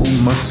hold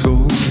my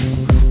soul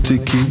to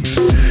keep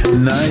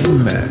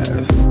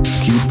nightmares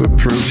keep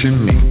approaching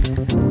me.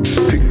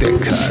 Pick that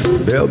cotton,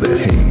 velvet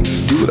hay,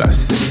 do what I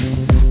say.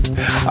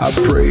 I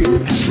pray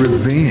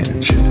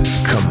revenge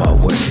come my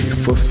way.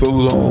 For so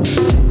long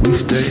we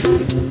stay.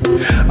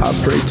 I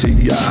pray to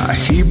Yah,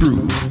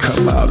 Hebrews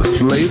come out of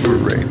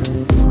slavery.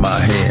 My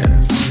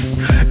hands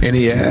in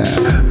the air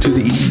to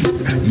the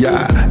east,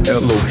 Yah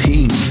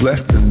Elohim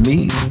blessing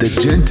me. The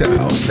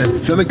Gentiles and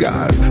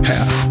synagogues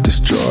have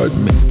destroyed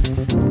me.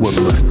 What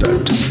must I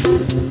do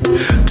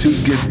to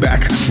get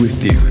back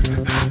with you?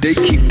 They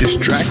keep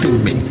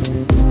distracting me,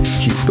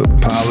 keep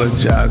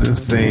apologizing,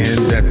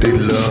 saying that they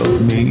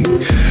love me.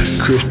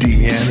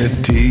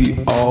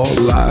 Christianity,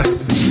 all I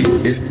see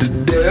is the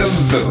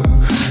devil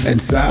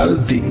inside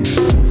of thee.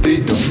 They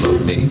don't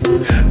love me,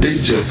 they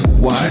just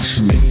watch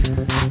me.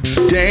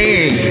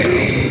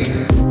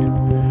 Damn,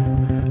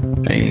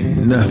 ain't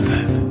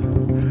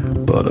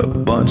nothing but a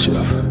bunch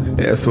of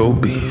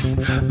SOBs.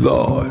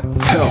 Lord,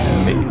 help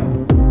me.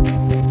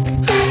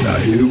 Now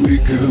here we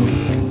go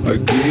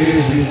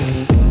again.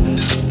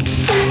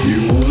 You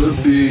wanna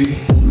be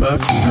my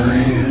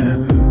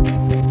friend,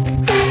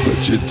 but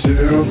you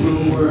tell the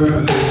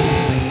world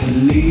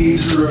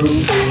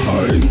Negroes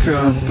are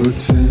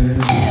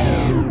incompetent.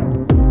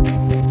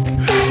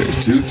 It's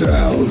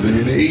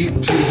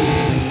 2018,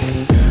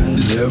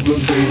 never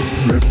been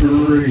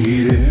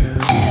reparated,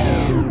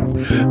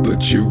 but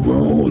you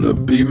wanna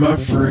be my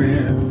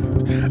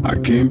friend. I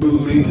can't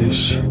believe this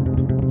shit.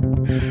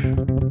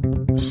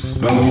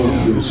 Son of a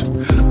bitch.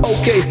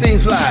 Okay,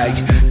 seems like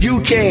you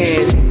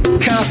can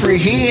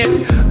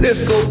comprehend.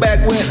 Let's go back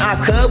when our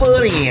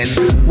covered in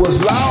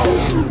was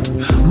lost.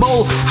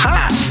 Most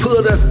High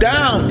put us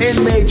down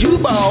and made you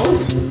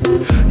boss.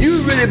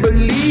 You really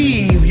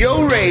believe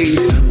your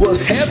race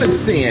was heaven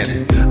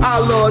sent.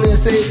 Our Lord and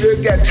Savior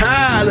got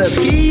tired of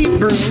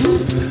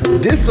Hebrews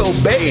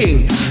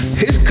disobeying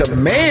his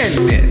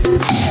commandments.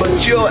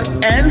 But your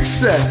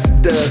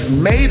ancestors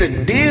made a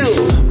deal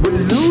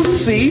with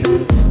Lucy,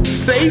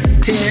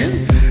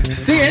 Satan,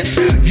 sin.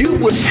 You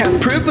would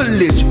have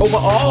privilege over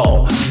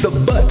all the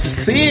but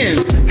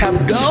sins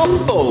have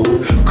gone for,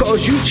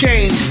 cause you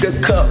changed the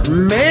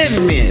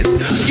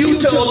commandments. You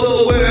told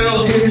the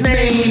world his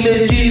name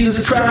is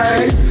Jesus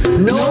Christ,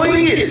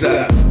 knowing it's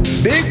a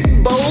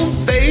big bold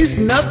face,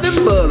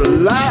 nothing but a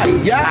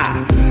lie.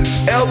 Yah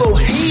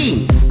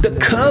Elohim, the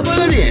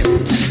covenant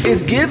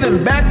is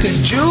given back to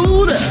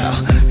Judah,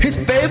 his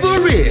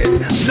favorite.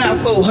 Now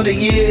 400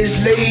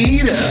 years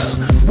later,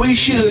 we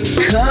should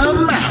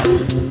come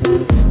out,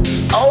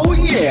 oh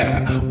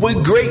yeah,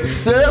 with great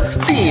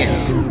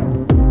substance.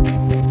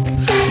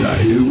 Now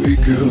here we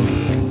go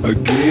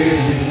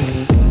again.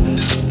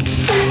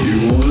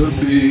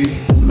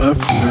 my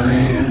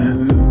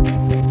friend.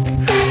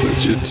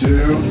 But you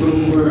tell the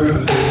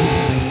world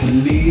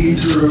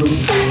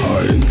Negroes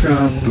are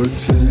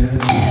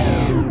incompetent.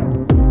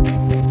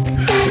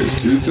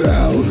 It's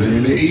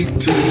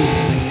 2018,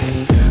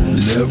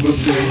 never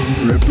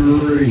been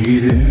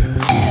reparated.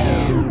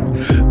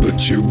 But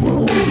you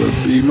wanna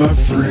be my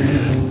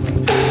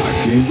friend. I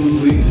can't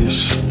believe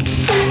this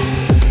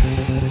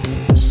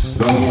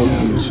son of a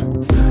bitch.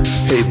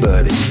 Hey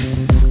buddy,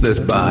 let's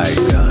buy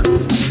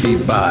guns, be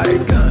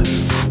bygones.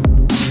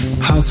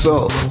 How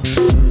so?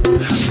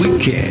 We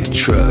can't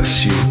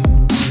trust you,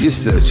 you're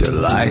such a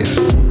liar.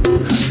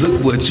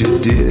 Look what you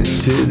did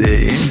to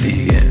the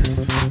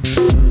Indians.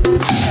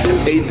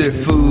 Ate their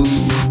food,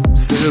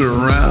 sit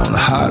around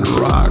hot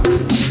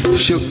rocks,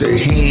 shook their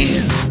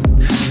hands,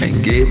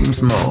 and gave them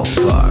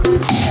smallpox.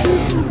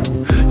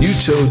 You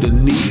told the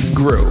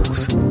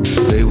Negroes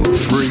they were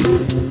free.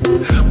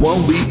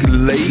 1 week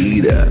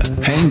later,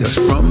 hanged us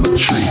from a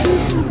tree.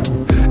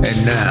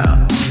 And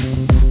now,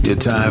 your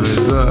time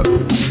is up.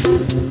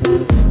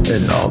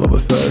 And all of a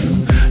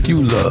sudden,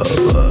 you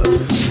love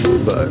us.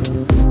 But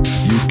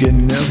you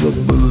can never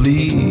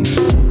believe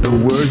the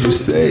words you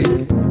say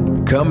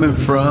coming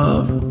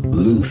from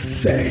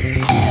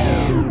Lucy.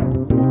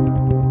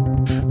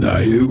 Now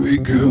here we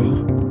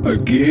go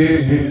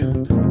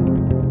again.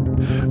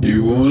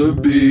 You wanna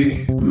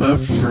be my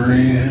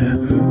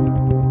friend,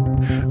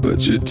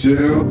 but you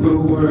tell the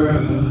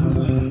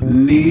world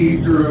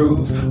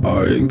Negroes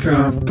are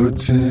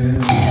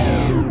incompetent.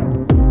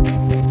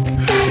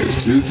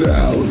 It's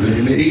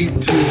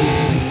 2018,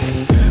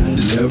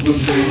 never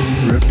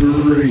been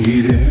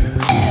reparated.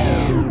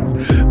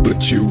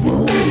 But you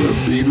wanna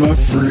be my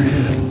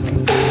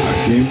friend. I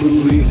can't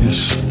believe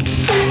this.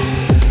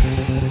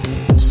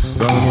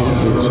 Son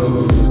of a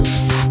bitch.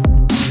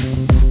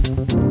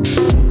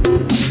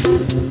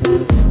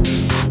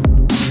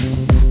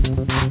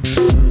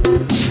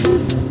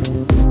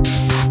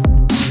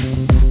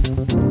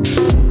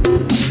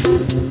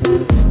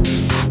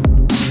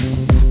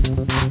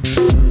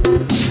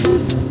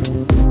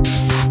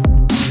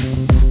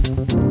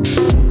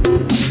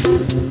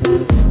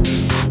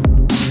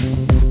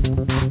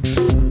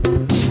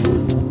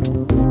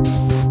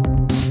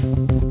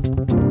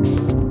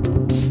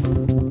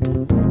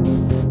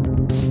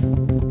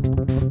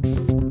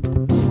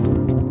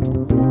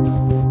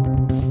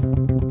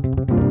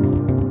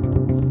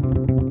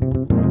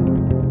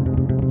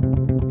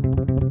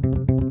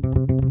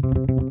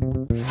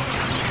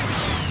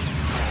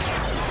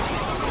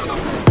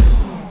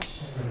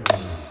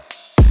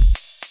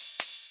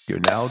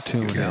 You're now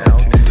tuned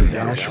out to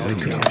Yash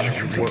Radio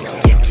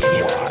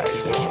Worldwide.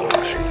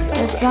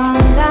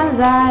 Sometimes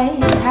I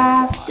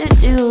have to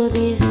do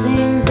these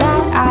things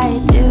that I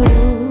do.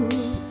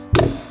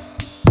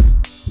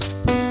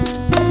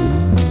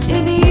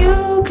 If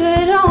you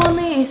could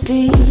only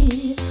see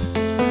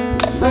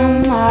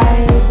from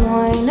my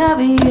point of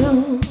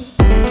view.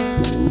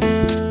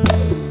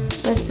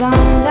 But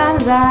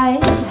sometimes I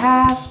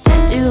have to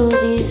do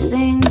these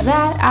things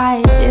that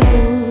I do.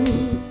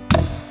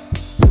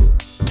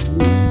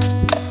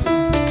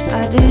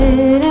 I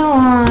didn't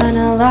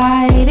wanna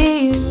lie to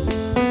you.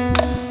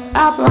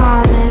 I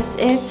promise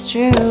it's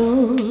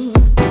true.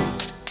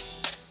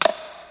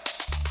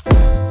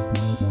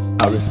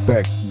 I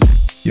respect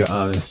your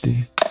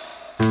honesty,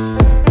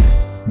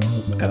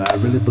 and I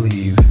really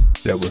believe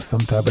there was some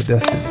type of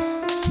destiny.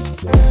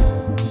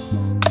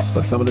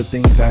 But some of the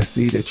things I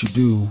see that you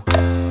do,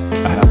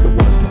 I have to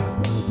wonder,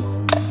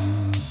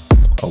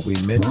 are we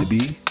meant to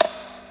be?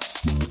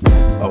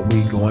 Are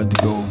we going to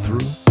go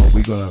through? Are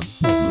we going to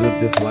live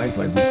this life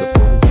like we're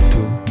supposed to?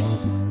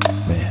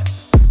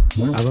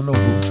 Man, I don't know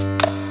who.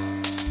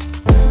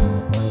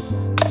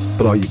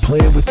 But are you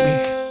playing with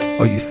me?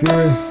 Are you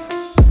serious?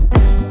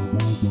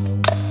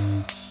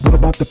 What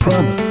about the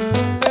promise?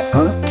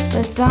 Huh?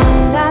 But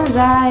sometimes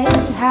I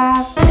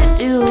have to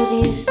do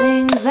these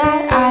things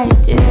that I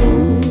do.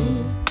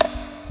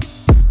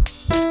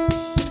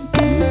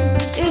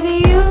 If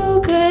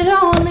you could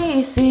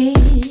only see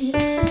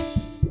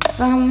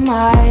from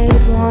my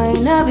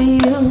point of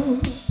view.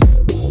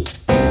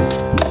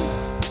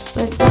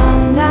 But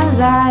sometimes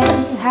I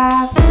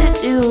have to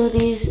do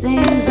these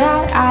things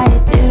that I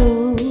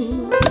do.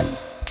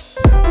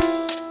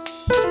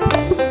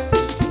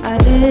 I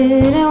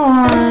didn't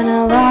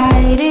wanna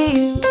lie to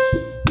you.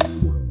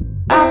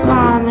 I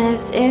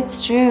promise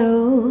it's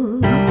true.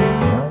 I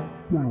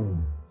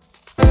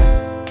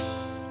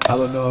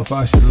don't know if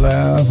I should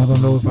laugh. I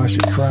don't know if I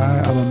should cry.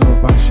 I don't know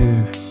if I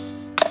should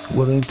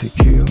willing to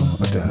kill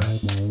or die.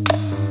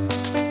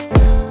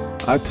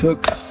 I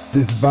took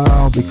this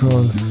vow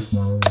because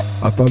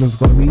I thought it was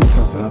going to mean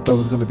something. I thought it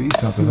was going to be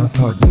something. I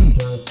thought me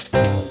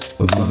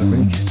was going to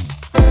make it.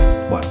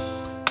 Wow.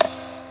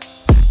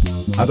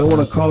 I don't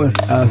want to call it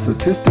a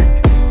statistic,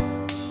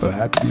 but I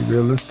have to be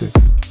realistic.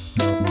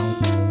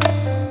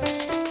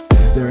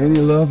 Is there any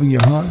love in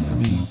your heart? I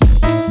mean,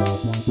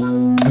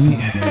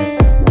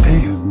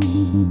 damn.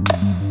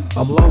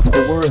 I'm lost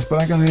for words,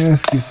 but I gotta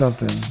ask you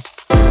something.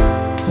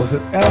 Was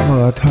it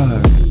ever a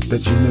time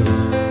that you knew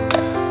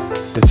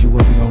that you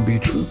wasn't gonna be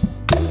true?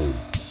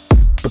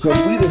 Because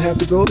we didn't have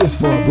to go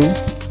this far, boo.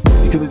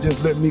 You could have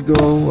just let me go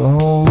a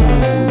whole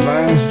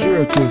last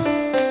year or two.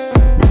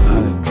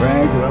 I done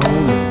dragged it on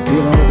and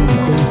did all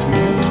these things for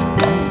you.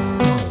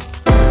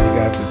 You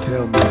got to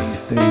tell me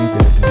these things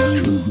that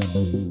it's true.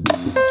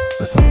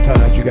 But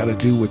sometimes you gotta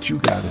do what you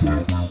gotta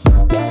do.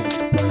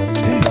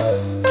 Damn.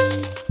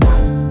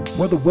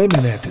 Where the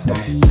women at today?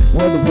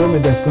 Where are the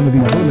women that's gonna be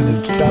women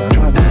and stop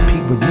trying to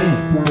compete with men?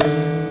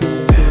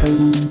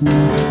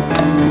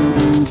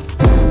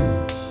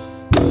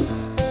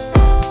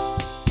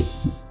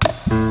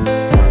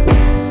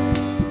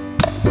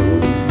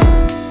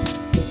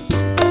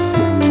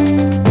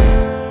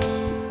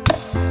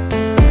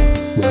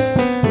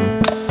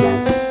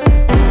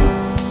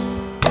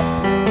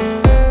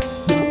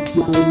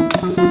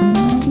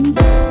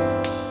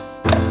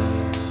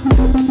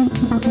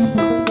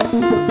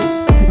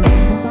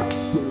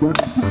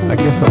 I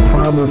guess I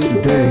promised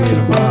today and a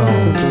vow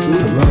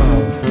to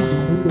love,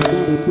 who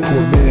a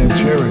man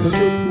cherish,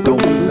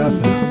 don't mean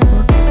nothing.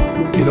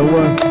 You know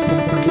what?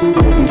 I'm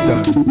gonna be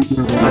done.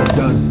 I'm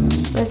done.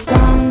 But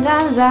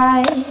sometimes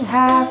I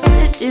have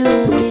to do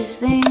these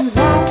things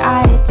that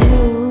I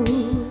do.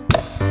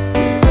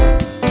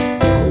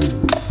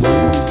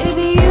 If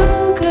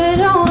you could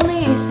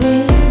only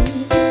see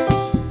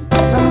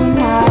from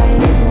my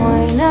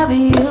point of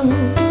view.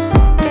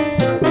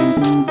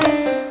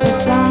 But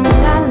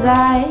sometimes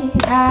I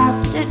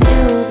have to do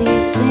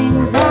these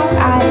things that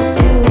I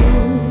do.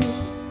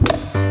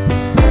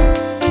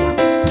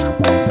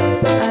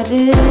 I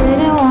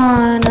didn't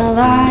wanna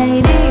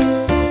lie to you.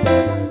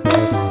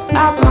 I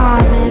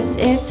promise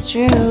it's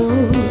true.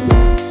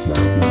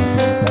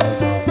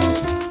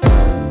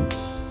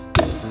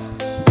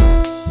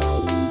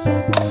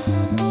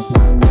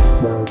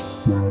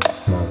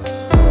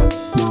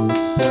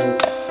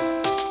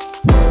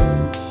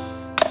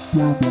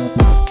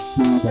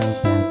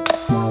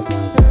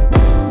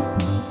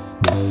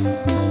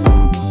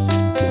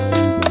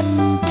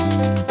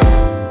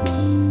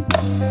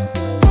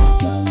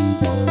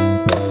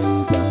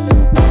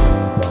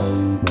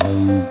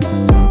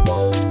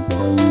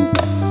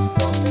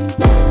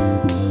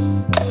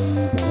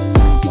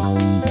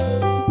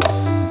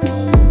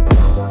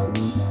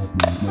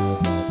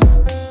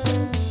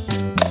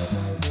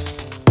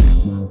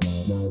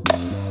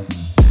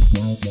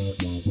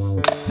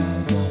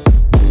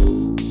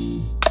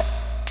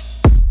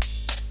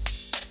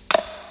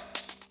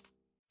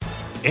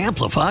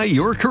 Amplify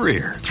your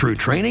career through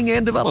training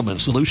and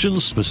development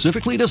solutions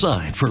specifically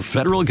designed for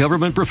federal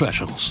government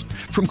professionals.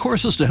 From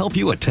courses to help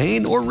you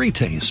attain or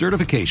retain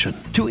certification,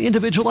 to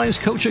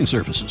individualized coaching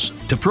services,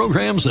 to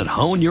programs that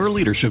hone your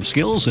leadership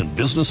skills and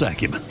business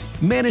acumen,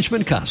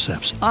 Management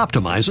Concepts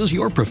optimizes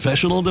your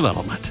professional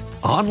development.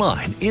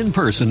 Online, in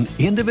person,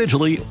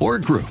 individually, or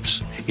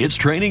groups, it's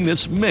training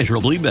that's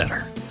measurably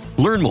better.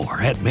 Learn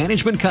more at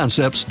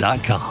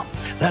managementconcepts.com.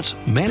 That's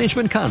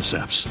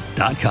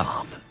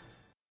managementconcepts.com.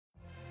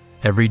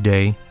 Every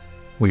day,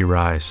 we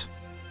rise,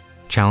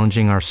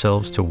 challenging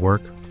ourselves to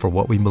work for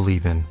what we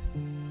believe in.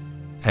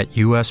 At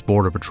U.S.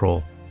 Border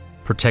Patrol,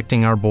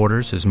 protecting our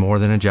borders is more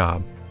than a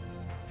job.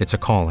 It's a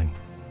calling.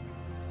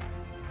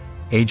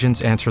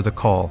 Agents answer the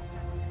call,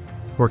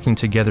 working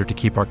together to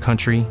keep our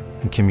country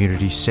and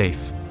communities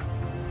safe.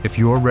 If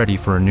you're ready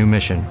for a new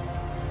mission,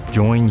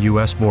 join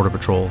U.S. Border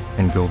Patrol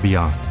and go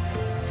beyond.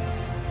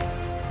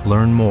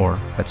 Learn more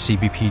at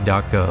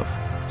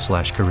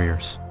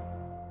cbp.gov/careers.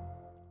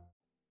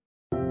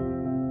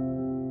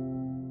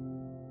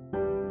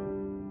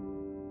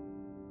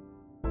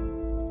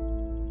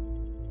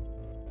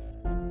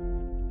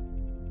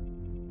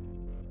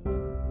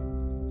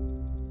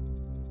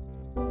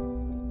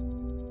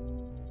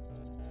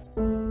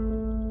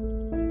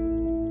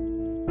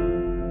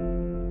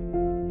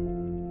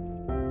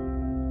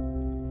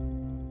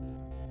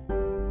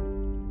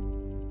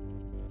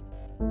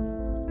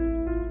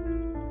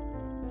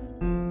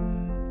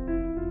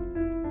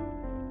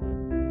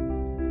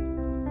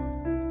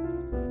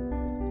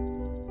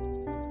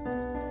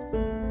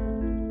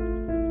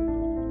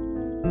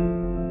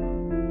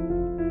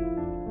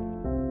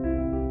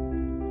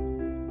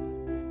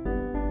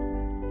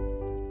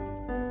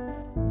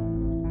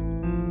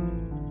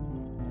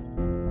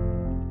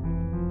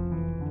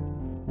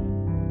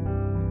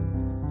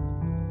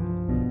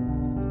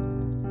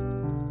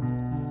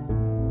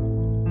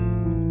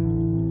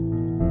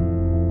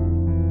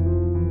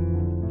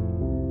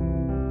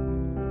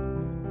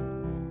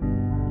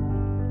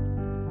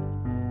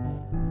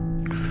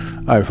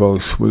 All right,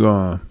 folks, we're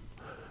going to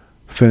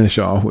finish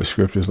off with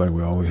scriptures like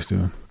we always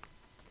do.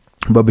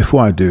 But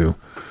before I do,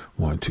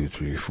 1, 2,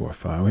 3, 4,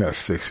 5, we have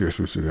 6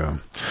 scriptures to go.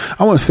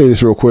 I want to say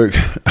this real quick.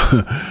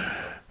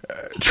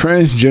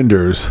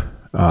 Transgenders,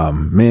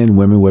 men,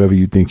 women, whatever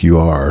you think you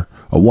are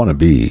or want to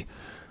be,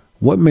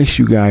 what makes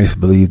you guys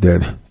believe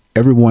that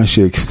everyone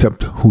should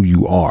accept who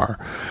you are?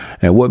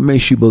 And what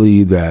makes you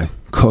believe that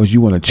because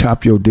you want to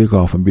chop your dick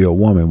off and be a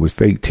woman with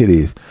fake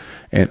titties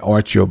and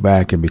arch your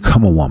back and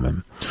become a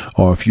woman,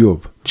 or if you're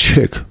a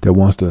chick that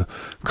wants to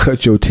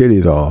cut your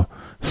titties off,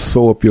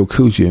 sew up your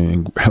coochie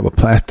and have a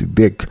plastic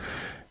dick,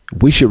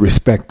 we should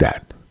respect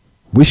that.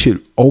 We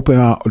should open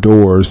our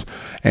doors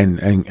and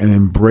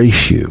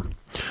embrace you.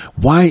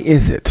 Why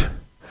is it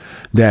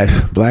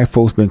that black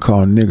folks been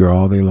called nigger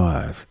all their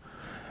lives,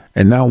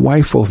 and now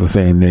white folks are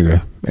saying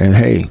nigger? And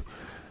hey,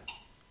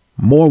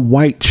 more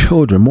white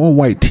children, more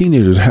white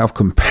teenagers have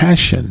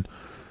compassion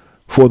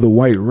for the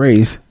white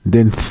race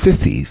than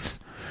sissies.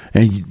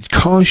 And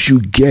because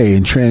you gay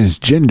and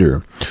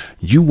transgender,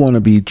 you want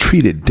to be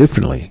treated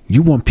differently.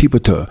 You want people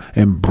to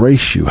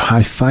embrace you,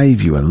 high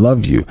five you, and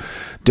love you.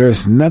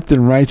 There's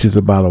nothing righteous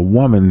about a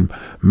woman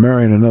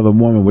marrying another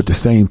woman with the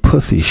same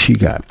pussy she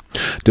got.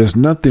 There's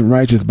nothing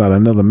righteous about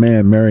another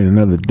man marrying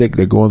another dick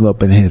that goes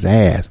up in his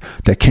ass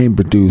that can't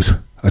produce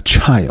a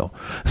child.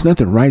 There's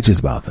nothing righteous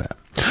about that.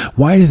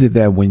 Why is it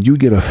that when you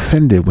get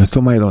offended, when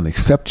somebody don't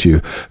accept you,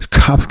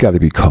 cops got to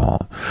be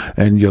called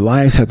and your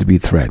lives have to be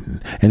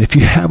threatened? And if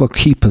you have a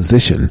key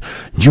position,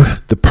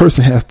 the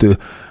person has to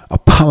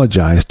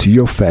apologize to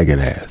your faggot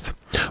ass.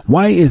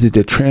 Why is it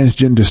that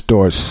transgender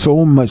starts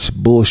so much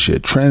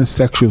bullshit?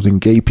 Transsexuals and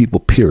gay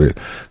people, period,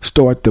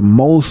 start the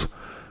most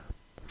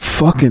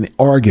fucking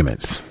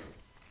arguments.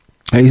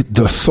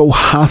 They're so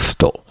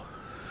hostile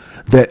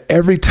that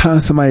every time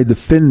somebody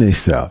defends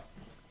themselves,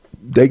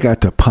 they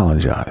got to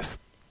apologize.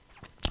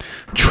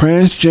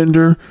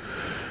 Transgender,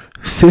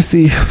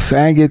 sissy,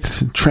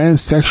 faggots,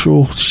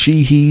 transsexual,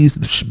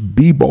 she-he's,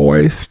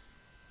 b-boys,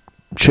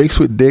 chicks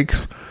with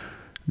dicks,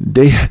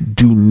 they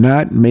do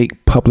not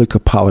make public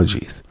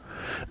apologies.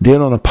 They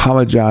don't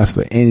apologize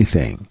for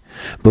anything.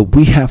 But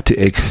we have to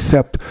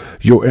accept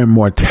your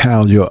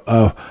immortality, your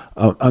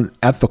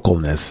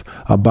unethicalness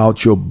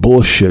about your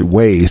bullshit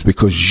ways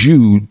because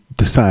you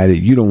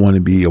decided you don't want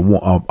to be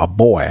a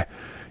boy.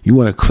 You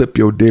want to clip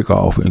your dick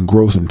off and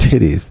grow some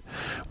titties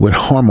with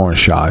hormone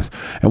shots,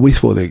 and we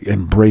supposed to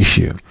embrace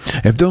you.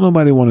 If don't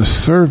nobody want to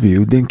serve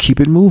you, then keep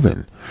it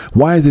moving.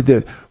 Why is it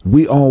that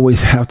we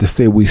always have to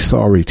say we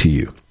sorry to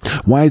you?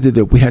 Why is it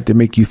that we have to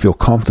make you feel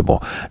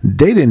comfortable?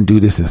 They didn't do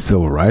this in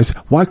civil rights.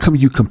 Why come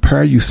you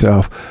compare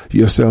yourselves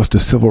to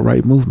civil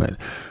rights movement?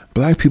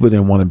 Black people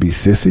didn't want to be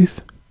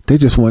sissies. They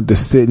just wanted to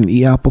sit and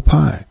eat apple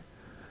pie.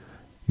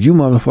 You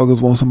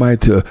motherfuckers want somebody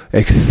to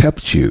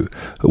accept you,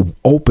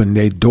 open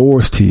their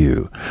doors to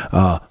you,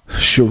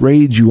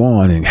 charade you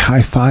on and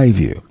high five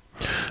you.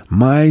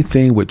 My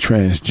thing with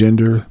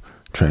transgender,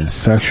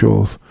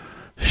 transsexuals,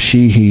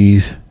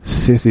 she-he's,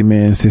 sissy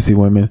men, sissy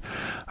women,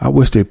 I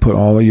wish they put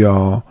all of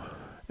y'all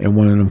in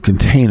one of them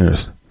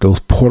containers, those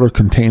porter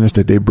containers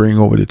that they bring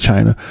over to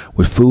China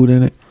with food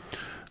in it.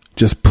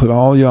 Just put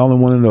all y'all in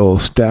one of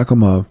those, stack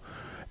them up,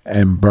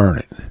 and burn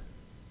it.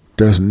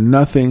 There's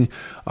nothing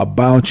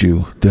about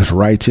you that's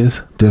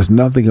righteous. There's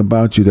nothing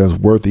about you that's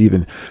worth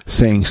even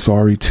saying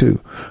sorry to.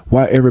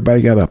 Why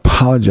everybody got to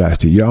apologize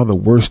to you? Y'all the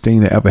worst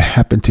thing that ever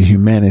happened to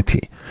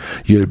humanity.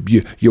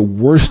 You're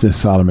worse than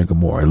Sodom and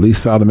Gomorrah. At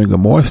least Sodom and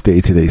Gomorrah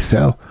stayed to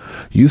themselves.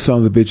 You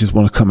sons of bitches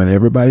want to come in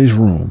everybody's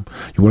room.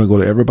 You want to go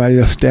to everybody's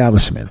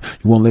establishment.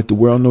 You want to let the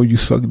world know you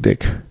suck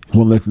dick. You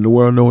want to let the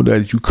world know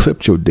that you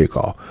clipped your dick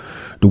off.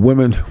 The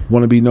women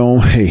want to be known,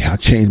 hey, I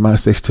changed my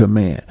sex to a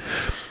man.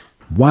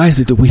 Why is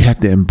it that we have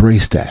to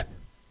embrace that?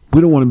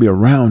 We don't want to be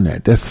around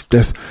that.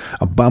 That's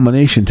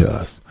abomination to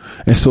us.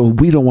 And so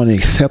we don't want to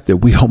accept that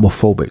we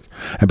homophobic.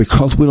 And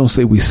because we don't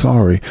say we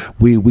sorry,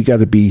 we got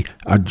to be,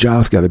 our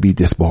jobs got to be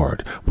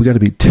disbarred. We got to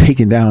be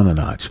taken down a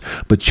notch.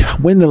 But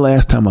when the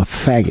last time a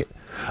faggot,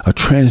 a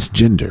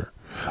transgender,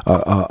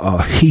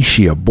 a he,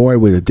 she, a boy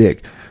with a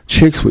dick,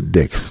 chicks with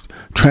dicks,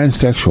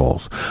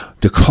 transsexuals,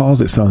 the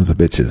closet sons of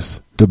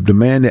bitches, the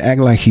man that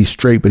act like he's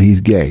straight but he's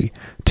gay,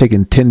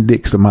 taking 10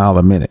 dicks a mile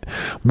a minute.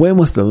 When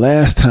was the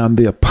last time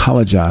they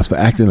apologized for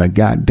acting like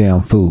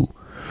goddamn fool?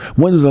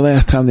 When was the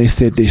last time they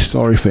said they're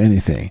sorry for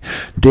anything?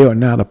 They are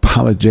not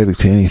apologetic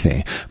to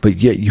anything, but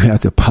yet you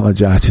have to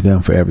apologize to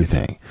them for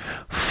everything.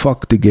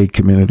 Fuck the gay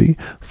community.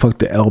 Fuck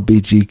the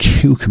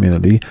LBGQ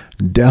community.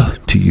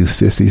 Death to you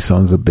sissy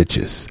sons of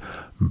bitches.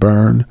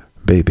 Burn,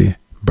 baby,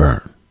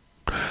 burn.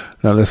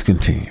 Now let's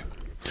continue.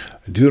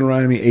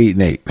 Deuteronomy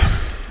 8:8.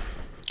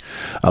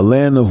 A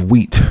land of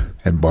wheat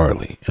and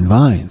barley and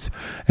vines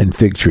and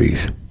fig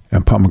trees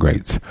and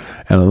pomegranates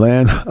and a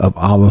land of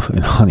olive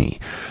and honey.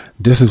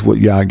 This is what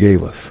Yah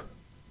gave us.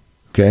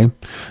 Okay.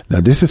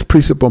 Now this is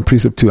precept on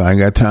precept too. I ain't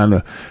got time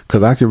to,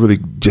 cause I can really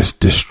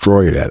just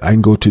destroy that. I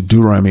can go to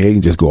Deuteronomy 8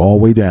 and just go all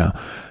the way down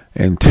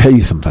and tell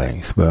you some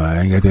things, but I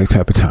ain't got that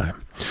type of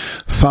time.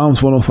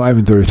 Psalms 105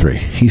 and 33.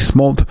 He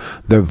smote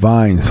their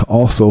vines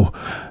also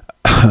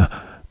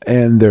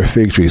and their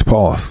fig trees.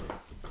 Pause.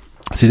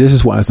 See, this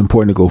is why it's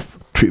important to go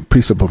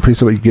precept on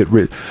precept.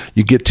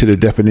 You get to the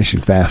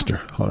definition faster.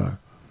 Hold on.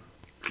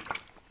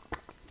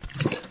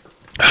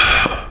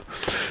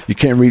 You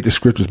can't read the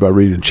scriptures by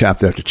reading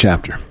chapter after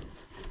chapter.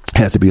 It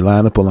has to be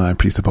line upon line,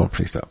 precept upon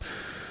precept.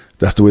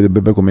 That's the way the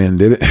biblical men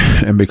did it.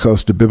 And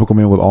because the biblical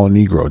men were all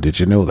Negro, did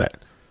you know that?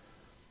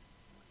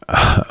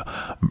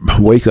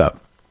 Wake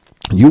up.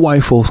 You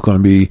white folks going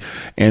to be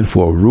in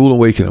for a rude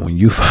awakening when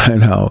you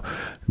find out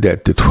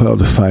that the 12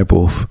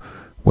 disciples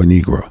were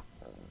Negro.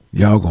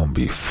 Y'all going to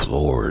be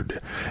floored.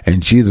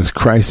 And Jesus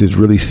Christ is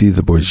really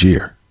Caesar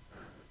Borgia.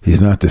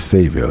 He's not the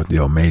Savior, the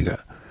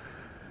Omega.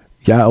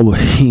 Yah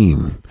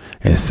Elohim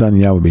and Son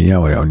Yahweh Ben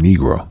Yahweh are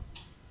Negro.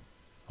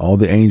 All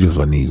the angels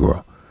are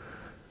Negro.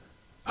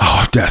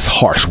 Oh, that's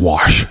harsh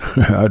wash.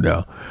 I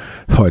know.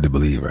 It's hard to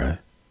believe, right?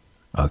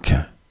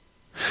 Okay.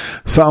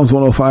 Psalms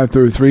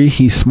 105:33.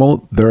 He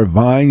smote their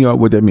vineyard.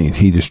 What that means?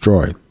 He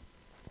destroyed.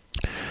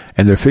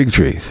 And their fig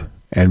trees.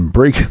 And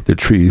break the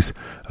trees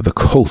of the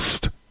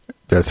coast.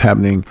 That's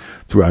happening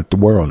throughout the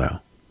world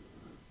now.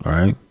 All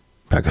right.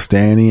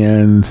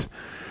 Pakistanians,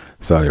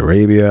 Saudi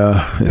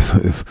Arabia.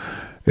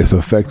 It's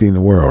affecting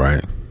the world,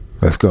 right?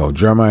 Let's go.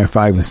 Jeremiah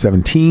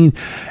 5:17.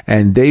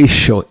 And they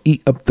shall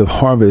eat up the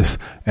harvest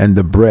and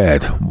the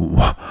bread,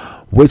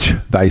 which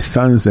thy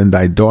sons and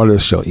thy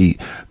daughters shall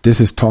eat. This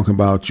is talking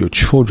about your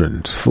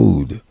children's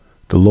food,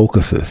 the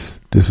locusts.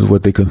 This is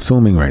what they're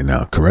consuming right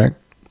now, correct?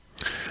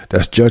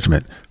 That's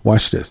judgment.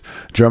 Watch this.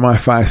 Jeremiah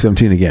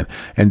 5:17 again.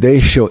 And they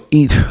shall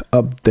eat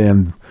up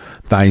then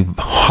thy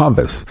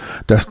harvest.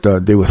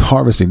 They was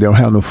harvesting. They don't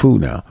have no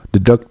food now. The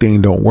duck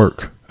thing don't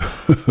work.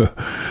 All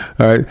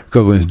right.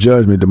 Because when it's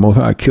judgment, the Most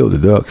High killed the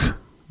ducks.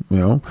 You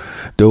know,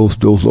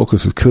 those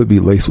locusts could be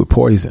laced with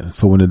poison.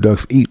 So when the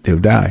ducks eat, they'll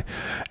die.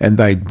 And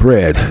thy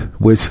bread,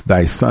 which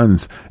thy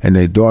sons and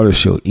thy daughters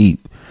shall eat,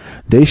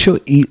 they shall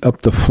eat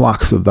up the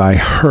flocks of thy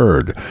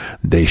herd.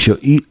 They shall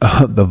eat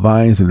up the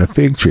vines and the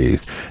fig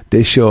trees.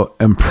 They shall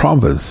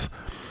impoverish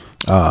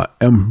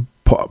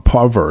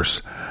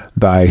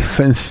thy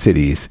fenced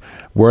cities,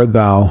 where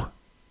thou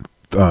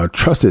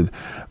trusted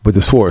with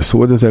the sword. So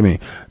what does that mean?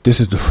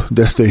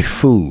 That's their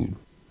food.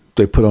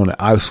 They put on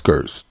the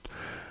outskirts.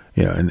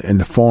 Yeah, in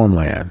the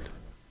farmland,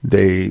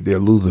 they're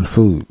losing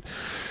food.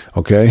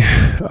 Okay.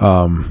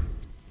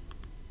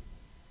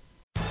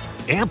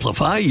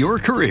 Amplify your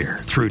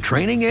career through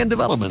training and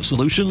development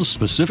solutions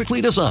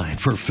specifically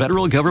designed for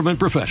federal government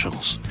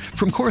professionals.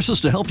 From courses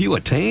to help you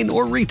attain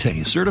or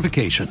retain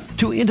certification,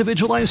 to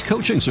individualized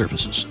coaching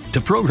services,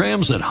 to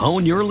programs that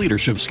hone your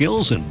leadership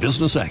skills and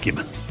business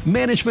acumen,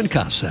 Management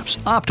Concepts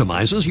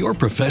optimizes your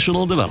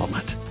professional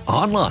development.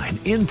 Online,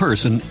 in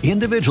person,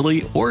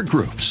 individually, or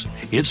groups,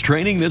 it's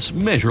training that's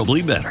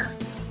measurably better.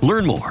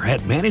 Learn more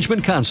at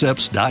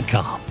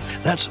managementconcepts.com.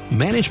 That's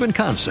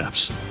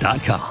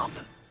managementconcepts.com.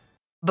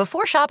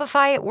 Before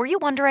Shopify, were you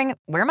wondering,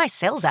 where are my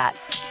sales at?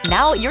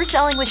 Now you're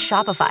selling with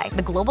Shopify,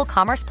 the global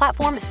commerce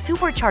platform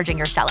supercharging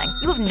your selling.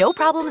 You have no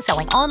problem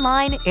selling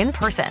online, in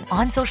person,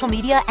 on social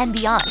media, and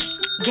beyond.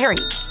 Gary,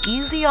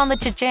 easy on the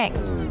cha-ching.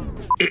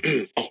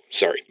 Oh,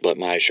 sorry, but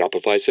my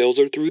Shopify sales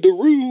are through the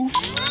roof.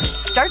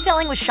 Start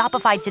selling with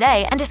Shopify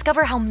today and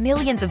discover how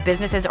millions of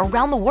businesses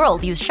around the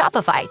world use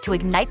Shopify to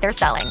ignite their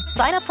selling.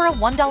 Sign up for a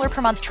 $1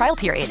 per month trial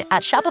period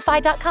at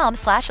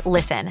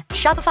shopify.com/listen.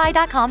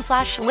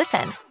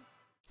 Shopify.com/listen.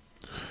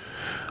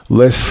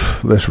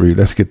 Let's read.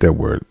 Let's get that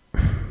word.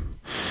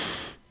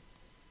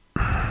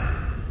 I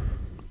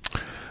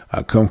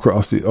come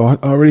across I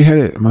already had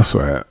it. I'm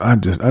sorry. I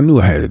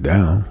knew I had it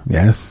down.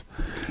 Yes.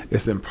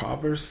 It's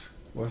impoverished.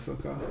 What's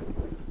it called?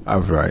 I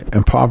was right.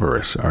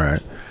 Impoverished. All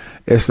right.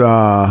 It's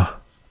oh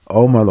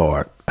my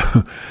Lord.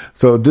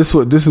 So this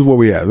is where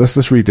we at.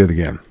 Let's read that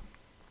again.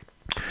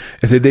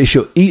 It said, they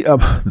shall eat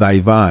up thy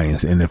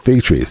vines and the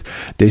fig trees.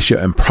 They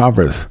shall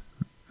impoverish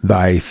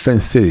thy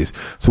fenced cities.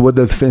 So what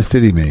does fenced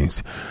city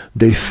means?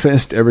 They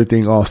fenced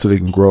everything off so they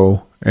can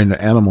grow, and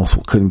the animals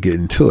couldn't get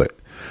into it.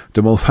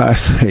 The Most High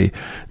say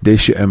they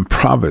should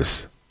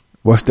impoverish.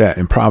 What's that?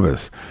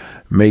 Impoverish.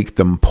 Make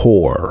them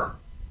poor.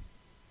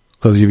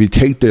 Because if you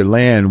take their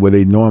land where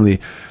they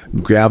normally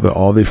gather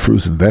all their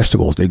fruits and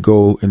vegetables, they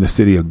go in the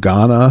city of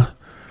Ghana,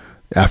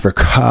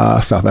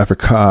 Africa, South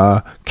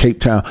Africa, Cape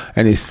Town,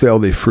 and they sell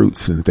their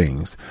fruits and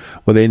things.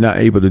 Well, they're not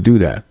able to do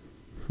that.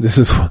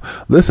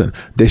 Listen,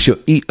 they shall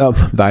eat up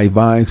thy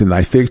vines and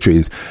thy fig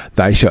trees.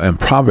 Thou shalt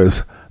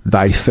impoverish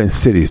thy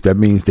fenced cities. That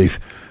means they've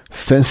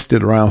fenced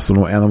it around so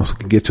no animals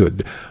can get to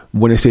it.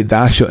 When they say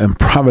thou shalt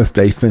impoverish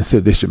thy fenced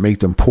city, they should make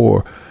them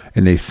poor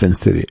in their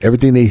fenced city.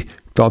 Everything they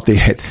thought they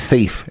had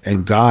safe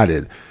and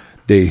guarded,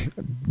 they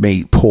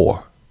made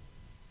poor.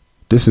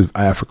 This is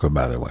Africa,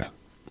 by the way.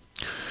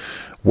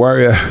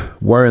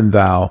 Wherein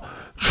thou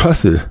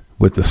trusted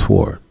with the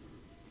sword.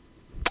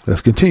 Let's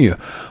continue.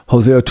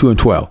 Hosea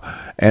 2:12.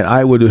 And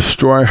I will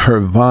destroy her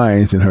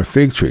vines and her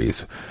fig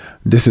trees.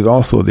 This is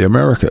also the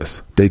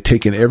Americas. They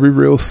taken every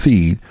real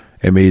seed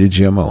and made a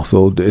GMO.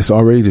 So it's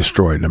already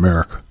destroyed in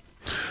America.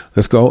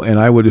 Let's go. And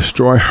I will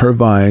destroy her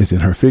vines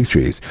and her fig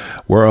trees,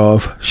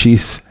 whereof she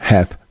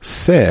hath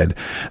said,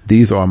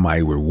 these are my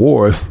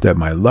rewards that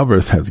my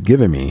lovers have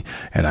given me,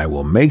 and I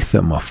will make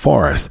them a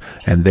forest,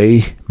 and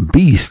they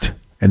beast,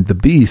 and the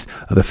beast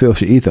of the field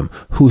shall eat them.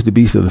 Who's the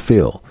beast of the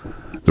field?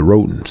 The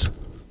rodents.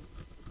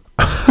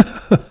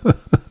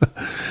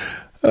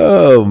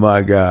 Oh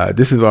my God.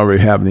 This is already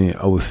happening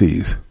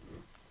overseas.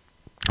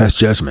 That's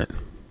judgment.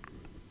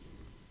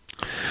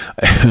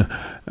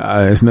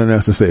 There's nothing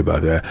else to say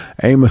about that.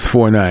 Amos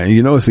 4:9.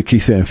 You notice it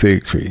keeps saying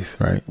fig trees,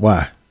 right?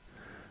 Why?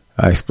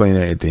 I explain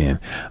that at the end.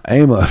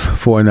 Amos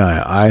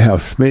 4:9. I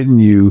have smitten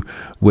you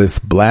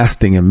with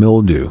blasting and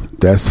mildew.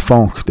 That's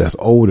funk. That's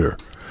odor.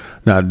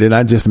 Now, did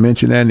I just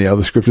mention that in the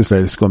other scriptures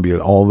that it's going to be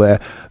all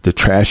that? The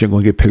trash ain't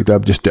going to get picked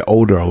up, just the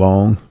odor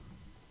alone.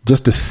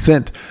 Just the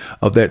scent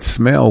of that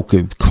smell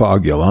could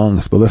clog your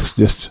lungs. But let's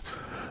just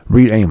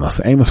read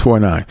Amos. Amos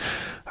 4:9.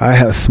 I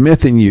have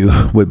smitten you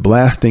with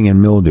blasting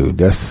and mildew.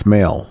 That's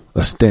smell,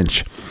 a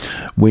stench.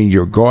 When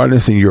your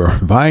gardens and your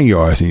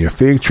vineyards and your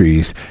fig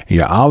trees and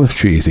your olive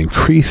trees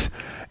increase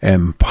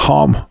and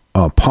palmer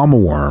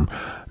worm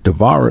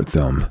devoured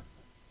them,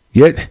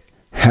 yet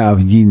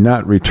have ye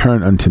not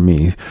returned unto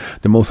me.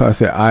 The Most High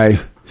said,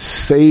 I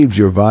saved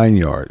your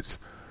vineyards,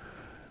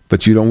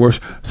 but you don't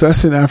worship. So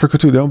that's in Africa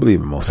too. They don't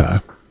believe in Most High.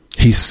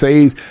 He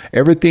saved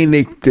everything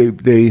they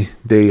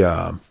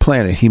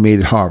planted. He made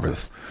it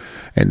harvest.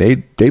 And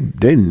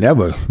they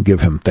never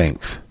give him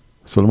thanks.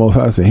 So the Most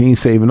High said, he ain't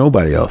saving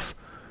nobody else.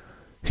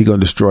 He gonna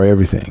destroy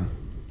everything,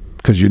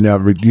 because you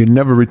never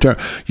return.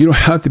 You don't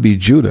have to be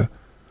Judah.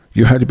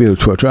 You have to be a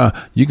 12 tribe.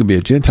 You can be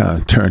a Gentile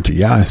and turn to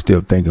Yah and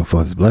still thank him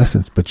for his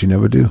blessings, but you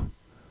never do.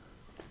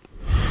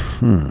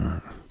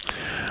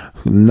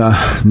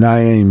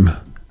 Nahum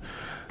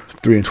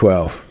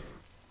 3:12.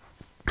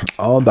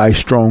 All thy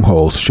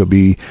strongholds shall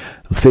be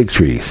fig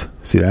trees.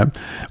 See that?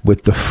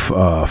 With the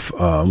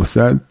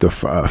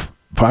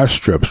fire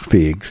strips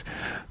figs.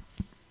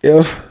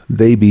 If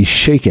they be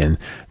shaken,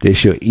 they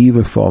shall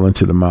even fall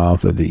into the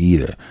mouth of the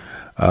eater.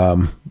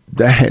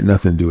 That had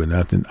nothing to do with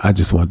nothing. I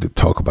just wanted to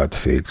talk about the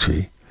fig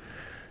tree.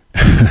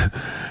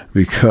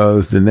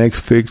 Because the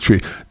next fig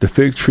tree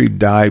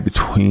died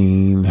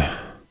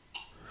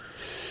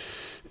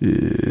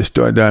it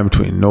started dying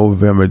between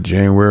November,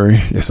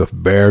 January. It's a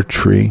bare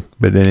tree,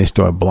 but then it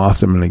started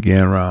blossoming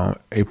again around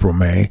April,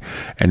 May,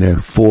 and then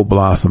full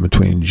blossom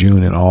between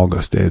June and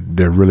August.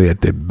 They're really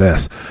at their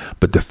best.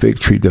 But the fig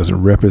tree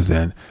doesn't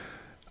represent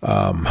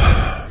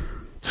how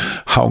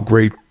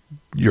great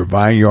your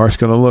vineyard's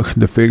going to look.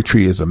 The fig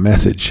tree is a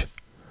message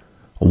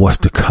of what's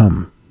to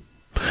come.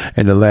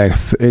 And the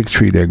last fig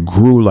tree that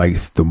grew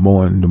like the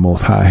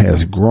Most High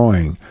has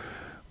growing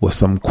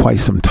was quite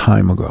some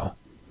time ago.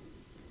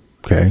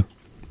 Okay.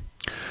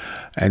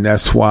 And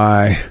that's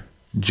why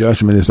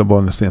judgment is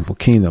upon the sinful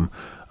kingdom.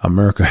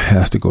 America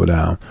has to go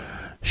down.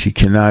 She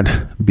cannot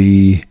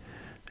be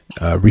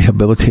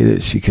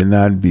rehabilitated. She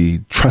cannot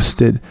be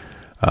trusted.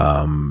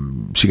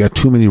 She got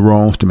too many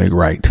wrongs to make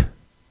right.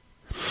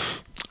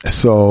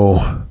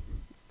 So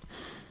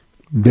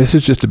this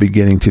is just the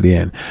beginning to the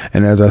end.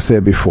 And as I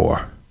said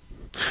before,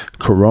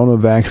 corona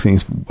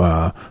vaccines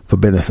for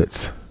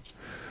benefits.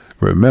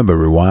 Remember,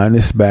 rewind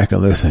this back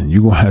and listen.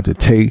 You're going to have to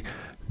take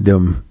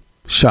them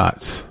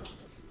shots,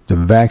 the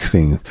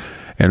vaccines,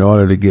 in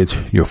order to get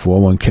your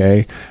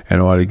 401k, in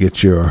order to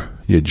get your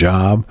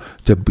job,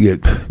 to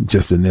get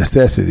just the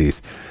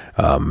necessities,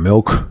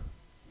 milk,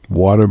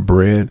 water,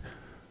 bread.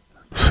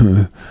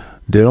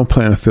 They don't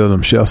plan to fill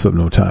them shelves up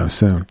no time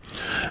soon.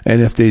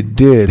 And if they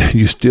did,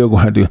 you still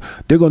going to have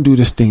to, they're going to do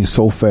this thing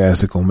so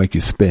fast, it's going to make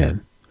you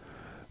spin.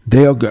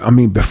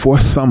 Before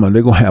summer,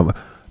 they're going to have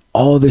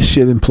all this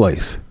shit in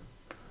place.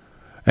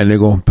 And they're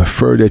going to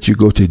prefer that you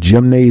go to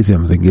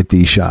gymnasiums and get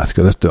these shots,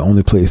 because that's the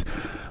only place.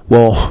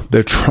 Well,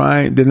 they're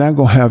not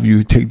going to have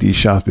you take these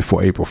shots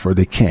before April 1st.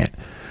 They can't.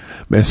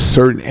 In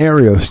certain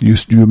areas,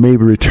 you may be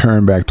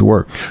returned back to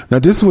work. Now,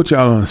 this is what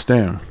y'all don't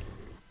understand.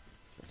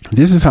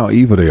 This is how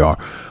evil they are.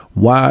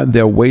 While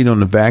they're waiting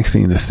on the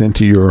vaccine to send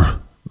to your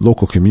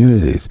local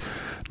communities,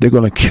 they're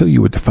going to kill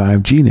you with the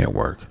 5G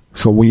network.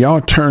 So when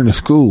y'all turn to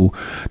school,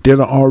 they're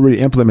already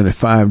implemented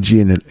 5G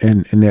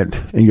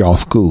in y'all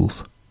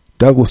schools.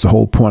 That was the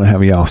whole point of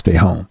having y'all stay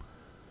home.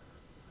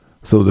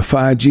 So the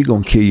 5G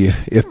gonna kill you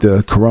if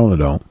the corona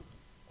don't,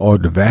 or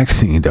the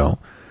vaccine don't.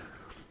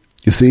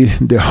 You see,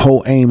 their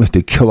whole aim is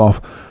to kill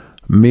off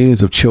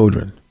millions of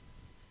children,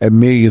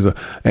 and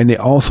they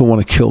also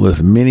want to kill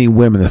as many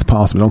women as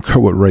possible. Don't care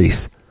what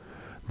race.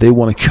 They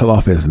want to kill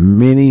off as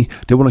many.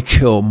 They want to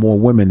kill more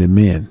women than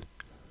men,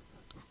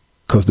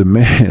 because the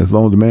man, as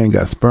long as the man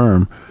got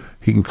sperm,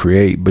 he can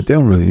create. But they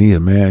don't really need a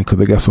man, because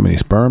they got so many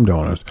sperm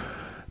donors.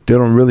 They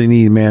don't really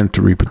need a man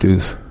to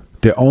reproduce.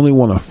 They only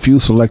want a few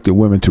selected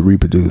women to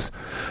reproduce.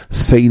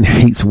 Satan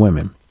hates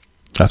women.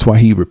 That's why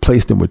he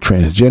replaced them with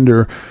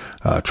transgender,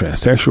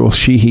 transsexual,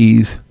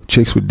 she-he's,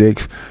 chicks with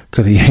dicks,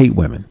 because he hates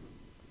women.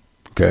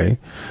 Okay?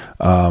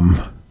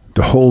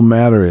 The whole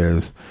matter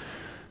is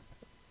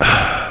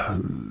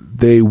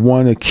they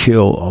want to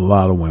kill a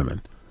lot of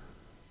women.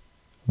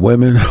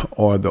 Women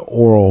are the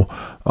oral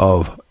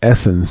of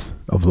essence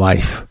of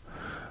life.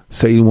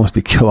 Satan wants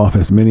to kill off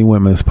as many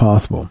women as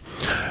possible.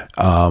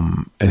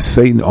 And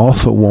Satan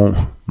also wants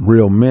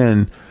real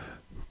men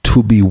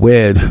to be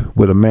wed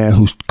with a man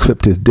who's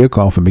clipped his dick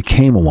off and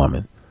became a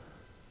woman.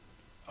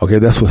 Okay,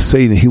 that's what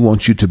Satan, he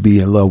wants you to be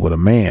in love with a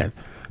man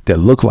that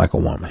look like a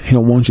woman. He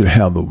don't want you to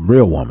have the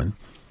real woman.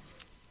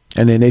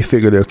 And then they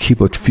figure they'll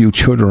keep a few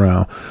children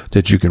around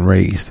that you can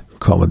raise.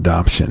 called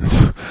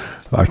adoptions.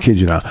 I kid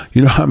you not.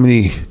 You know how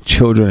many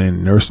children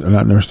in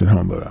not nursing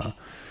home, but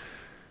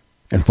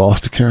in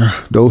foster care?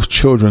 Those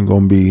children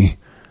going to be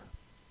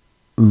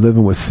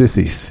living with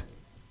sissies.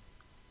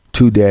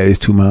 2 daddies,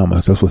 2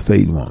 mamas. That's what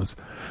Satan wants.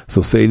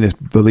 So Satan is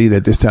believe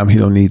that this time he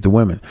don't need the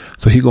women.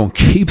 So he going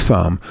to keep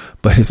some,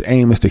 but his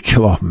aim is to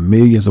kill off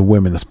millions of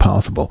women as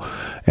possible.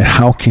 And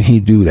how can he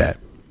do that?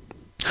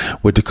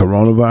 With the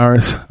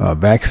coronavirus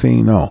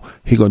vaccine? No,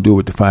 he going to do it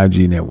with the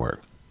 5G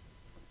network.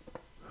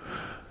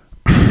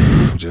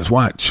 Just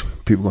watch.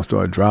 People going to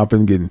start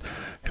dropping, getting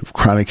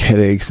chronic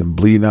headaches and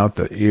bleeding out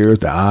the ears,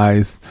 the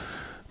eyes.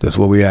 That's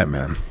where we at,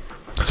 man.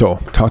 So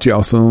talk to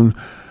y'all soon.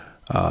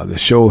 The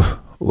show,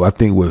 I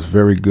think, was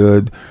very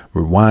good.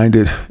 Rewind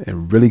it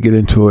and really get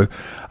into it.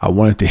 I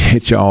wanted to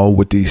hit y'all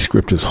with these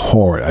scriptures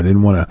hard. I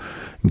didn't want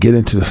to get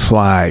into the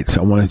slides.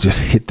 I want to just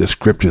hit the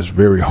scriptures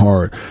very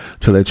hard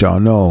to let y'all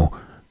know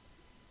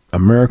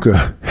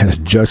America has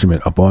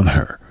judgment upon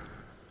her.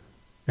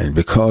 And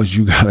because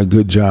you got a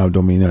good job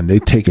don't mean nothing. They're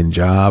taking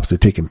jobs. They're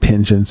taking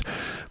pensions.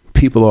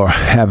 People are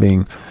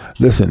having,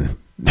 listen,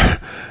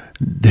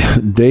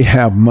 they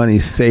have money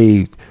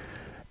saved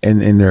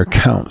in their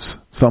accounts.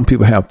 Some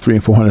people have $300,000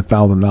 and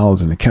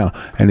 $400,000 in the account,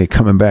 and they're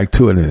coming back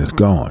to it, and it's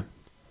gone.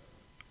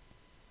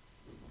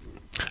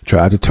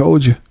 Tried to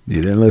told you.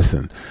 You didn't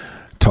listen.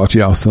 Talk to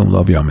y'all soon.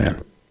 Love y'all,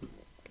 man.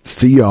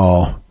 See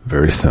y'all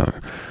very soon.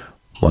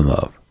 One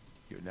love.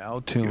 You're now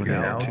tuned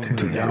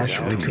to Yash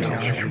Radio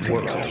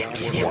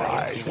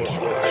Worldwide.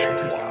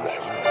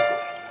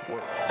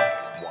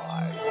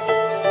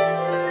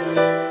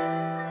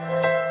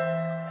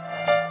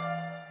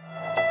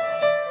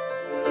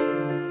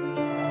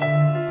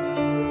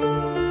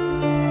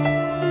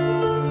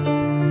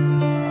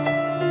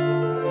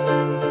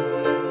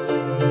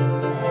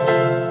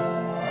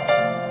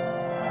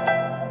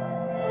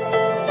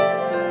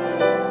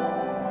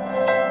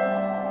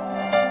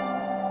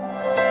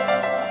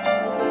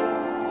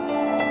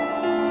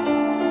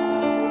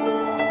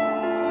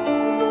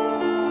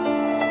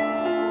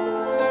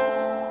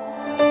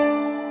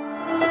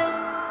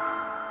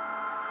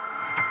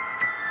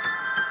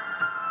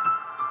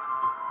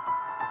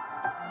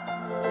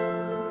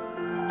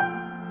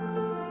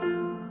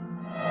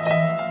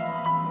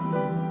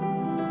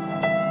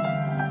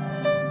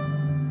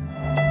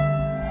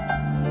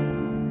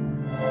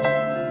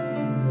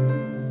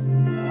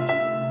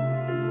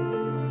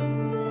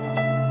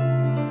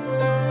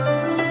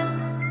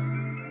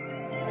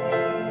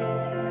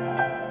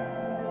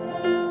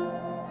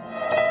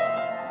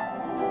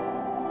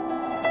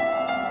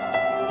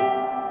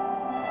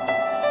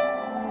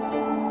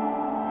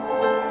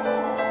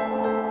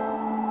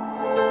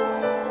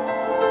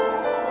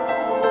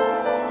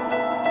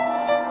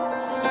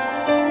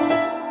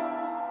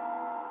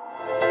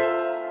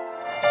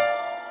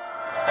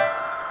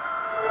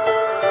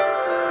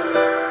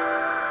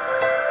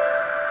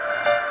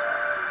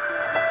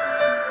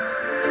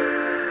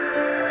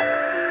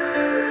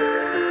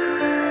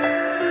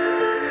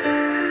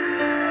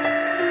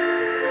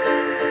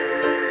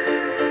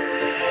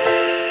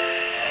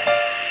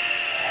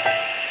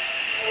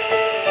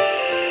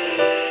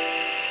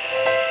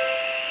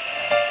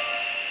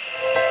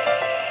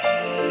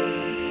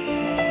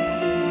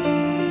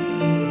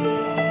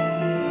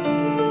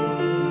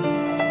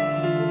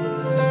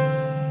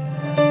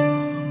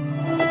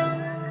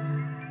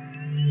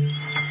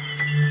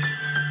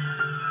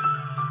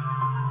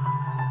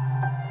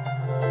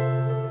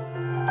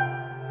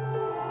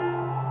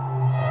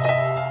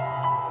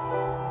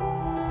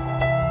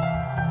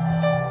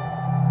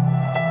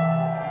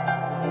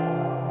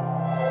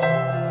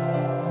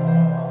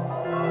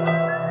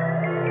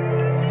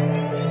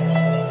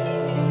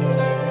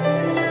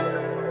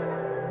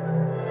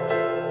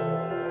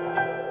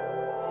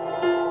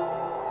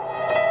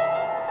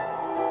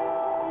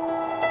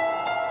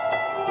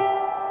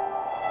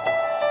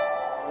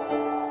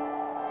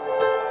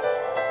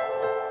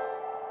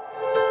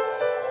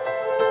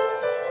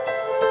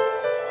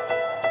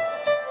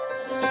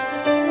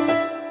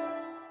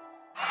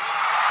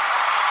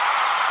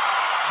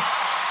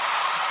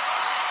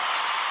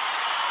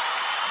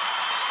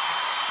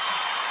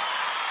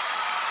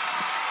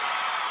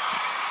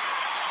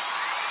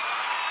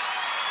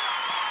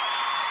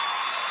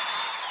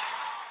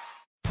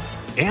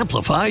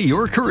 Amplify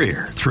your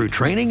career through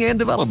training and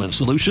development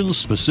solutions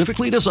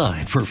specifically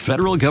designed for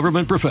federal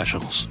government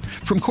professionals.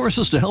 From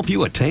courses to help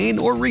you attain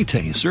or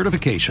retain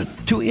certification,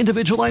 to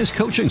individualized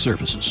coaching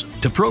services,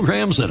 to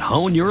programs that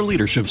hone your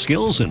leadership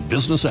skills and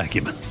business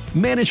acumen,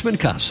 Management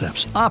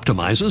Concepts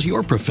optimizes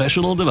your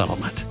professional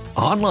development.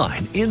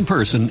 Online, in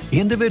person,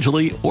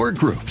 individually, or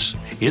groups,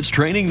 it's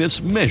training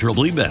that's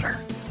measurably better.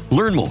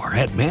 Learn more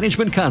at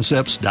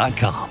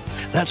managementconcepts.com.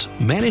 That's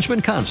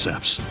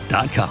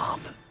managementconcepts.com.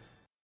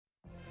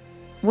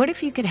 What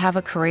if you could have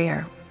a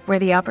career where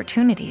the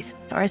opportunities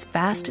are as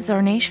vast as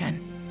our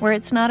nation, where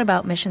it's not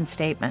about mission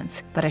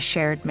statements, but a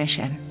shared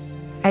mission?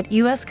 At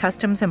U.S.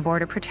 Customs and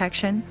Border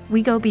Protection,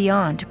 we go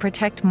beyond to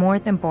protect more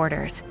than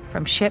borders,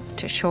 from ship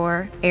to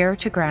shore, air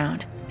to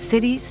ground.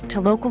 cities to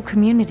local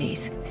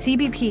communities,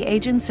 CBP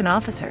agents and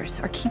officers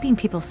are keeping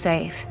people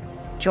safe.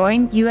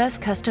 Join U.S.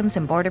 Customs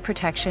and Border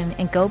Protection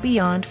and go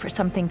beyond for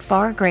something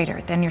far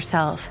greater than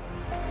yourself.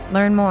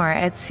 Learn more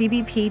at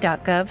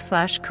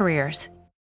cbp.gov/careers.